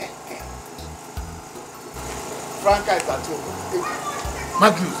 Franca is at home.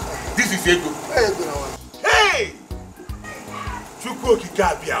 Magnus, this is Ego. Hey! Chukwu Okike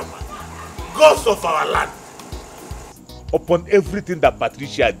Abiyama, gods of our land, upon everything that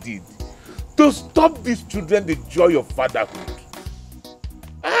Patricia did to stop these children the joy of fatherhood.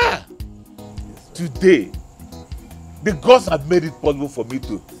 Today, the gods have made it possible for me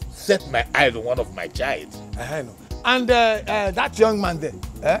to set my eyes on one of my child. I know. And that young man there,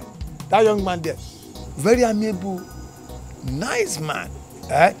 very amiable, nice man.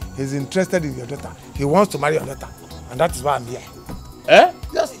 He's interested in your daughter. He wants to marry your daughter. And that is why I'm here.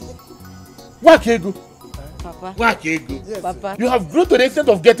 Yes. Wakego. Papa. Wakego. Yes, Papa. You have grown to the extent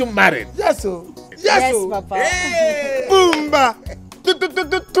of getting married. Yes, sir. Yes, Papa. Hey. Boomba.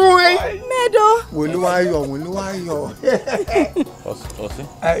 Meadow.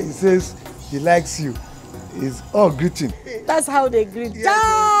 He says he likes you. It's all greeting. That's how they greet.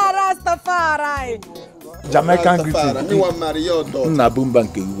 Ja, Rastafari. Jamaican greeting. Me want marry your daughter.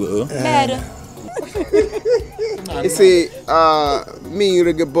 Meadow. You see, me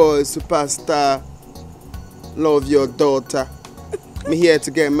reggae boy superstar, love your daughter. Me here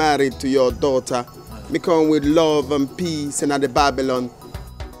to get married to your daughter. Me come with love and peace and at the Babylon.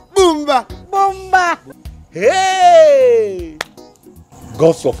 Boomba! Boomba! Hey!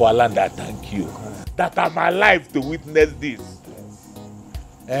 Gods of our land, I thank you that I'm alive to witness this.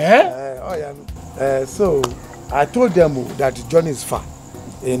 So, I told them that the journey is far.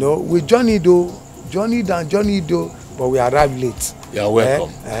 You know, we journeyed though, but we arrived late. You are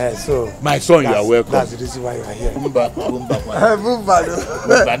welcome. So, my son, you are welcome. That's the reason why you are here. Boomba.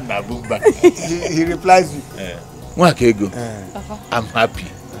 He replies you. Mwakego, Papa. I'm happy.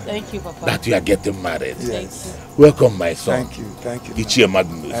 Thank you, Papa. That you are getting married. Yes. Welcome, my son. Thank you. Ichie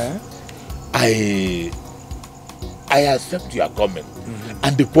Magnus. I accept your coming,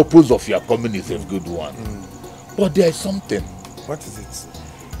 and the purpose of your coming is a good one. But there is something. What is it?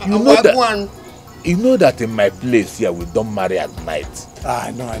 You know that in my place here we don't marry at night.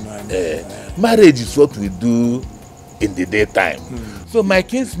 I know. Marriage is what we do in the daytime. So my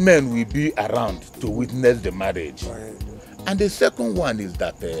kinsmen will be around to witness the marriage. And the second one is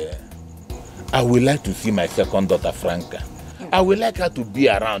that I would like to see my second daughter, Franca. I would like her to be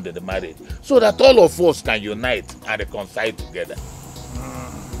around in the marriage so that all of us can unite and reconcile together.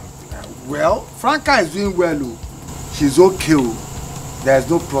 Well, Franca is doing well. She's okay. There's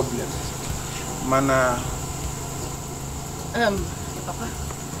no problem. Mana. Papa,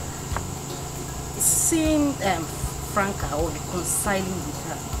 seeing Franca or reconciling with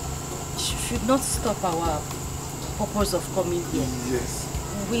her should not stop our purpose of coming here.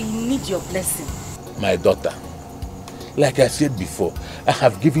 Yes. We need your blessing. My daughter, like I said before, I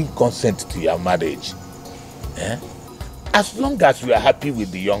have given consent to your marriage. As long as you are happy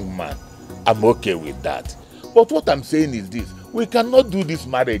with the young man, I'm okay with that. But what I'm saying is this: we cannot do this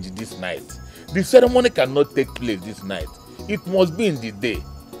marriage this night. The ceremony cannot take place this night. It must be in the day.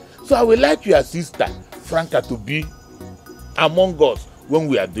 So I would like your sister, Franca, to be among us when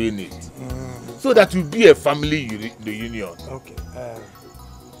we are doing it. So that will be a family reunion. Okay.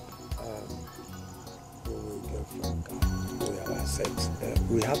 We will get Franca. perfect.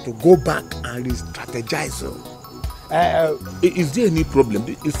 We have to go back and re-strategize. Is there any problem?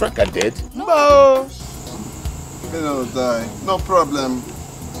 Is Franca dead? No. He don't die. No problem.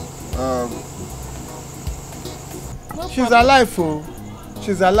 She's alive, oh.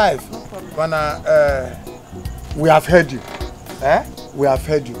 She's alive. We have heard you. We have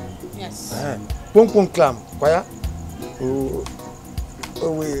heard you. Yes. Pong pong clam. Kwaya?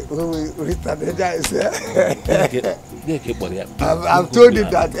 We strategize. I've told you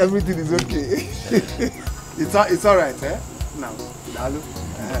that everything is okay. It's all right, Now,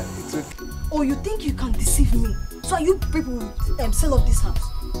 it's okay. Oh, you think you can deceive me? So you people will sell off this house?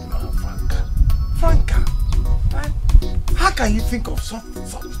 No, Franca. How can you think of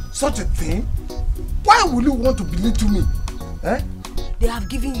such a thing? Why would you want to belittle me? They have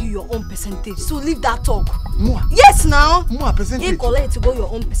given you your own percentage, so leave that talk. More? Yes, now. More percentage? You collect to go your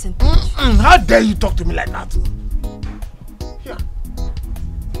own percentage. How dare you talk to me like that? Yeah.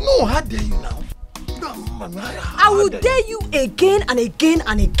 No, how dare you now? I will dare you again and again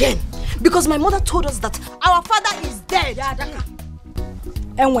and again. Because my mother told us that our father is dead.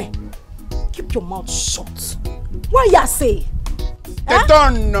 Anyway, keep your mouth shut. What you say? They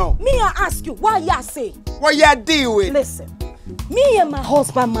don't know. Me, I ask you, what you say? What you deal with? Listen, me and my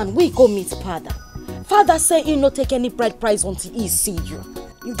husband, man, we go meet father. Father say he not take any bride price until he see you.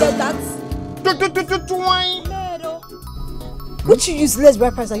 You get that? Which useless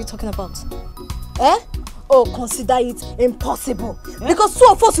bride price are you talking about? Oh, consider it impossible. Because two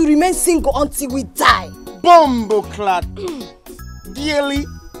of us will remain single until we die. Bumbleclad. Dearly,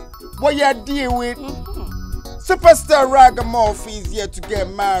 what you deal with? Superstar Ragamuffin is here to get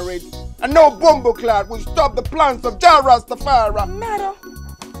married. And no Bumbleclad will stop the plans of Jah Rastafari. Matter.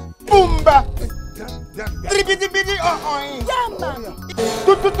 Boomba. Yeah, man.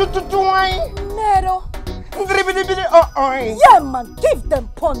 Meadow. Yeah, man. Give them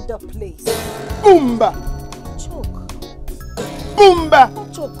ponder, please. Boomba. Choke. Boomba.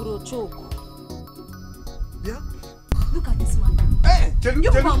 Not choke, bro. Choke. Yeah? Look at this man. Hey,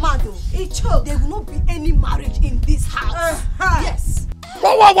 you mama though. Hey, choke. There will not be any marriage in this house. Yes.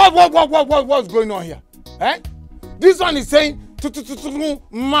 What's going on here? This one is saying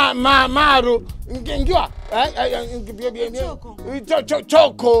Maro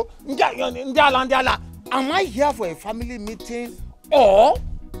Choco. Am I here for a family meeting or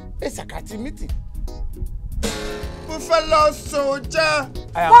a security meeting? Buffalo soldier.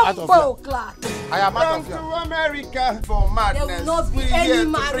 I am out of here. I am out of here. Come to America for madness. There will not be any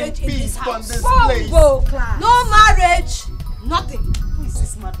marriage in this house. No marriage. Nothing. Who is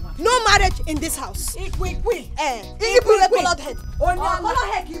this mad one? No marriage in this house. Colored head. No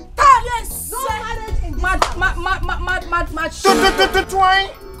marriage in this house.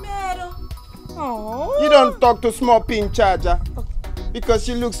 You don't talk to small pin charger. Because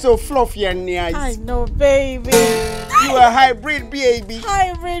you look so fluffy and nice. I know, baby. You a hybrid baby.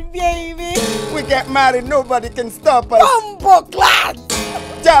 Hybrid baby. We get married, nobody can stop us. Bumbleclad.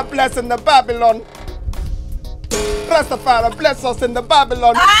 Jah bless in the Babylon. Rastafari bless us in the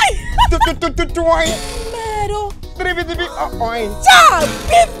Babylon. Jah, give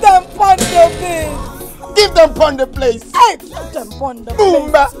them ponder, please. Give them ponder place. Hey, give them ponder.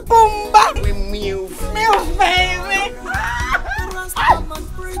 Boomba. Boomba. We move. Move, baby.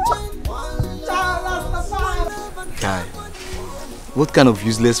 Guy, what kind of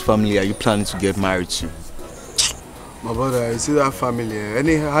useless family are you planning to get married to? My brother, you see that family,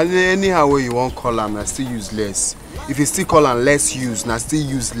 anyhow way you want call them, still useless. If you still call them less used, now still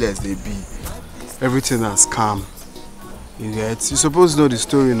useless they be. Everything has calm. You get? You supposed to know the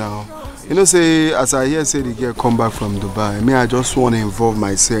story now. You know, say, as I hear say the girl come back from Dubai, me, I just want to involve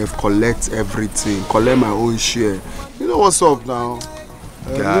myself, collect everything, collect my own share. You know what's up now?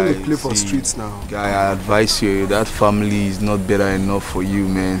 Guy, you play for streets now. Guy, I advise you, that family is not better enough for you,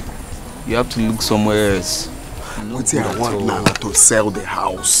 man. You have to look somewhere else. What I want now to sell the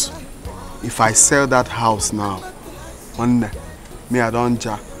house. If I sell that house now, one day, me I don't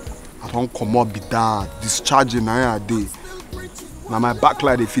come up be that discharging now a day. Now my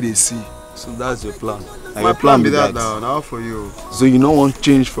backlight if they see. So that's your plan. And my plan be that now for you. So you don't want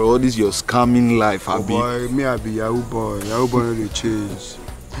change for all this your scamming life, oh Abi? Boy, me I be Yahoo boy. Yahoo boy no dey change.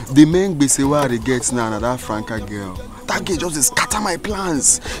 The main basic where they get now that Franca girl. That girl just scatter my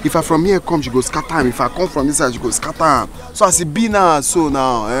plans. If I from here come, she go scatter him. If I come from this side, she go scatter him. So as it be now, so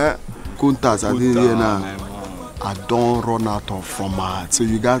now, Kuntas, I did here now. I don't run out of format. So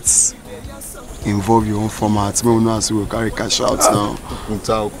you got involve your own format. We will not see we carry cash out now.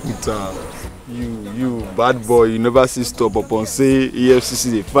 Kunta, you. You bad boy, you never see stop upon say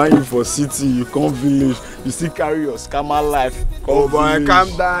EFCC they find you for city, you come village, you still carry your scammer life. Oh boy, calm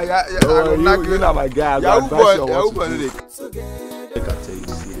down. You know my guy. Yeah, boy, boy. I can tell you.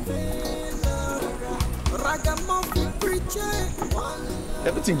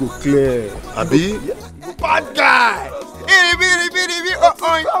 Everything go clear. Abi? Bad guy.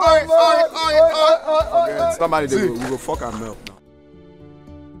 Somebody we go fuck and milk now.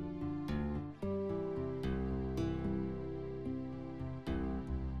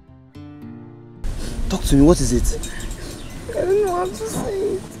 Talk to me, what is it? I don't know how to say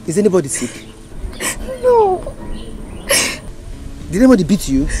it. Is anybody sick? No. Did anybody beat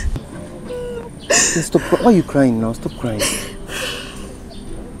you? Then stop. Why are you crying now? Stop crying.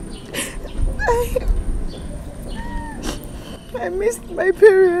 I missed my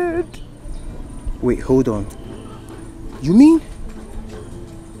period. Wait, hold on. You mean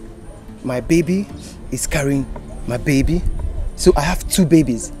my baby is carrying my baby? So I have 2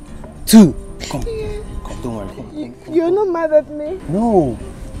 babies? 2? Come, come, don't worry. Come. You're not mad at me? No.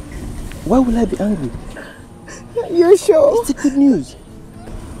 Why will I be angry? You're sure? It's a good news.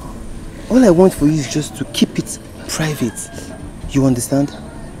 All I want for you is just to keep it private. You understand?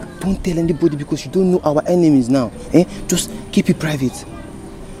 Don't tell anybody because you don't know our enemies now. Eh? Just keep it private.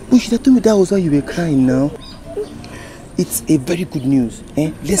 You should have told me that was why you were crying now. It's a very good news.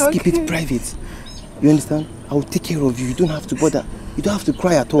 Eh? Let's keep it private. You understand? I will take care of you. You don't have to bother. You don't have to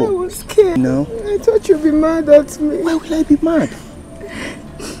cry at all. I was scared. No? I thought you'd be mad at me. Why will I be mad?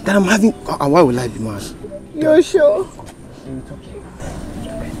 That I'm having... Why will I be mad? You're sure?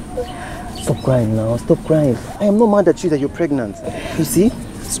 Stop crying now. Stop crying. I am not mad at you that you're pregnant. You see?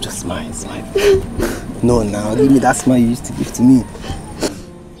 It's just smile, smile. No, now give me that smile you used to give to me.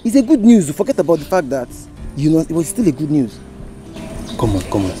 It's a good news. Forget about the fact that you know it was still a good news. Come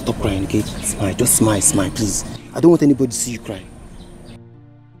on, stop crying, okay? Smile, just smile, smile, please. I don't want anybody to see you cry.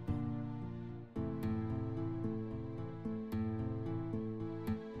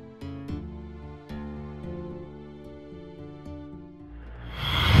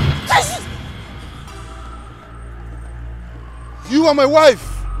 You are my wife,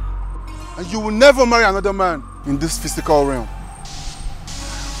 and you will never marry another man in this physical realm.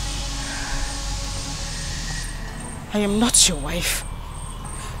 I am not your wife.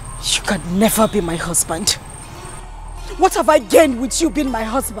 You can never be my husband. What have I gained with you being my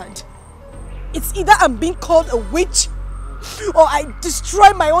husband? It's either I'm being called a witch or I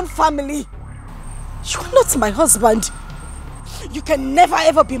destroy my own family. You are not my husband. You can never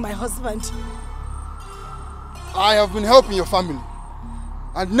ever be my husband. I have been helping your family,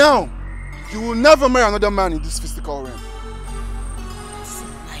 and now you will never marry another man in this physical realm.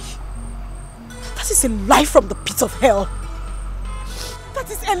 That is a lie from the pit of hell. That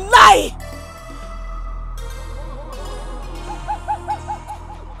is a lie!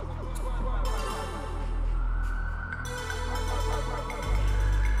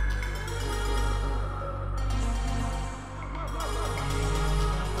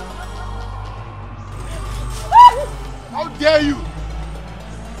 How dare you!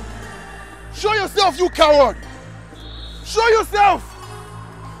 Show yourself, you coward! Show yourself!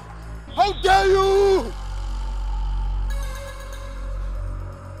 How dare you!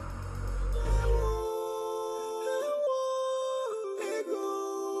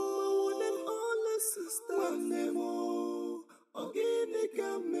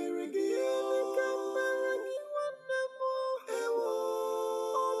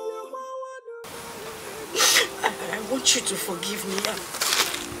 I want you to forgive me.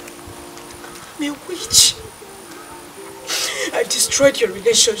 I'm a witch. I destroyed your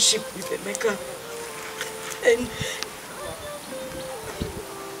relationship with Emeka. And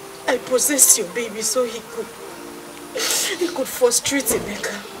I possessed your baby so he could frustrate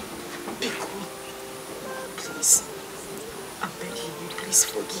Emeka. Be cool. Please. I'm begging you, please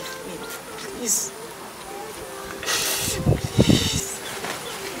forgive me. Please. Please.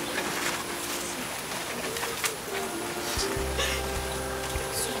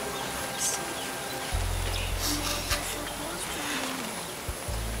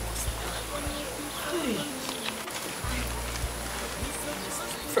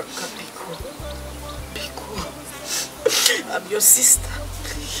 I'm your sister,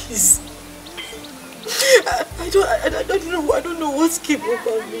 please. I don't know what came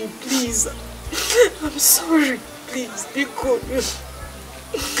over me, please. I'm sorry, please, be good.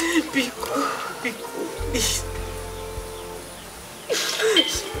 Be good, please.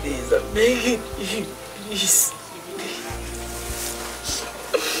 Please, I'm begging you, please.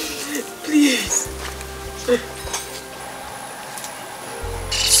 Please.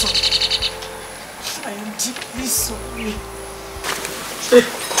 Franca,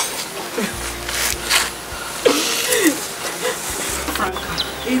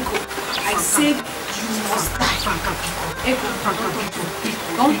 Ego, I said you must die. Franca, Ego,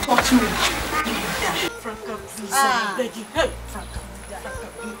 don't touch me. Franca, please, I'm begging. Hey, Franca,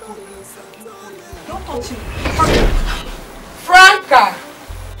 don't touch me. Franca!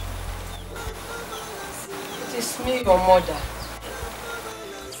 It is me, your mother.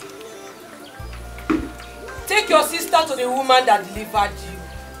 Take your sister to the woman that delivered you.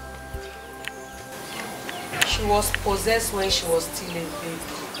 She was possessed when she was still a baby.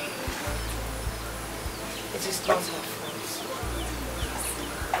 It is not her fault.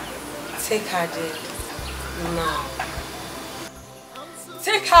 Take her there now.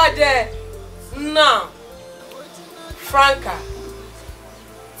 Take her there now. Franca,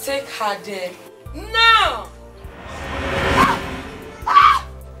 take her there now.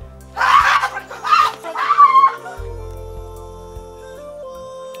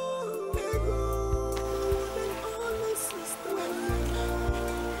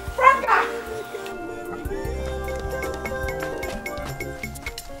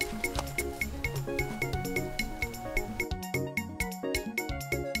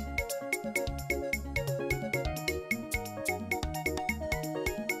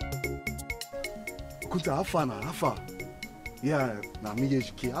 Kunta, how far? Yeah, na me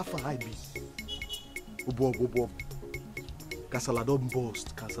HK, how far I be? Obo. Kasala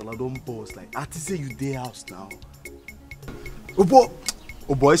don't burst. Like, I say you dey house now. Oh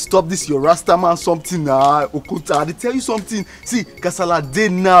boy, stop this your Rasta man something now. Okunta, I tell you something. See, Kasala dey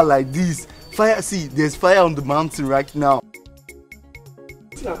now like this. Fire, see, there's fire on the mountain right now.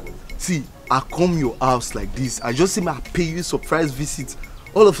 See, I come your house like this. I just say I pay you a surprise visit.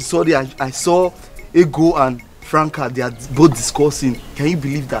 All of a sudden, I saw Ego and Franca. They are both discussing. Can you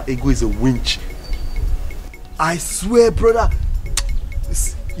believe that Ego is a winch? I swear, brother.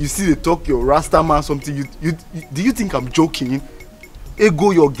 You see, they talk your Rasta man something. Do you think I'm joking?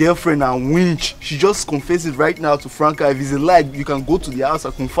 Ego, your girlfriend, and winch. She just confessed it right now to Franca. If it's a lie, you can go to the house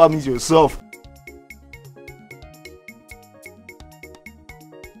and confirm it yourself.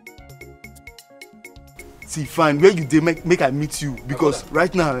 See, fine, where you dey make I meet you, because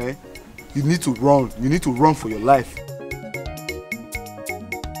right now, you need to run. You need to run for your life.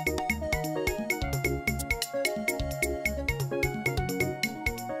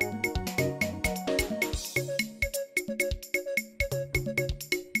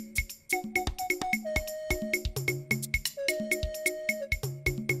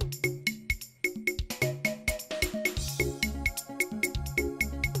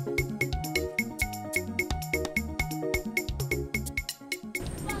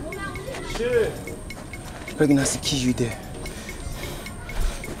 Pregnancy kill you there.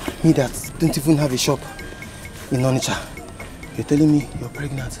 Me that don't even have a shop in Onitsha. You're telling me you're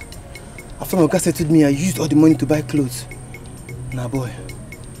pregnant. After my guy settled me, I used all the money to buy clothes. Nah boy,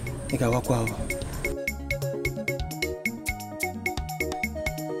 I got walk out.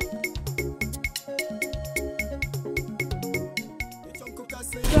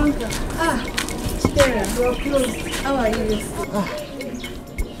 Sarah, you're close. How are you?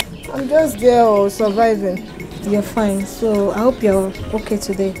 I'm just there surviving. You're fine, so I hope you're okay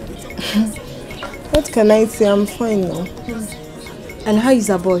today. What can I say? I'm fine now. And how is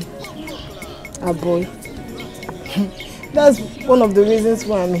our boy? Our boy? That's one of the reasons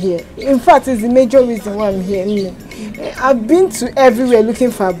why I'm here. In fact, it's the major reason why I'm here. I've been to everywhere looking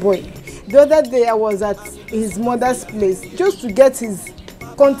for a boy. The other day I was at his mother's place just to get his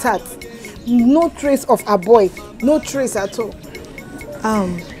contact. No trace of a boy. No trace at all.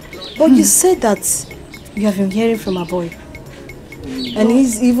 But you said that you have been hearing from a boy. And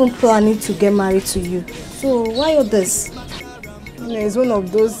he's even planning to get married to you. So why all this? It's one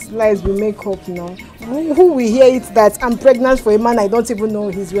of those lies we make up now. Who will hear it that I'm pregnant for a man I don't even know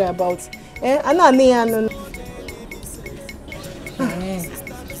his whereabouts? Okay.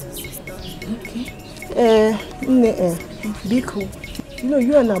 Biko, you know,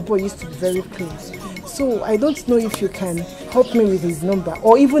 you and our boy used to be very close. So I don't know if you can help me with his number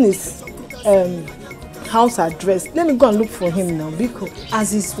or even his house address. Let me go and look for him now, Biko.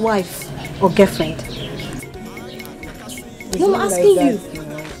 As his wife or girlfriend? No, I'm asking you.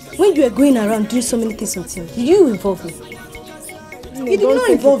 When you were going around doing so many things with him, did you involve me? No, you did not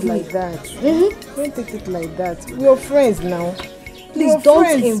involve me. Like that. Don't take it like that. We are friends now. Please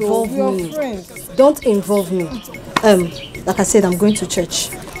don't involve me. Don't involve me. Like I said, I'm going to church.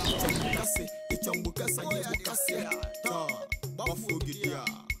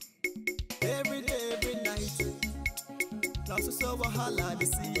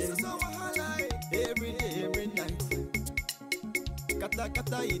 kata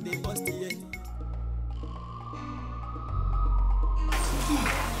kata in the bust here.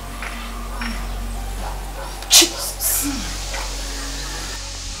 Jesus!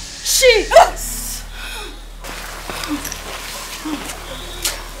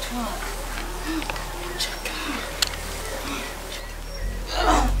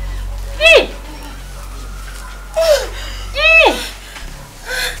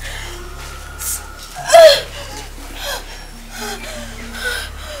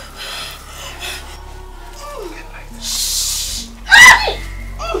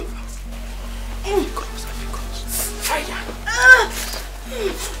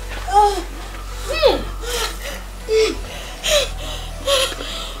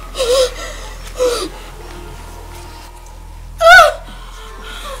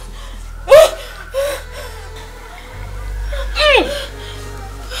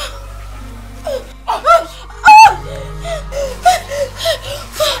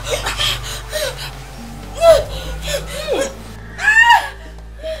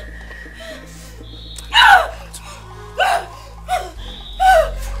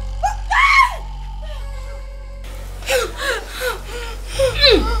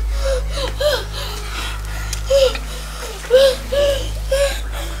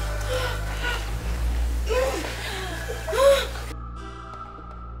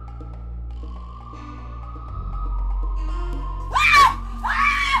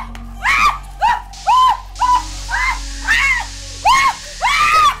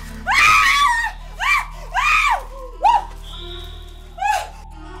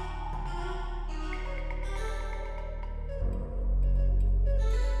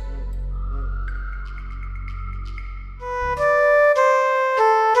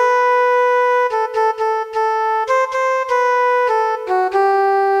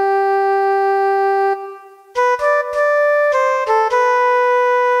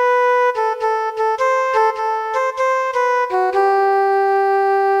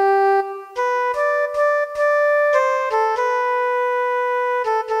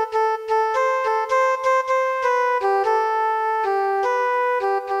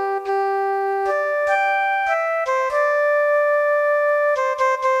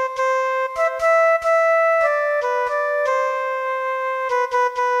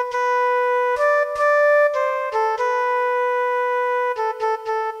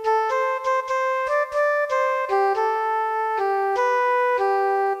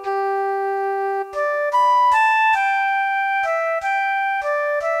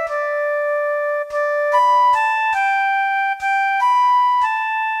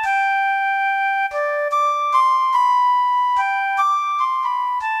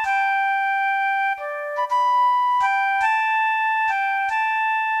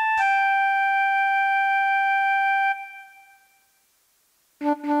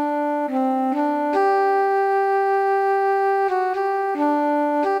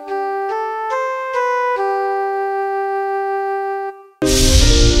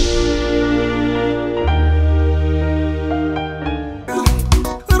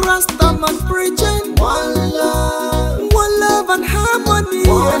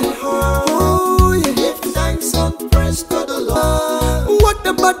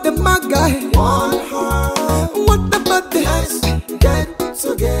 about the my guy? What about the let's get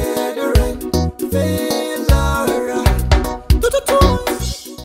together?